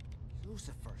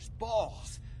 Lucifer's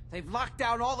balls. They've locked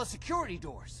down all the security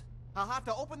doors. I'll have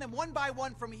to open them one by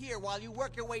one from here while you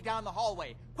work your way down the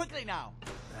hallway. Quickly now.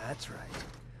 That's right.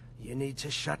 You need to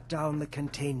shut down the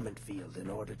containment field in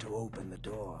order to open the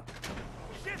door.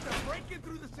 Shit, they're breaking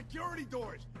through the security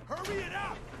doors. Hurry it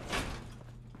up.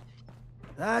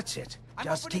 That's it. I'm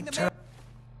Just opening keep the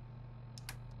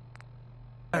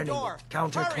turning door. it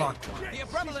counterclockwise. Hurry. The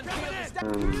Abremlin field is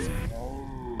down.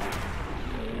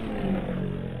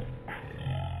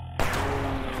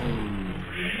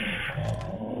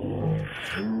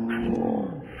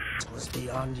 It was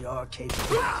beyond your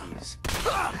capabilities.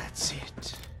 That's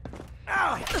it.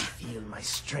 I can feel my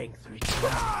strength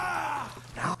return.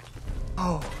 Now,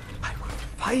 oh, I will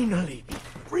finally be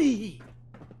free.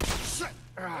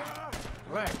 Come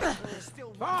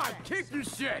on, kick your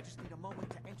shit.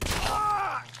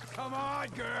 Come on,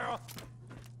 girl.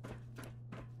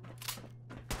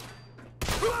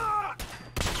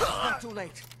 It's not too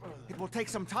late. It will take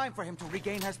some time for him to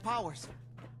regain his powers.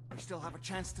 We still have a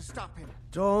chance to stop him.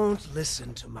 Don't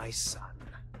listen to my son.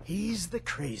 He's the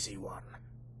crazy one.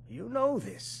 You know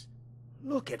this.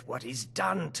 Look at what he's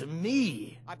done to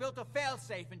me. I built a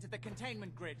failsafe into the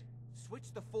containment grid.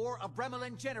 Switch the 4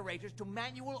 Abremlin generators to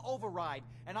manual override,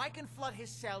 and I can flood his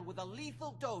cell with a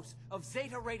lethal dose of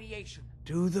Zeta radiation.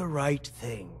 Do the right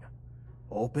thing.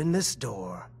 Open this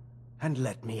door and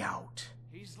let me out.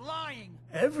 He's lying!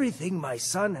 Everything my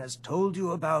son has told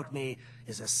you about me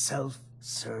is a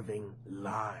self-serving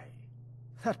lie.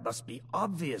 That must be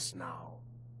obvious now.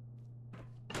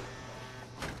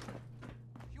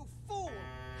 You fool!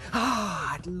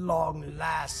 Ah, at long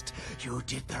last, you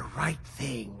did the right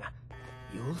thing.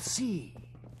 You'll see.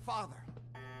 Father,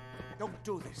 don't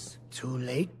do this. Too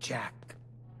late, Jack.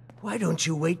 Why don't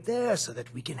you wait there so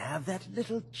that we can have that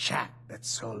little chat that's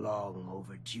so long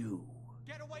overdue?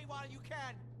 Get away while you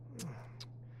can!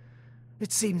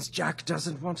 It seems Jack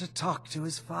doesn't want to talk to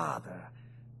his father.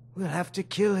 We'll have to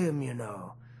kill him, you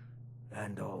know.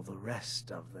 And all the rest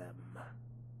of them.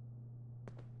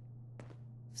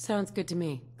 Sounds good to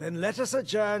me. Then let us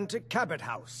adjourn to Cabot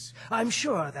House. I'm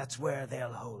sure that's where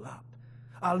they'll hole up.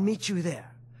 I'll meet you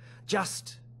there.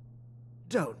 Just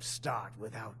don't start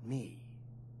without me.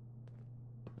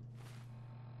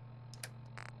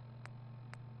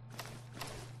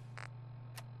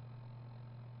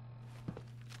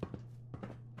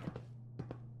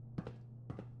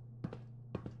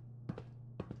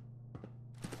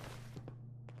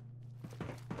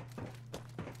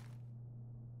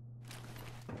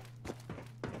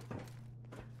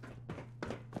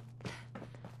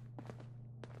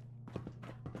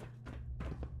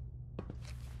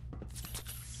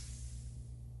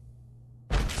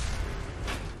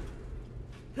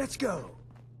 Let's go.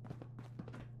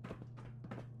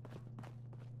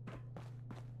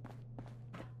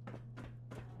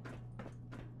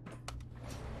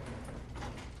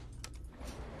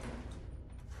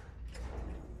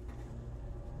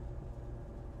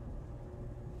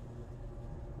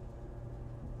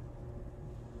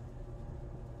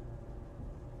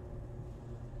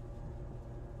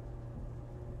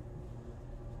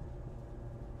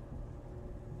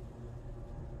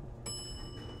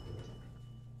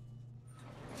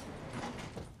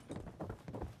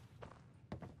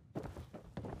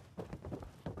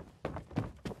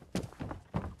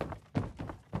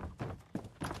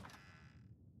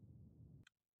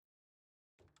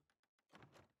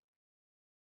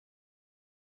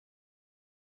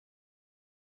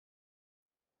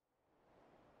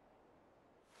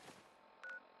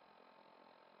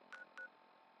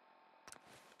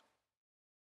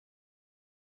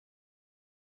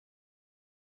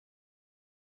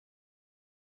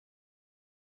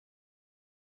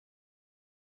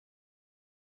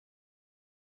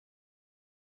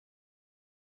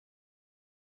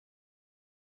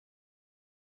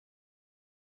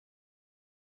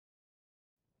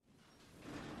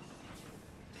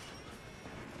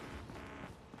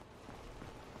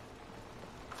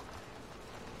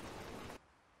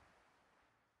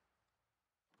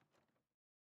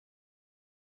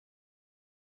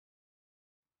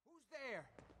 There!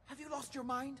 Have you lost your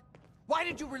mind? Why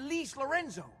did you release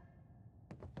Lorenzo?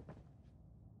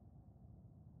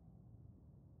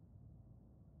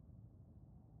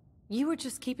 You were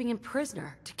just keeping him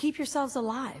prisoner, to keep yourselves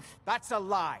alive. That's a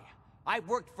lie. I've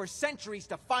worked for centuries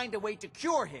to find a way to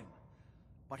cure him.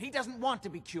 But he doesn't want to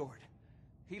be cured.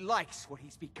 He likes what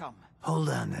he's become. Hold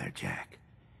on there, Jack.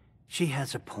 She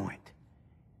has a point.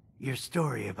 Your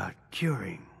story about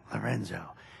curing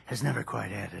Lorenzo has never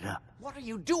quite added up. What are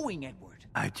you doing, Edward?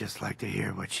 I'd just like to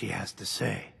hear what she has to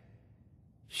say.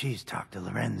 She's talked to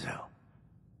Lorenzo.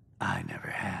 I never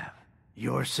have.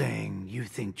 You're saying you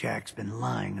think Jack's been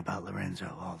lying about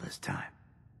Lorenzo all this time?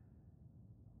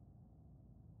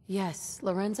 Yes,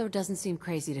 Lorenzo doesn't seem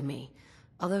crazy to me.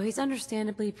 Although he's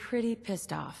understandably pretty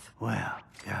pissed off. Well,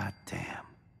 goddamn.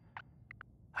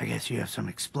 I guess you have some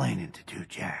explaining to do,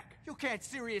 Jack. You can't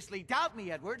seriously doubt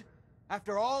me, Edward.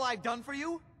 After all I've done for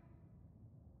you?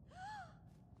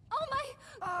 Oh my...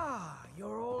 Ah,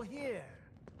 you're all here.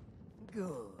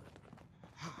 Good.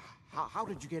 How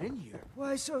did you get in here?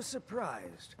 Why so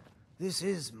surprised? This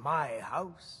is my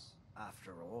house,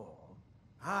 after all.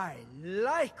 I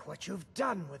like what you've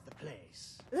done with the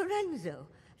place. Lorenzo,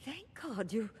 thank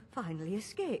God you finally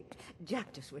escaped.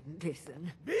 Jack just wouldn't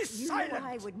listen. Be silent! You know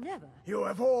I would never. You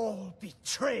have all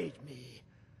betrayed me.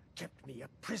 Kept me a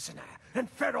prisoner and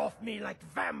fed off me like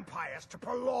vampires to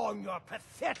prolong your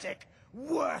pathetic,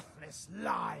 worthless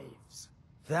lives.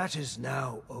 That is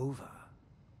now over.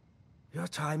 Your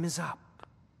time is up.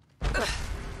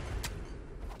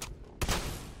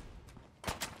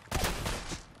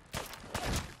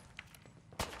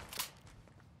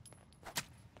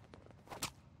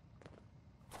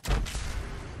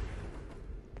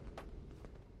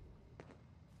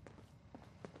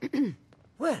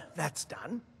 Well, that's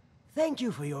done. Thank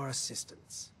you for your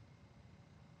assistance.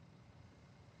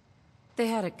 They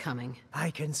had it coming.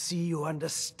 I can see you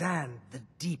understand the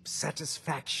deep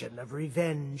satisfaction of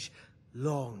revenge,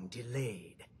 long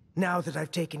delayed. Now that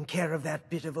I've taken care of that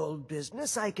bit of old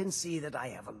business, I can see that I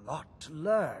have a lot to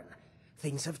learn.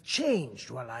 Things have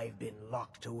changed while I've been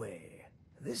locked away.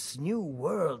 This new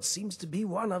world seems to be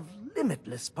one of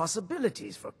limitless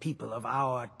possibilities for people of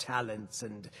our talents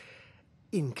and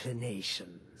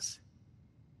inclinations.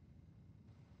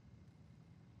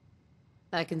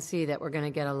 I can see that we're gonna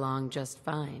get along just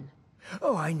fine.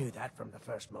 Oh, I knew that from the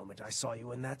first moment I saw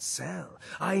you in that cell.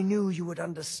 I knew you would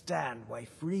understand why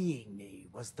freeing me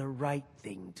was the right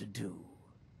thing to do.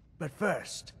 But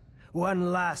first,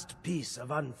 one last piece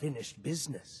of unfinished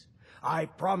business. I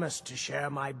promised to share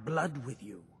my blood with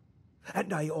you,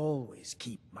 and I always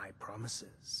keep my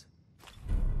promises.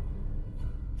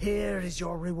 Here is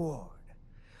your reward.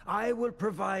 I will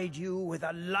provide you with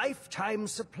a lifetime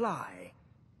supply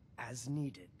as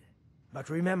needed. But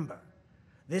remember,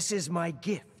 this is my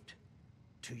gift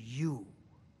to you.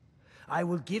 I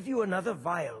will give you another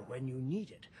vial when you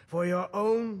need it, for your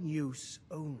own use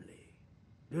only.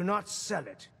 Do not sell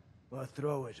it or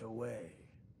throw it away.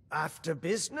 After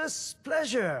business,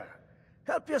 pleasure.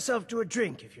 Help yourself to a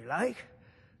drink if you like.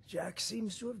 Jack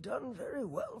seems to have done very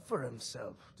well for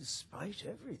himself, despite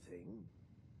everything.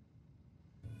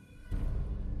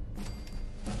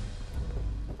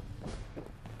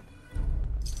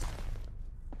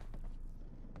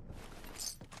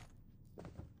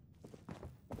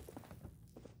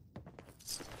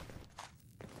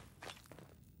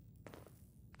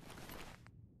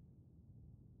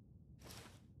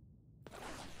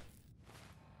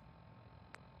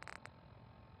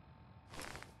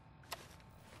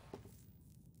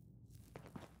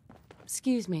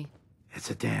 Excuse me.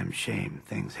 It's a damn shame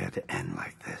things had to end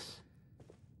like this.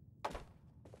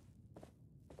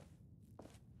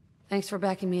 Thanks for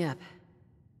backing me up.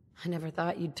 I never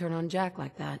thought you'd turn on Jack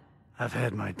like that. I've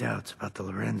had my doubts about the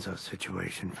Lorenzo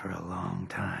situation for a long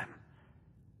time.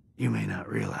 You may not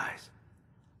realize,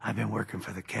 I've been working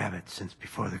for the Cabot since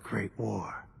before the Great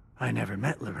War. I never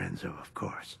met Lorenzo, of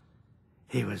course.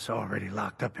 He was already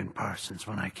locked up in Parsons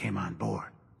when I came on board.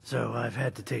 So I've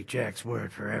had to take Jack's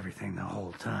word for everything the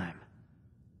whole time.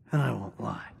 And I won't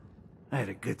lie, I had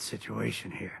a good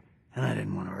situation here, and I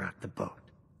didn't want to rock the boat.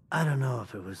 I don't know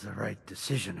if it was the right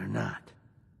decision or not,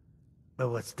 but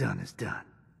what's done is done.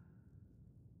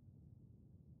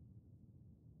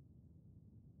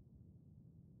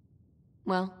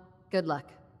 Well, good luck.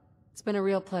 It's been a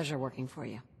real pleasure working for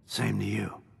you. Same to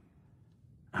you.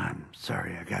 I'm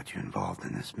sorry I got you involved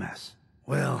in this mess.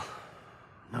 Well,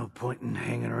 no point in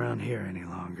hanging around here any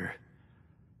longer.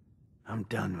 I'm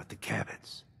done with the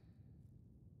Cabots.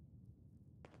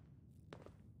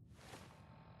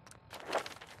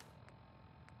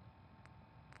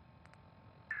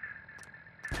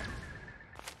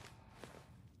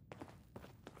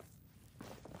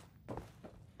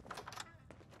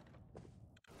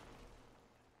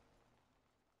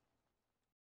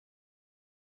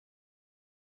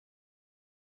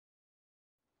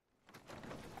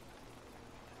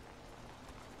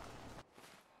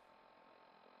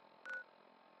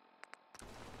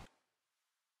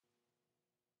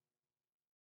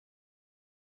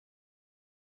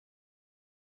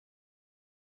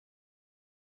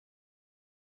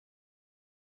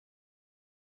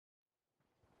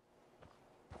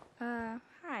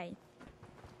 Hi.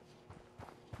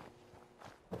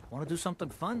 Want to do something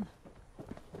fun?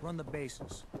 Run the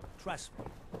bases. Trust me.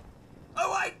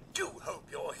 Oh, I do hope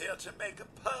you're here to make a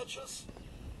purchase.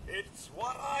 It's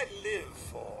what I live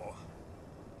for.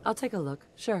 I'll take a look,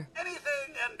 sure.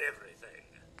 Anything and everything.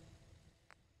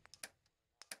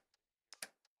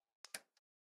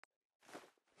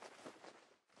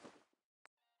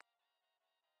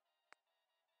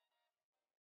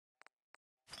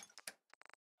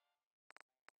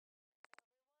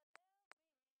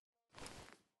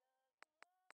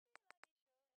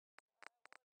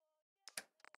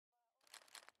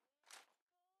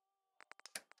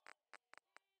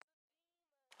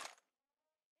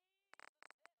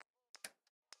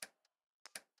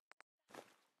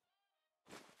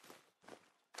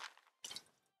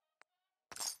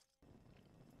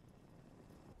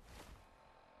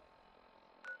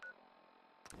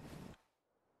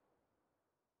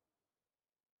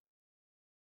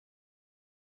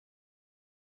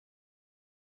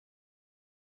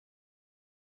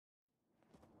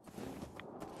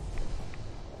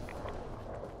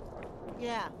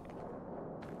 Yeah.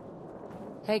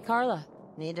 Hey, Carla.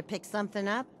 Need to pick something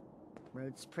up?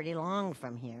 Road's pretty long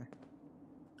from here.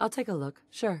 I'll take a look,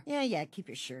 sure. Yeah, keep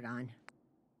your shirt on.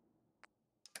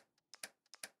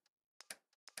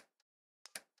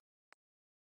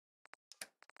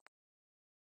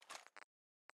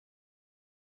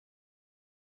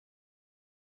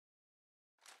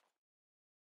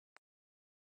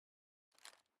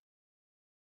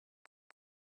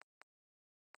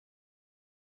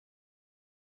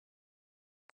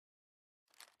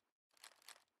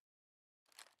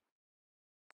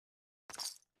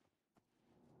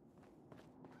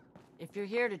 If you're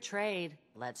here to trade,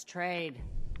 let's trade.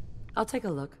 I'll take a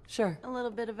look, sure. A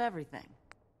little bit of everything.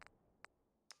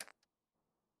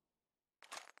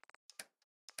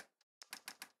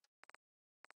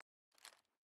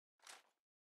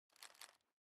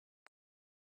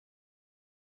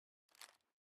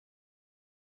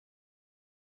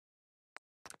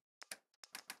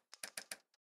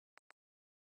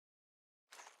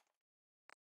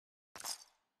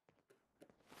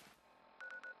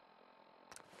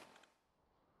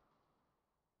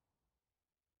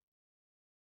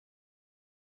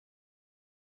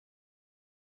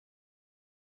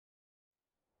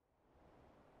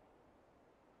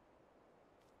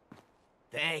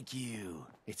 Thank you.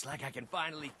 It's like I can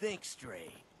finally think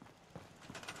straight.